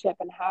scholarship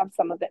and have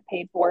some of it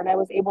paid for. And I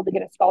was able to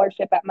get a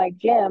scholarship at my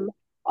gym,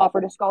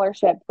 offered a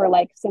scholarship for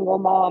like single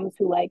moms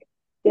who like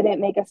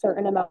didn't make a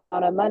certain amount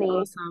of money.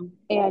 Awesome.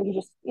 And you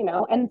just,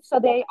 and so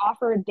they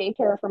offered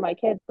daycare for my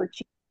kids for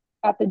cheap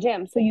at the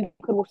gym. So you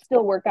could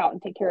still work out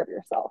and take care of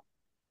yourself.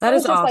 That So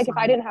is it's just like if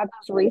I awesome. didn't have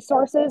those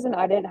resources and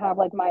I didn't have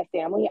like my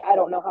family, I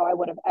don't know how I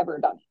would have ever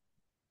done it.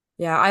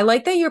 Yeah, I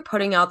like that you're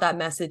putting out that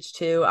message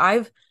too.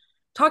 I've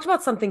talked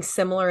about something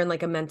similar in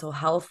like a mental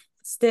health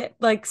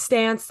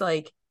stance,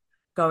 like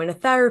going to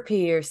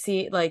therapy or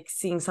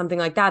seeing something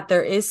like that.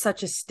 There is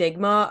such a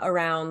stigma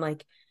around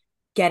like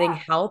getting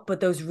help, but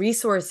those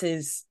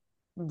resources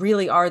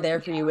really are there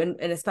for you. And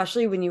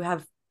especially when you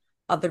have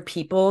other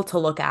people to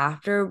look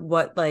after,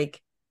 what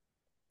like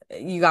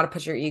you got to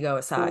put your ego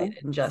aside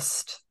Mm-hmm. and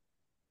just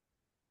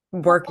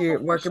Oh, for work your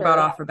butt sure.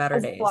 off for better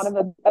There's a lot days.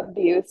 of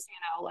abuse,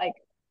 like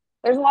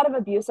there's a lot of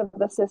abuse of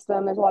the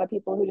system. There's a lot of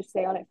people who just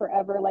stay on it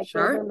forever. Like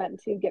those Sure. are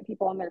meant to get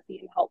people on their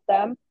feet and help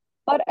them.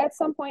 But at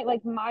some point,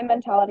 like my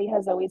mentality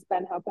has always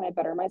been, how can I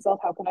better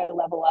myself? How can I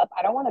level up?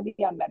 I don't want to be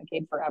on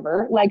Medicaid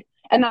forever. Like,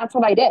 and that's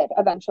what I did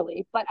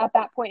eventually. But at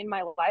that point in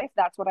my life,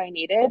 that's what I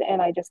needed.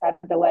 And I just had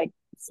to like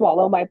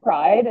swallow my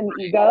pride and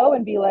ego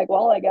and be like,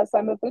 well, I guess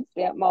I'm a food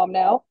stamp mom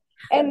now.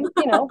 And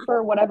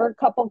for whatever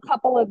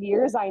couple of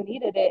years I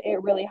needed it,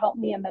 it really helped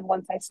me. And then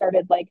once I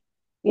started like,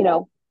 you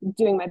know,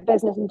 doing my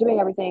business and doing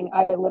everything,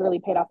 I literally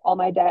paid off all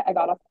my debt. I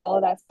got off all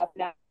of that stuff.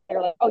 Now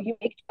they're like, oh, you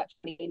make too much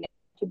money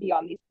to be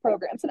on these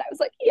programs. And I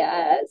was like,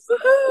 yes,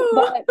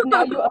 Woohoo! but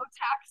now you owe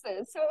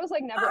taxes. So it was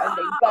like never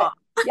ending. But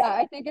yeah,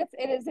 I think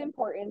it is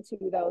important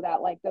too, though,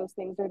 that like those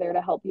things are there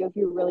to help you if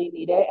you really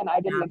need it. And I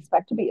didn't Yeah,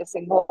 expect to be a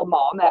single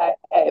mom at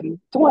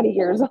 20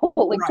 years old,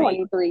 like right.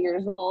 23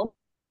 years old.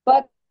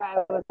 But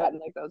I was gotten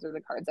like those are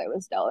the cards I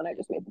was dealt, and I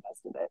just made the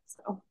best of it.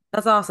 So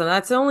That's awesome.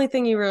 That's the only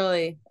thing you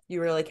really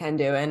can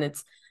do. And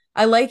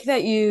I like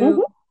that you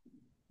mm-hmm.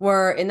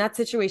 were in that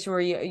situation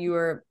where you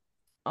were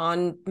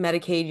on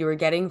Medicaid, you were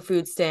getting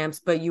food stamps,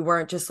 but you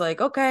weren't just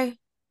like, okay,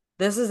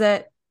 this is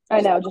it.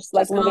 I know, just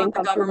like Just gonna living let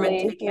the government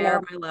comfortably, take care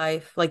of my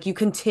life. Like you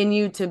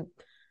continue to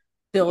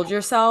build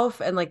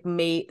yourself and like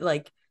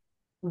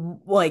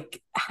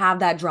have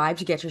that drive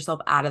to get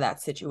yourself out of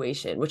that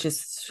situation, which is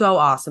so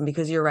awesome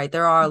because you're right.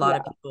 There are a lot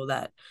of Yeah. people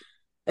that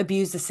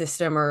abuse the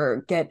system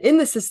or get in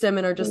the system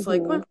and are just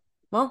like, Mm-hmm.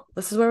 well,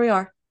 this is where we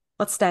are.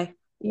 Let's stay.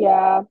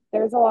 Yeah.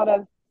 There's a lot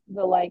of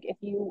the like, if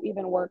you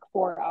even work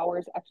 4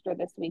 hours extra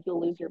this week,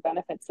 you'll lose your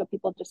benefits. So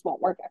people just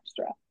won't work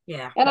extra.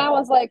 Yeah. And I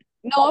was like,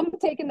 no, I'm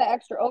taking the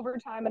extra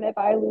overtime. And if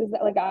I lose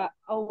that, like,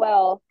 oh,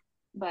 well.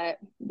 But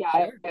yeah,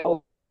 Sure. I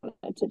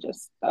wanted to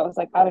just, I was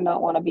like, I do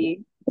not want to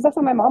be, because that's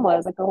what my mom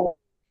was like, oh,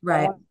 I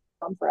Right. want to be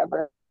mom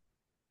forever.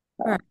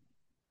 Right.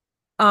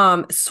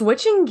 So,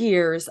 Switching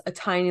gears a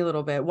tiny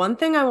little bit. One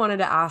thing I wanted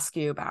to ask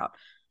you about,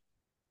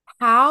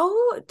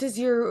 how do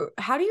your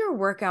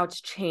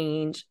workouts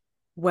change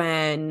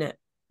when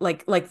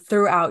like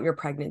throughout your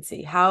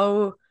pregnancy?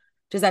 How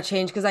does that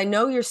change? Because I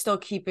know you're still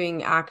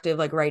keeping active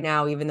like right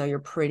now, even though you're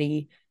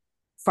pretty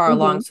far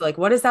along. mm-hmm. So like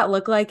what does that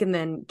look like? And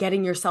then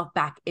getting yourself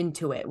back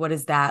into it. What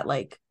is that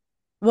like?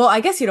 Well,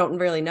 I guess you don't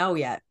really know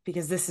yet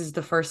because this is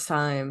the first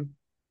time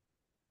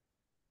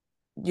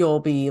you'll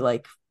be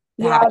like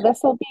Yeah, having this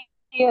will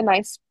be a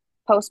nice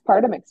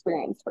postpartum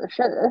experience for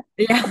sure.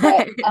 yeah.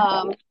 But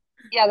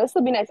yeah, this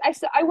will be nice.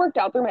 I worked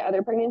out through my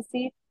other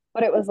pregnancy,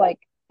 but it was like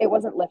it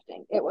wasn't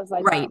lifting. It was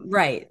like Right,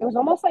 right. it was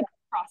almost like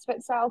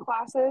CrossFit style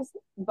classes,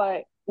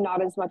 but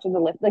not as much as a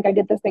lift. Like I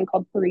did this thing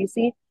called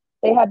Physique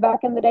they had back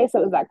in the day, so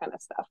it was that kind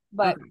of stuff.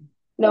 But Okay.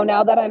 no,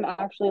 now that I'm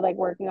actually like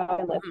working on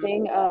and Mhm.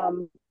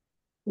 lifting,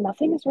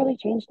 nothing has really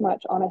changed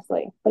much,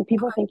 honestly. Like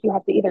people think you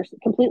have to either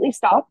completely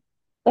stop.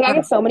 Like I Okay.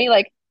 get so many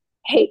like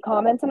hate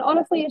comments, and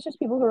honestly, it's just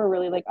people who are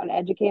really like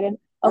uneducated.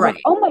 I was like,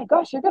 Right. oh my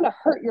gosh, you're gonna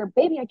hurt your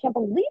baby. I can't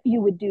believe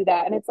you would do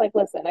that. And it's like,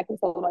 listen, I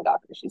consulted my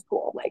doctor. She's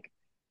cool. Like,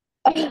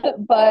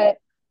 but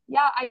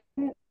yeah, I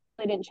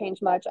didn't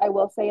change much. I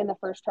will say in the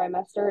first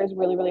trimester is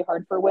really, really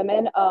hard for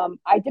women.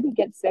 I didn't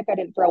get sick, I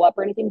didn't throw up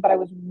or anything, but I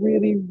was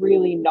really,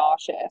 really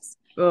nauseous.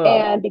 Ugh.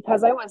 And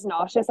because I was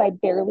nauseous, I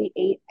barely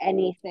ate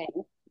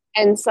anything.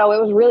 And so it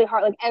was really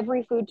hard. Like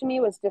every food to me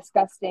was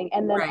disgusting.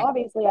 And then Right.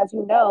 obviously, as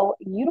you know,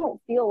 you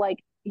don't feel like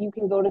you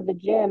can go to the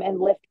gym and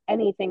lift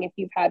anything if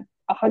you've had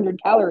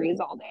 100 calories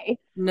all day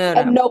No,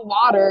 and no, no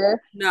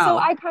water. So no.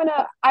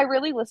 I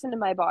really listened to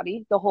my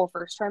body the whole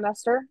first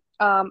trimester.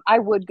 I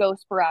would go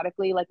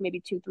sporadically, like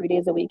maybe 2, 3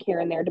 days a week here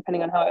and there,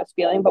 depending on how I was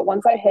feeling. But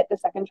once I hit the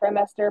second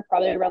trimester,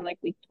 probably around like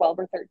week 12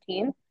 or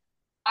 13,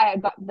 I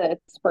had got the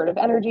spurt of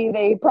energy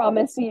they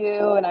promise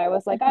you. And I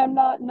was like, I'm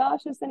not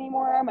nauseous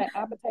anymore. My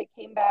appetite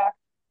came back.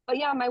 But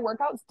yeah, my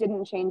workouts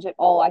didn't change at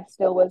all. I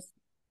still was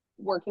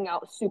working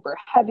out super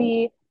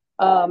heavy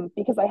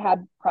because I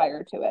had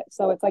prior to it.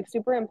 So it's like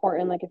super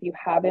important. Like if you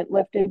haven't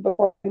lifted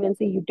before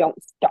pregnancy, you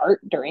don't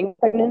start during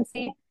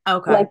pregnancy.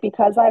 Okay. Like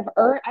because I've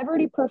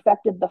already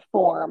perfected the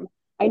form.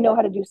 I know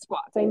how to do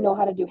squats. I know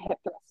how to do hip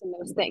thrusts and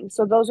those things.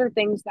 So those are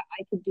things that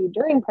I could do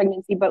during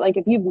pregnancy. But like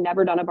if you've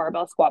never done a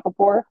barbell squat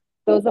before,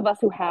 those of us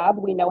who have,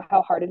 we know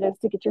how hard it is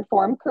to get your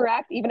form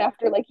correct, even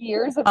after like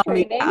years of Oh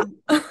training.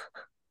 yeah.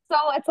 So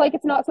it's like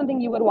it's not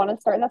something you would want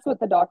to start, and that's what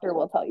the doctor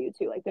will tell you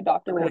too. Like the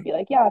doctor will Okay. be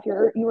like, yeah, if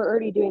you were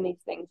already doing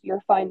these things,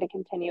 you're fine to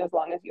continue as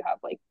long as you have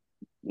like,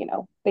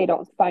 they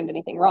don't find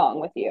anything wrong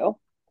with you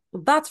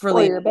Well, that's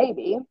or your relieving.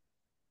 baby.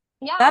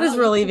 Yeah, That no, is you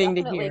can relieving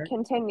to definitely hear.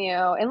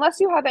 continue unless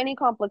you have any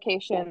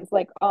complications.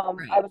 Like I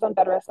Right. was on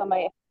bed rest on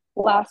my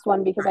last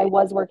one because I Right.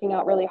 was working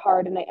out really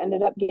hard and I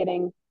ended up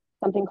getting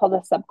something called a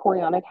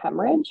subchorionic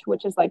hemorrhage,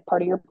 which is like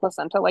part of your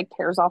placenta like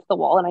tears off the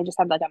wall and I just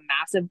had like a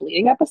massive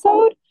bleeding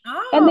episode.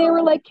 And they were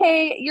Oh. like,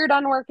 "Hey, you're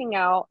done working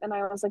out." And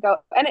I was like, "Oh,"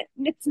 and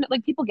it's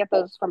like people get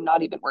those from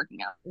not even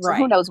working out. So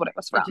who Right. knows what it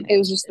was It from? just It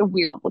was just a it,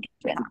 weird it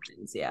complication.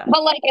 happens. Yeah.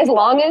 But like as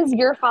long as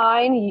you're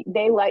fine,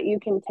 they let you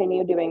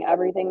continue doing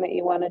everything that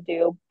you want to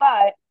do.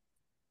 But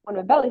when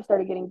my belly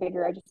started getting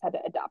bigger, I just had to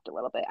adapt a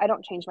little bit. I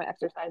don't change my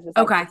exercises.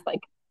 I Okay. just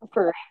like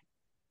for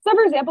so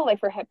for example, like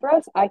for hip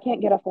thrusts, I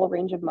can't get a full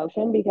range of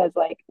motion because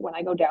like when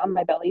I go down,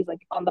 my belly's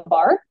like on the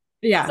bar.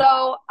 Yeah.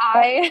 So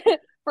I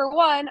for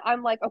one,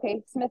 I'm like,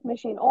 okay, Smith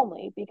machine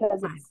only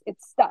because Fine.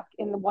 it's stuck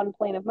in the one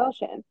plane of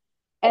motion.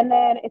 And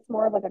then it's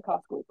more of like a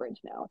cost glute bridge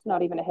now. It's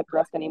not even a hip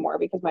thrust anymore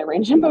because my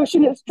range of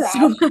motion is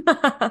So,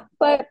 trash.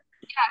 But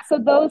yeah, so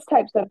those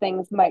types of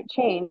things might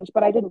change,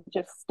 but I didn't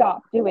just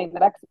stop doing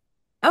that exercise.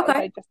 okay.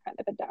 I just kind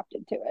of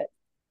adapted to it.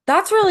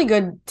 That's really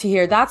good to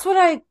hear. That's what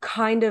I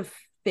kind of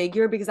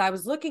figure because I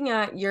was looking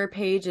at your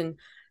page and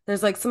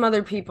there's like some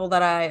other people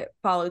that I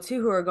follow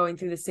too who are going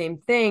through the same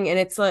thing. And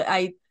it's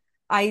like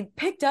I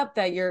picked up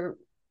that your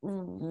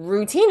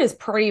routine is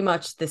pretty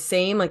much the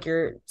same. Like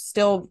you're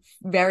still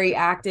very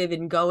active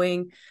and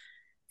going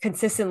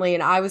consistently.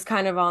 And I was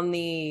kind of on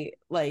the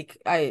like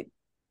I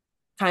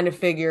kind of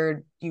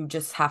figured you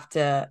just have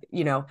to,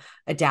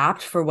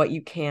 adapt for what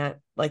you can't,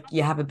 like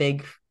you have a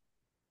big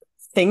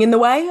thing in the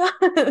way.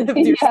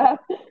 Yeah,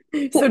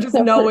 So just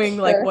no, for knowing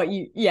like sure. what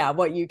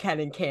you can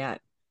and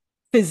can't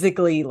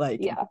physically like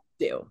Yeah.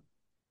 do.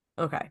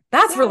 Okay.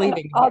 That's Yeah, and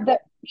relieving to hear.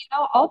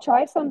 I'll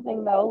try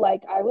something though.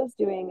 Like I was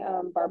doing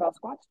barbell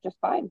squats just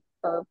fine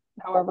for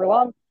however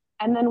long.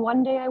 And then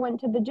one day I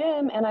went to the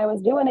gym and I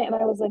was doing it and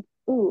I was like,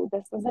 ooh,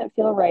 this doesn't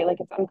feel right. Like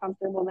it's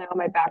uncomfortable now.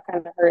 My back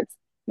kind of hurts.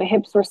 My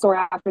hips were sore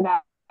after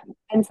that.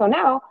 And so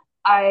now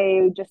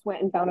I just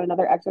went and found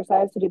another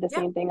exercise to do the Yeah.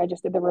 same thing. I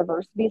just did the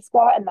reverse V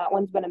squat and that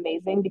one's been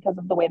amazing because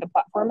of the way the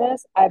platform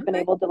is. I've been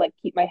Okay. able to like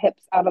keep my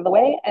hips out of the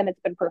way and it's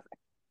been perfect.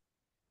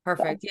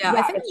 So Perfect. Yeah. I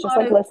yeah, think it's a just lot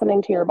like of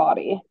listening to your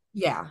body.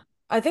 yeah.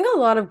 I think a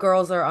lot of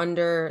girls are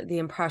under the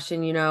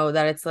impression,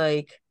 that it's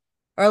like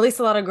or at least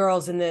a lot of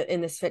girls in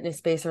this fitness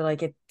space are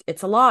like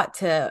it's a lot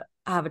to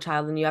have a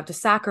child and you have to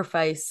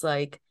sacrifice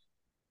like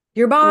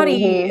your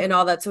body Mm-hmm. and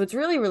all that. So it's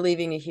really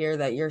relieving to hear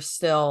that you're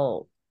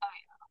still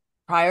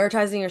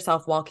prioritizing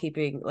yourself while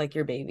keeping like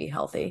your baby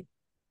healthy.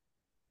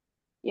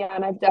 Yeah,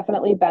 and I've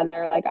definitely been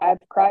there. Like I've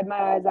cried my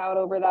eyes out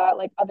over that.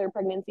 Like other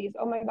pregnancies,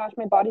 oh my gosh,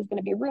 my body's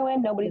gonna be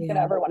ruined. Nobody's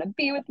gonna Yeah. ever want to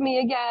be with me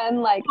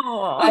again. Like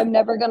Oh. I'm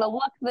never gonna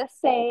look the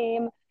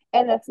same.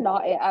 And that's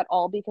not it at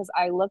all because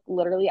I look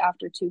literally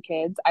after 2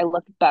 kids, I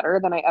look better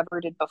than I ever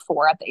did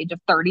before at the age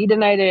of 30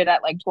 than I did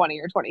at like 20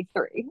 or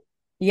 23.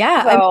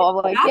 Yeah, So I mean, I'm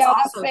like, that's yeah,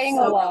 that's also saying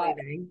a so lot.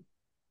 relieving.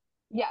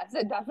 Yes,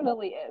 it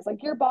definitely is.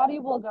 Like your body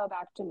will go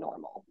back to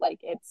normal. Like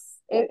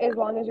as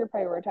long as you're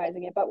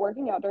prioritizing it. But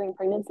working out during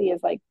pregnancy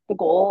is like the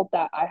goal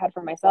that I had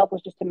for myself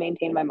was just to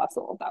maintain my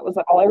muscle. That was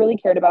all I really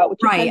cared about,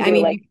 which you Right. can I do.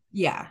 mean, Like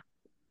yeah,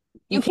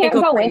 you you can't can't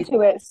go go crazy.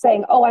 into it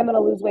saying, "Oh, I'm going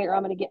to lose weight or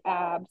I'm going to get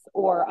abs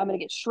or I'm going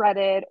to get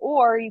shredded,"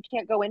 or you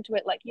can't go into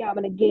it like, "Yeah, I'm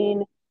going to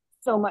gain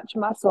so much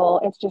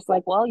muscle." It's just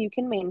like, well, you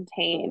can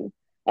maintain.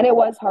 And it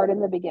was hard in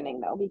the beginning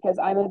though because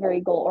I'm a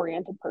very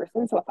goal-oriented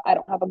person, so if I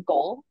don't have a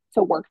goal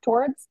to work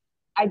towards,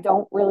 I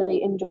don't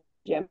really enjoy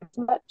gym as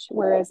much.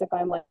 Whereas if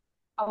I'm like,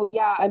 oh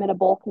yeah, I'm in a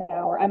bulk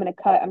now, or I'm in a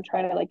cut, I'm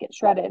trying to like get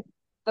shredded.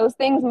 Those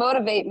things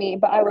motivate me,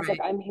 but I was like,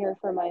 Right. I'm here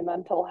for my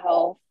mental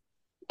health.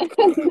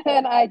 And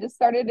then I just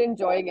started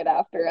enjoying it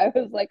after. I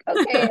was like,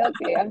 okay,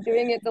 I'm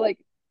doing it to like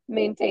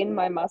maintain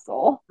my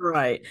muscle.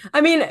 Right.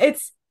 I mean,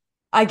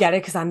 I get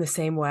it because I'm the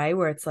same way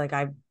where it's like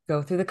I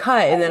go through the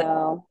cut and I then I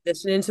know.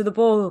 transition into the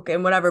bulk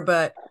and whatever.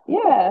 But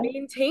Yeah.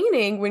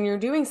 maintaining when you're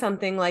doing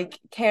something like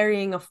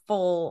carrying a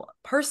full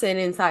person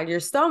inside your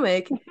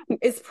stomach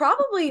is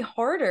probably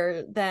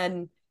harder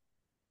than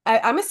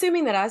I'm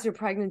assuming that as your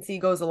pregnancy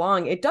goes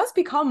along, it does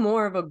become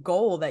more of a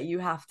goal that you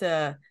have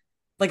to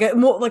like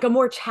a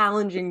more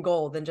challenging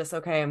goal than just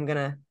okay, I'm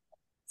gonna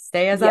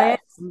stay as I Yes.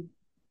 am.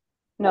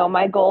 No,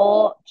 my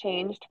goal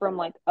changed from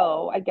like,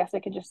 oh, I guess I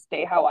could just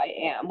stay how I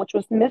am, which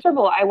was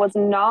miserable. I was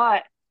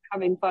not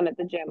having fun at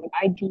the gym. Like,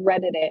 I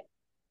dreaded it.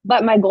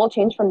 But my goal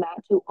changed from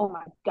that to, oh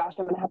my gosh,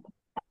 I'm gonna have to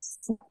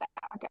snap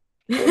back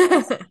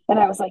after this. And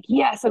I was like,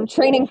 yes, I'm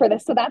training for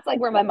this. So that's like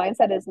where my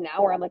mindset is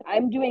now, where I'm like,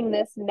 I'm doing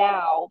this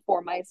now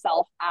for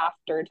myself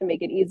after to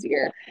make it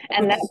easier.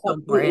 And Which that is so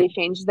completely important.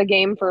 changed the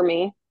game for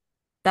me.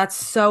 That's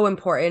so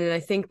important. And I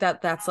think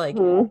that that's like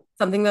Hmm.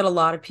 something that a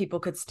lot of people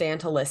could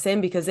stand to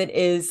listen because it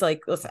is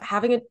like, listen,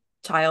 having a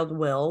child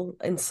will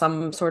in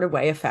some sort of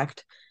way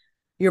affect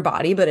your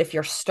body. But if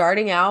you're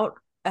starting out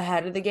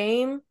ahead of the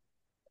game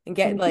and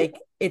get Hmm. like,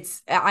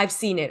 I've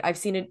seen it. I've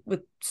seen it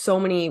with so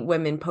many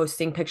women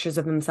posting pictures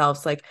of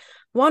themselves like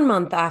 1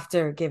 month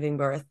after giving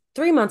birth,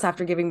 3 months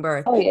after giving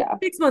birth, Oh, yeah.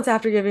 6 months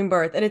after giving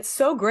birth. And it's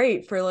so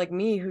great for like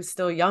me who's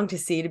still young to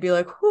see to be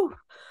like, whew,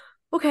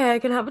 okay, I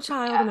can have a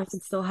child and I can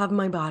Yes. still have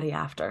my body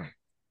after.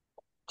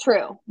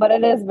 True. But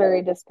it is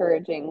very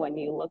discouraging when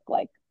you look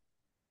like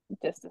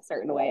just a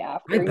certain way I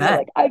after. You're bet.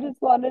 like, I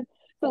just wanted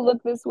to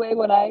look this way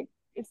when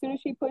as soon as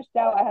she pushed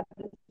out, I had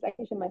this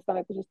sensation in my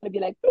stomach was just gonna be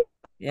like,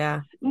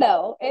 Yeah.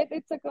 no,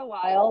 it took a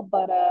while,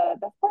 but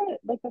that's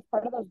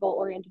part of those goal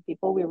oriented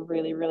people we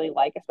really, really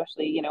like,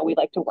 especially, we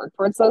like to work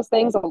towards those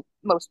things.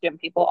 Most gym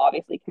people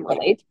obviously can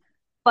relate,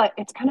 but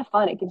it's kind of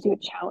fun. It gives you a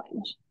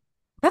challenge.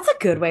 That's a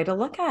good way to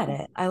look at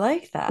it. I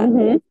like that.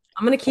 Mm-hmm.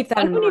 I'm going to keep It's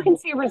that fun in when you mind. can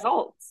see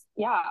results.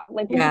 Yeah.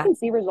 Like when you Yeah. can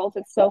see results,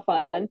 it's so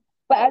fun.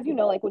 But as you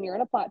know, like when you're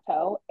in a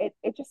plateau, it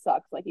just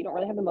sucks. Like you don't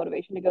really have the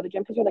motivation to go to the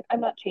gym because you're like,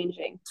 I'm not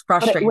changing. It's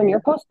When you're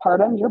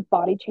frustrating. postpartum, your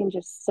body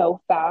changes so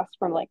fast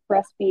from like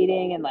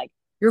breastfeeding and like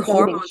Your just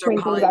everything hormones are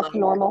shrinking probably back to low.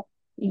 normal.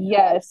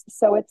 Yes.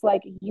 So it's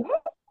like you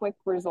have quick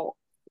results.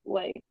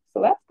 Like,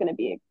 so that's going to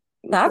be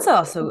That's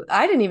encouraging. also,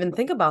 I didn't even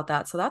think about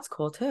that. So that's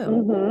cool too.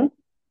 Mm-hmm.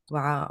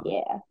 Wow.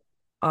 Yeah.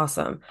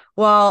 Awesome.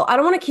 Well, I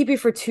don't want to keep you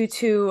for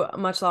too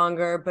much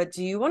longer, but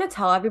do you want to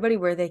tell everybody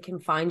where they can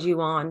find you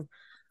on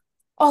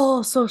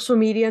all social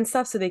media and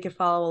stuff so they could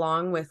follow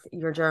along with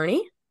your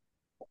journey?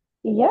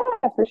 Yeah,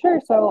 for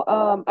sure. So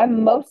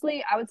I'm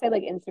mostly I would say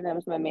like Instagram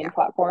is my main Yeah.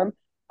 platform.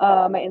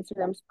 My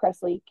Instagram's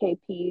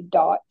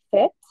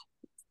PresleyKP.fit.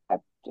 I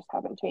just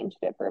haven't changed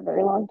it for a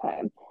very long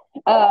time.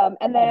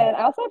 And then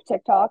I also have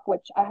TikTok,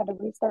 which I had to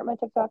restart my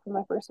TikTok because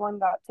my first one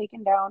got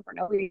taken down for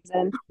no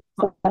reason.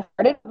 So I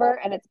started over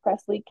and it's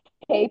Presley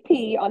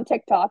KP on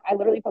TikTok. I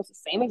literally post the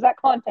same exact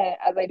content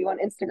as I do on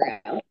Instagram.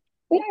 But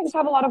yeah, I just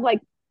have a lot of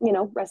like,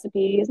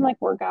 recipes and like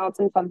workouts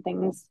and fun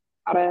things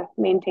how to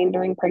maintain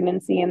during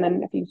pregnancy. And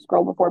then if you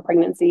scroll before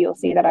pregnancy, you'll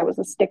see that I was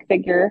a stick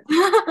figure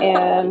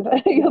and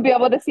you'll be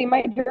able to see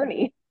my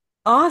journey.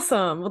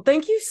 Awesome. Well,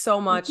 thank you so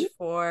much Mhm.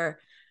 for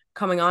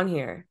coming on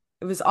here.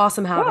 It was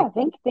awesome having.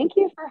 Yeah, thank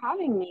you for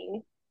having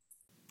me.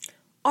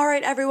 All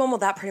right, everyone. Well,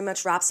 that pretty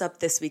much wraps up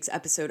this week's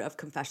episode of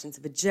Confessions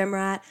of a Gym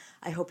Rat.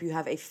 I hope you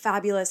have a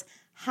fabulous,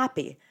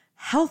 happy,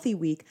 healthy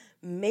week.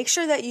 Make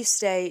sure that you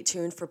stay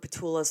tuned for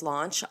Petula's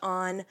launch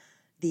on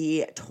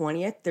the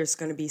 20th. There's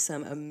going to be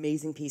some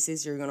amazing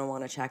pieces you're going to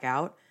want to check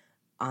out.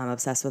 I'm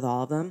obsessed with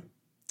all of them.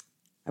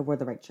 I wore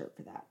the right shirt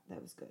for that. That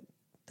was good.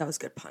 That was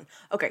good pun.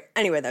 Okay,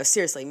 anyway, though,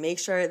 seriously, make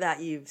sure that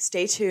you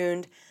stay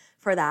tuned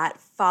for that.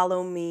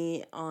 Follow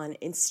me on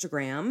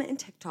Instagram and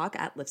TikTok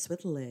at Lifts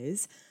with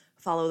Liz.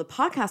 Follow the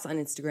podcast on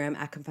Instagram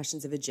at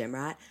Confessions of a Gym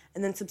Rat.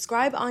 And then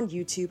subscribe on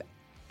YouTube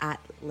at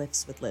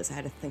Lifts with Liz. I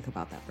had to think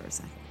about that for a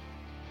second.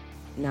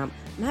 Now,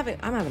 I'm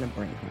having a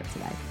brain fart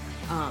today.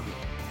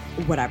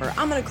 Whatever.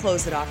 I'm going to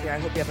close it off here. I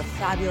hope you have a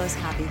fabulous,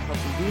 happy,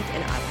 healthy week,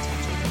 and I will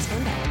talk to you next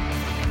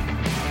Monday.